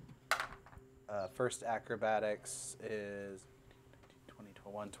 First acrobatics is 20,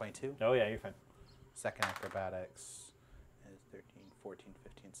 21, 22. Oh yeah, you're fine. Second acrobatics is 13, 14,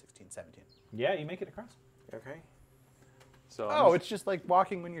 15, 16, 17. Yeah, you make it across. Okay. So Oh, it's just like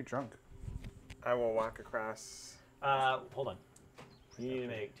walking when you're drunk. I will walk across. Hold on. You need to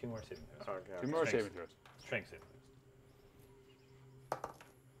make 2 more saving throws. Okay. two more Strength. saving throws. Strength saving throws.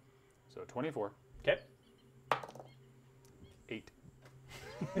 So 24, Okay. 8.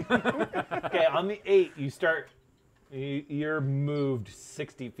 Okay, on the 8, you're moved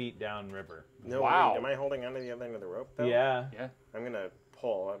 60 feet downriver. No, Wow. wait, am I holding onto the other end of the rope though? Yeah. Yeah. I'm gonna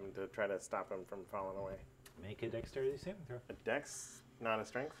pull him to try to stop him from falling away. Make a dexterity saving throw. A dex, not a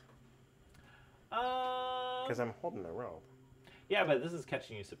strength, Because because I'm holding the rope. yeah, but this is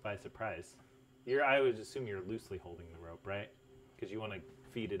catching you by surprise. I would assume you're loosely holding the rope, right? Because you want to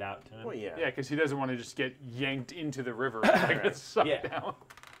feed it out to him. Well, yeah. Yeah, because he doesn't want to just get yanked into the river and like, get sucked Yeah. down.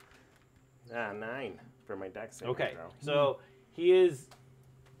 9 for my dex saving Okay, throw. so he is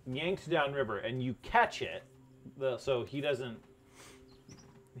yanked downriver, and you catch it. So he doesn't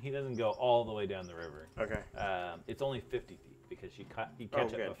go all the way down the river. Okay. It's only 50 feet because you catch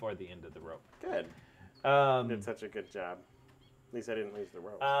it good. before the end of the rope. Good. Um, Did such a good job. At least I didn't lose the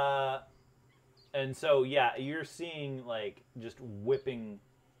rope. And so, yeah, you're seeing, like, just whipping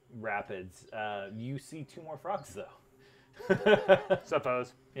rapids. You see 2 more frogs, though.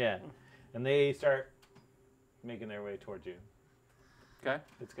 Suppose. Yeah. And they start making their way towards you. Okay.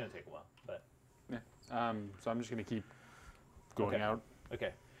 It's going to take a while, but... Yeah. So I'm just gonna keep going Okay. out.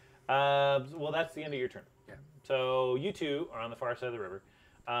 Okay. Well, that's the end of your turn. Yeah. So you two are on the far side of the river.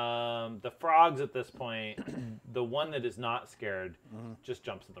 The frogs at this point, the one that is not scared, just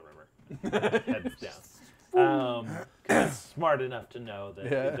jumps in the river, heads down. 'Cause it's smart enough to know that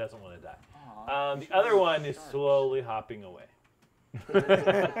it doesn't want to die. The other one is slowly hopping away. You should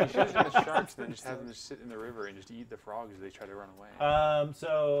have done the sharks, then just have them just sit in the river and just eat the frogs as they try to run away.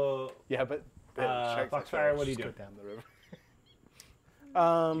 So Yeah, but Foxfire, what are you just go doing? down the river.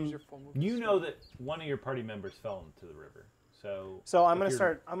 Use your full movement You speed. know that one of your party members fell into the river. So So if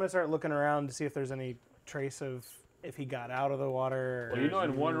you're- I'm gonna start looking around to see if there's any trace of if he got out of the water. Well, you know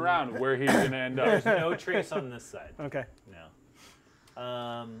in one round where he's gonna end up. There's no trace on this side. Okay. No.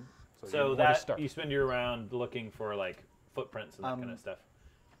 So So you that start. you spend your round looking for like footprints and that kind of stuff.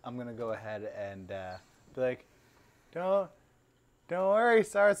 I'm gonna go ahead and be like, don't worry,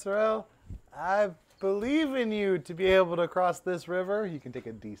 Sarsaparilla. I believe in you to be able to cross this river. You can take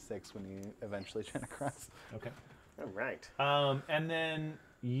a D6 when you eventually try to cross. Okay. All right. And then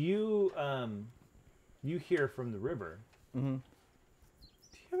you hear from the river. Mm-hmm.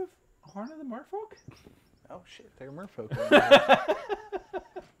 Do you have a horn of the merfolk? Oh shit, they're merfolk.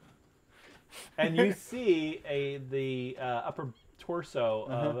 And you see the upper torso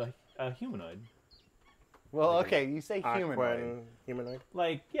of a humanoid. Well, okay, you say humanoid. Aquan humanoid.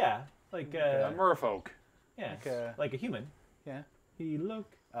 Like A yeah, merfolk. like a human. Yeah. He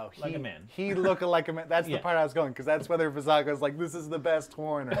looked Oh, like a man. He looked like a man. That's Yeah. the part I was going, because that's whether Visago's like, this is the best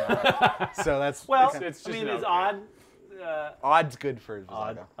horn or not. So that's Well, It's I just mean, an it's okay. odd. odd's good for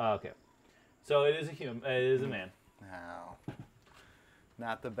Odd. Visago. Oh, okay. So it is a human. It is a man. No,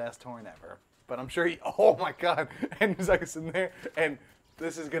 not the best horn ever. but I'm sure he. Oh my God! And Vizago's in there, and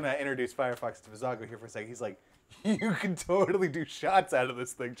this is gonna introduce Firefox to Vizago here for a second. He's like, you can totally do shots out of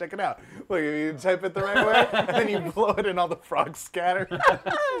this thing. Check it out. Look, you type it the right way, and then you blow it, and all the frogs scatter.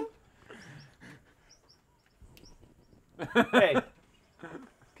 Hey,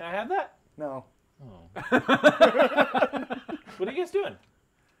 can I have that? No. What are you guys doing?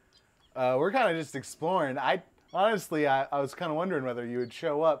 We're kind of just exploring. Honestly, I was kind of wondering whether you would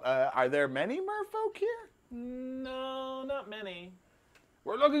show up. Are there many merfolk here? No, not many.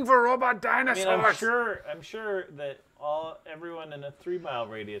 We're looking for robot I dinosaurs. mean, I'm sure that everyone in a 3-mile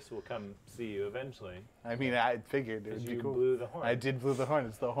radius will come see you eventually. I mean, I figured it would be You cool. blew the horn. I did blow the horn.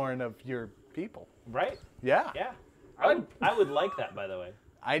 It's the horn of your people. Right? Yeah. Yeah. I would like that, by the way.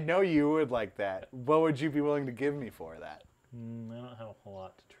 I know you would like that. What would you be willing to give me for that? I don't have a whole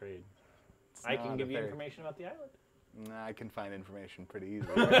lot to trade. It's I can not give a you very- information about the island. Nah, I can find information pretty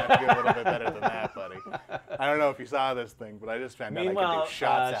easily. We're gonna have to get a little bit better than that, buddy. I don't know if you saw this thing, but I just found out I Meanwhile, could do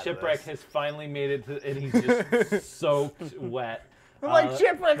shots out Shipwreck of this. has finally made it to, and he's just soaked wet. I'm like,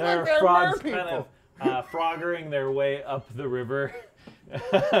 Shipwreck, there look, are there are frogs mer kind people. of froggering their way up the river.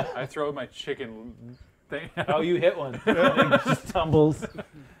 I throw my chicken thing. Oh, you hit one. And it just tumbles.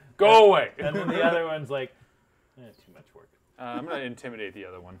 Go away. And then the other one's like, too much work. I'm gonna intimidate the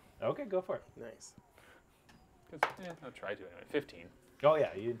other one. Okay, go for it. Nice. 'Cause, I'll try to anyway. 15. Oh,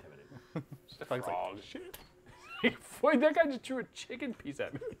 yeah, you intimidated. Just a frog. Shit. Boy, that guy just threw a chicken piece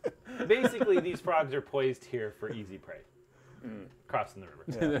at me. Basically, these frogs are poised here for easy prey. Crossing the river.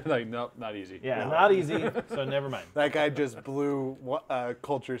 They're like, nope, not easy. Yeah, not easy, so never mind. That guy just blew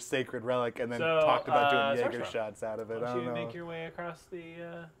culture's sacred relic and then So, talked about doing Jaeger Sarstrom, shots out of it. Why I don't don't you know. make your way across the...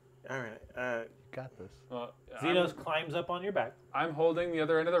 All right. Got this. Well, Xenos climbs up on your back. I'm holding the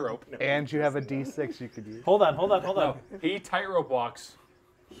other end of the rope. And you have a D6 you could use. Hold on. No, he tightrope walks.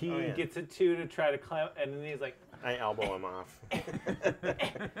 He Oh, yeah. gets a 2 to try to climb, and then he's like, I elbow him off.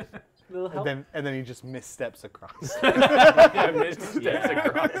 little help. And then he just missteps across. Yeah, missed steps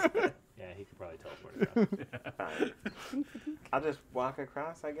across. Yeah, he could probably teleport across. Fine. I'll just walk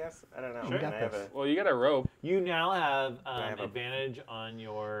across, I guess. I don't know. Sure. And I have a, Well, you got a rope. You now have, I have a- advantage on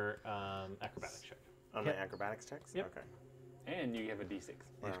your acrobatics check. on my acrobatics checks? Yep. Okay. And you have a D6.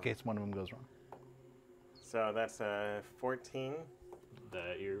 In case one of them goes wrong. So that's 14.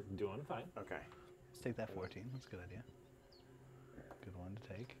 You're doing fine. Okay. Let's take that 14. That's a good idea. Good one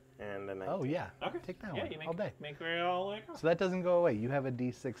to take. And then Oh, yeah. Okay. Take that Yeah, one you all day. make your way all the way across. So that doesn't go away. You have a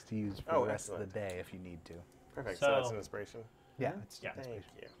D6 to use for Oh, the rest of excellent. the day if you need to. Perfect. So- So that's an inspiration. Yeah. It's Yeah. Thank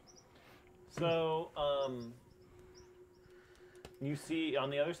you. So, you see on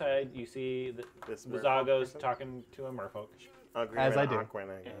the other side, you see that This Vizago's person? talking to a merfolk. As I do. Aquan,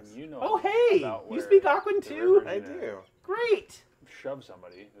 I guess. And you know Oh, hey! about You where speak Aquan the too? river I is. do. Great! Shove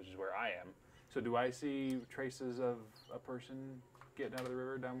somebody, which is where I am. So do I see traces of a person getting out of the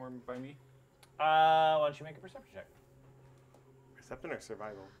river down more by me? Why don't you make a perception check? Perception or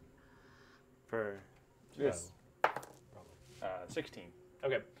survival? For Yes. 16.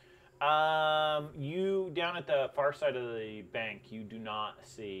 Okay. You down at the far side of the bank, you do not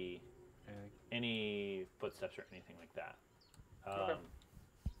see any footsteps or anything like that. Okay.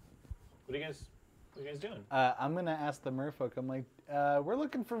 What are you guys doing? I'm going to ask the merfolk. I'm like, we're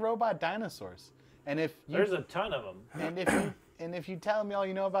looking for robot dinosaurs. And if you There's a ton of them. and if you tell me all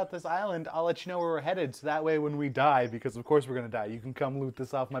you know about this island, I'll let you know where we're headed. So that way when we die, because of course we're going to die, you can come loot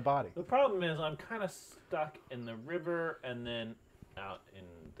this off my body. The problem is I'm kind of stuck in the river and then out in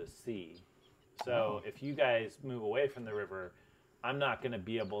the sea. So if you guys move away from the river, I'm not going to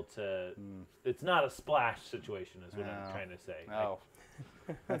be able to... It's not a splash situation is what I'm No. trying to say. Oh,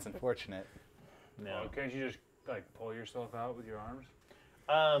 that's unfortunate. No. Well, can't you just like pull yourself out with your arms?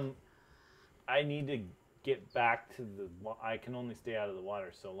 I need to get back to the... I can only stay out of the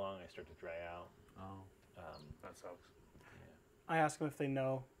water so long I start to dry out. Oh, that sucks. I ask them if they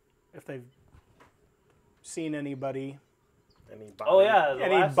know, if they've seen anybody, any Oh body? yeah, the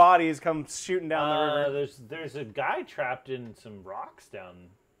any last, bodies come shooting down the river. There's a guy trapped in some rocks down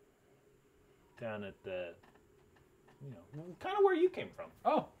at the, kind of where you came from.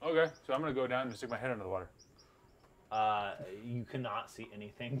 Oh, okay. So I'm gonna go down and stick my head under the water. You cannot see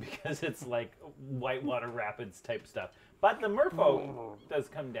anything because it's like whitewater rapids type stuff. But the merfolk does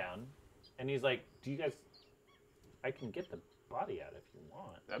come down, and he's like, "Do you guys? I can get the body out if you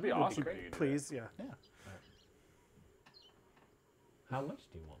want. That'd be awesome. if you could do Please, yeah. How much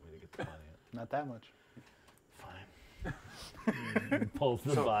do you want me to get the body out? Not that much. Fine." He pulls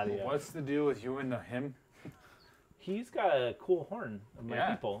the that. body So out. what's the deal with you and him? He's got a cool horn of my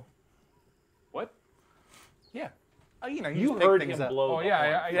Yeah. people. What? Yeah. You know, You just pick heard things him up. blow. Oh the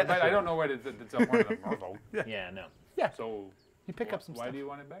yeah, horn. but I don't know what it's a horn of the merfolk. Yeah, no. Yeah, So you pick up some why stuff. do you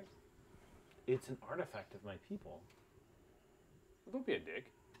want it back? It's an artifact of my people. Well, don't be a dick.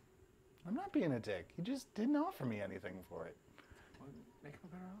 I'm not being a dick. You just didn't offer me anything for it. Well, make him a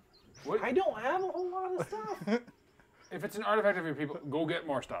better offer. What? I don't have a whole lot of stuff. If it's an artifact of your people, go get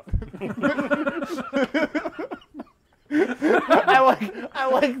more stuff. I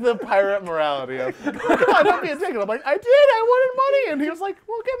like the pirate morality of, come on, don't be a dick. And I'm like, I did. I wanted money, and he was like,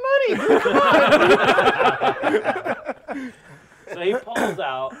 well, get money. So he pulls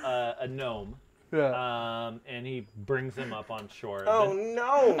out a gnome, Yeah. and he brings him up on shore. Oh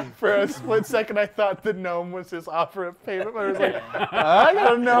no! For a split second, I thought the gnome was his offer of payment. But I was like, I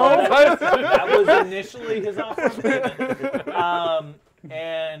got a gnome. That was initially his offer of payment.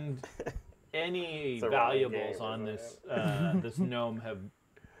 And any It's a running valuables game, on isn't this gnome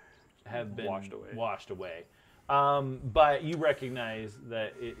have been Washed away. But you recognize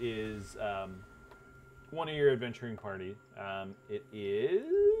that it is one of your adventuring party. It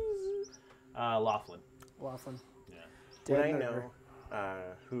is Laughlin. Laughlin. Yeah. Would I Dead know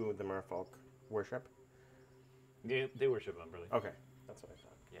murderer. who the merfolk worship? They worship Umberly. Okay, that's what I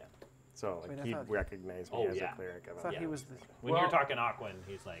thought. Yeah. So like Wait, I he'd thought- recognize me Oh, as yeah. a cleric of I thought a he was the. When Well- you're talking Aquan,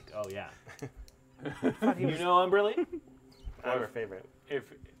 he's like, oh yeah. I thought he You was. know Umberly? I'm her favorite. If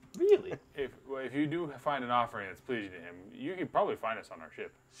Really? if you do find an offering that's pleasing to him, you can probably find us on our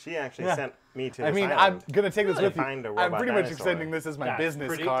ship. She actually Yeah. sent me to I this mean, I'm island gonna take this Really? with you. Find a I'm robot pretty much dinosaur. extending this as my That's business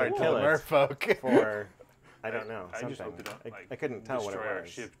pretty card cool. to the Kill it. merfolk. for, I don't know, I just something. hope they don't I couldn't tell what it destroy our was.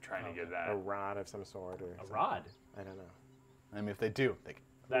 ship trying to get that. A rod of some sort or A something. rod. I don't know. I mean, if they do, they can.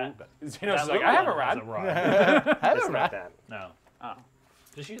 That. Xenos that is like, little I have a one rod. has rod. I It's don't not know. that. No. Oh.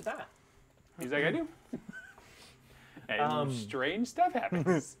 Just use that. He's like, I do. And Um, strange stuff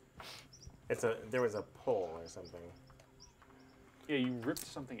happens. There was a pole or something. Yeah, you ripped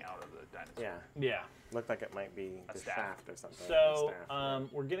something out of the dinosaur. Yeah. Yeah. Looked like it might be A the staff. shaft or something. So The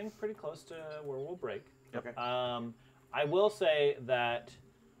staff, we're getting pretty close to where we'll break. right? Okay. I will say that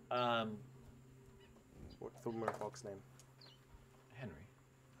What's the merfolk's name?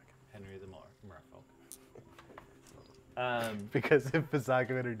 Henry the Merfolk. Because if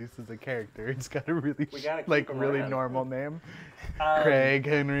Visago introduces a character, it's got a really We gotta keep like him really around. normal name. Um, Craig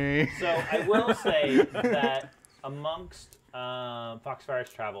Henry. So I will say that amongst Foxfire's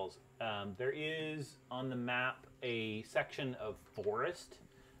travels, there is on the map a section of forest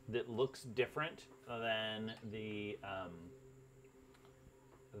that looks different than the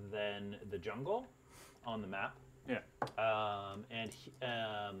jungle on the map. Yeah.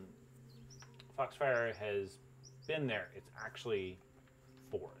 Foxfire has been there. It's actually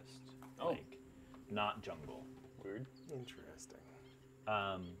forest, like not jungle. Weird. Interesting.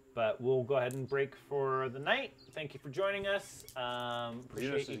 But we'll go ahead and break for the night. Thank you for joining us.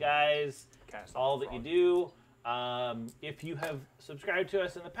 Appreciate you is guys, Cast all off that you frog. do. If you have subscribed to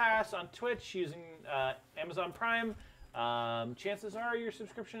us in the past on Twitch using Amazon Prime, chances are your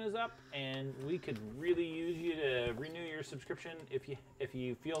subscription is up, and we could really use you to renew your subscription if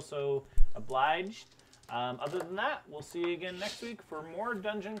you feel so obliged. Other than that, we'll see you again next week for more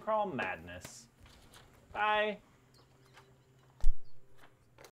Dungeon Crawl madness. Bye.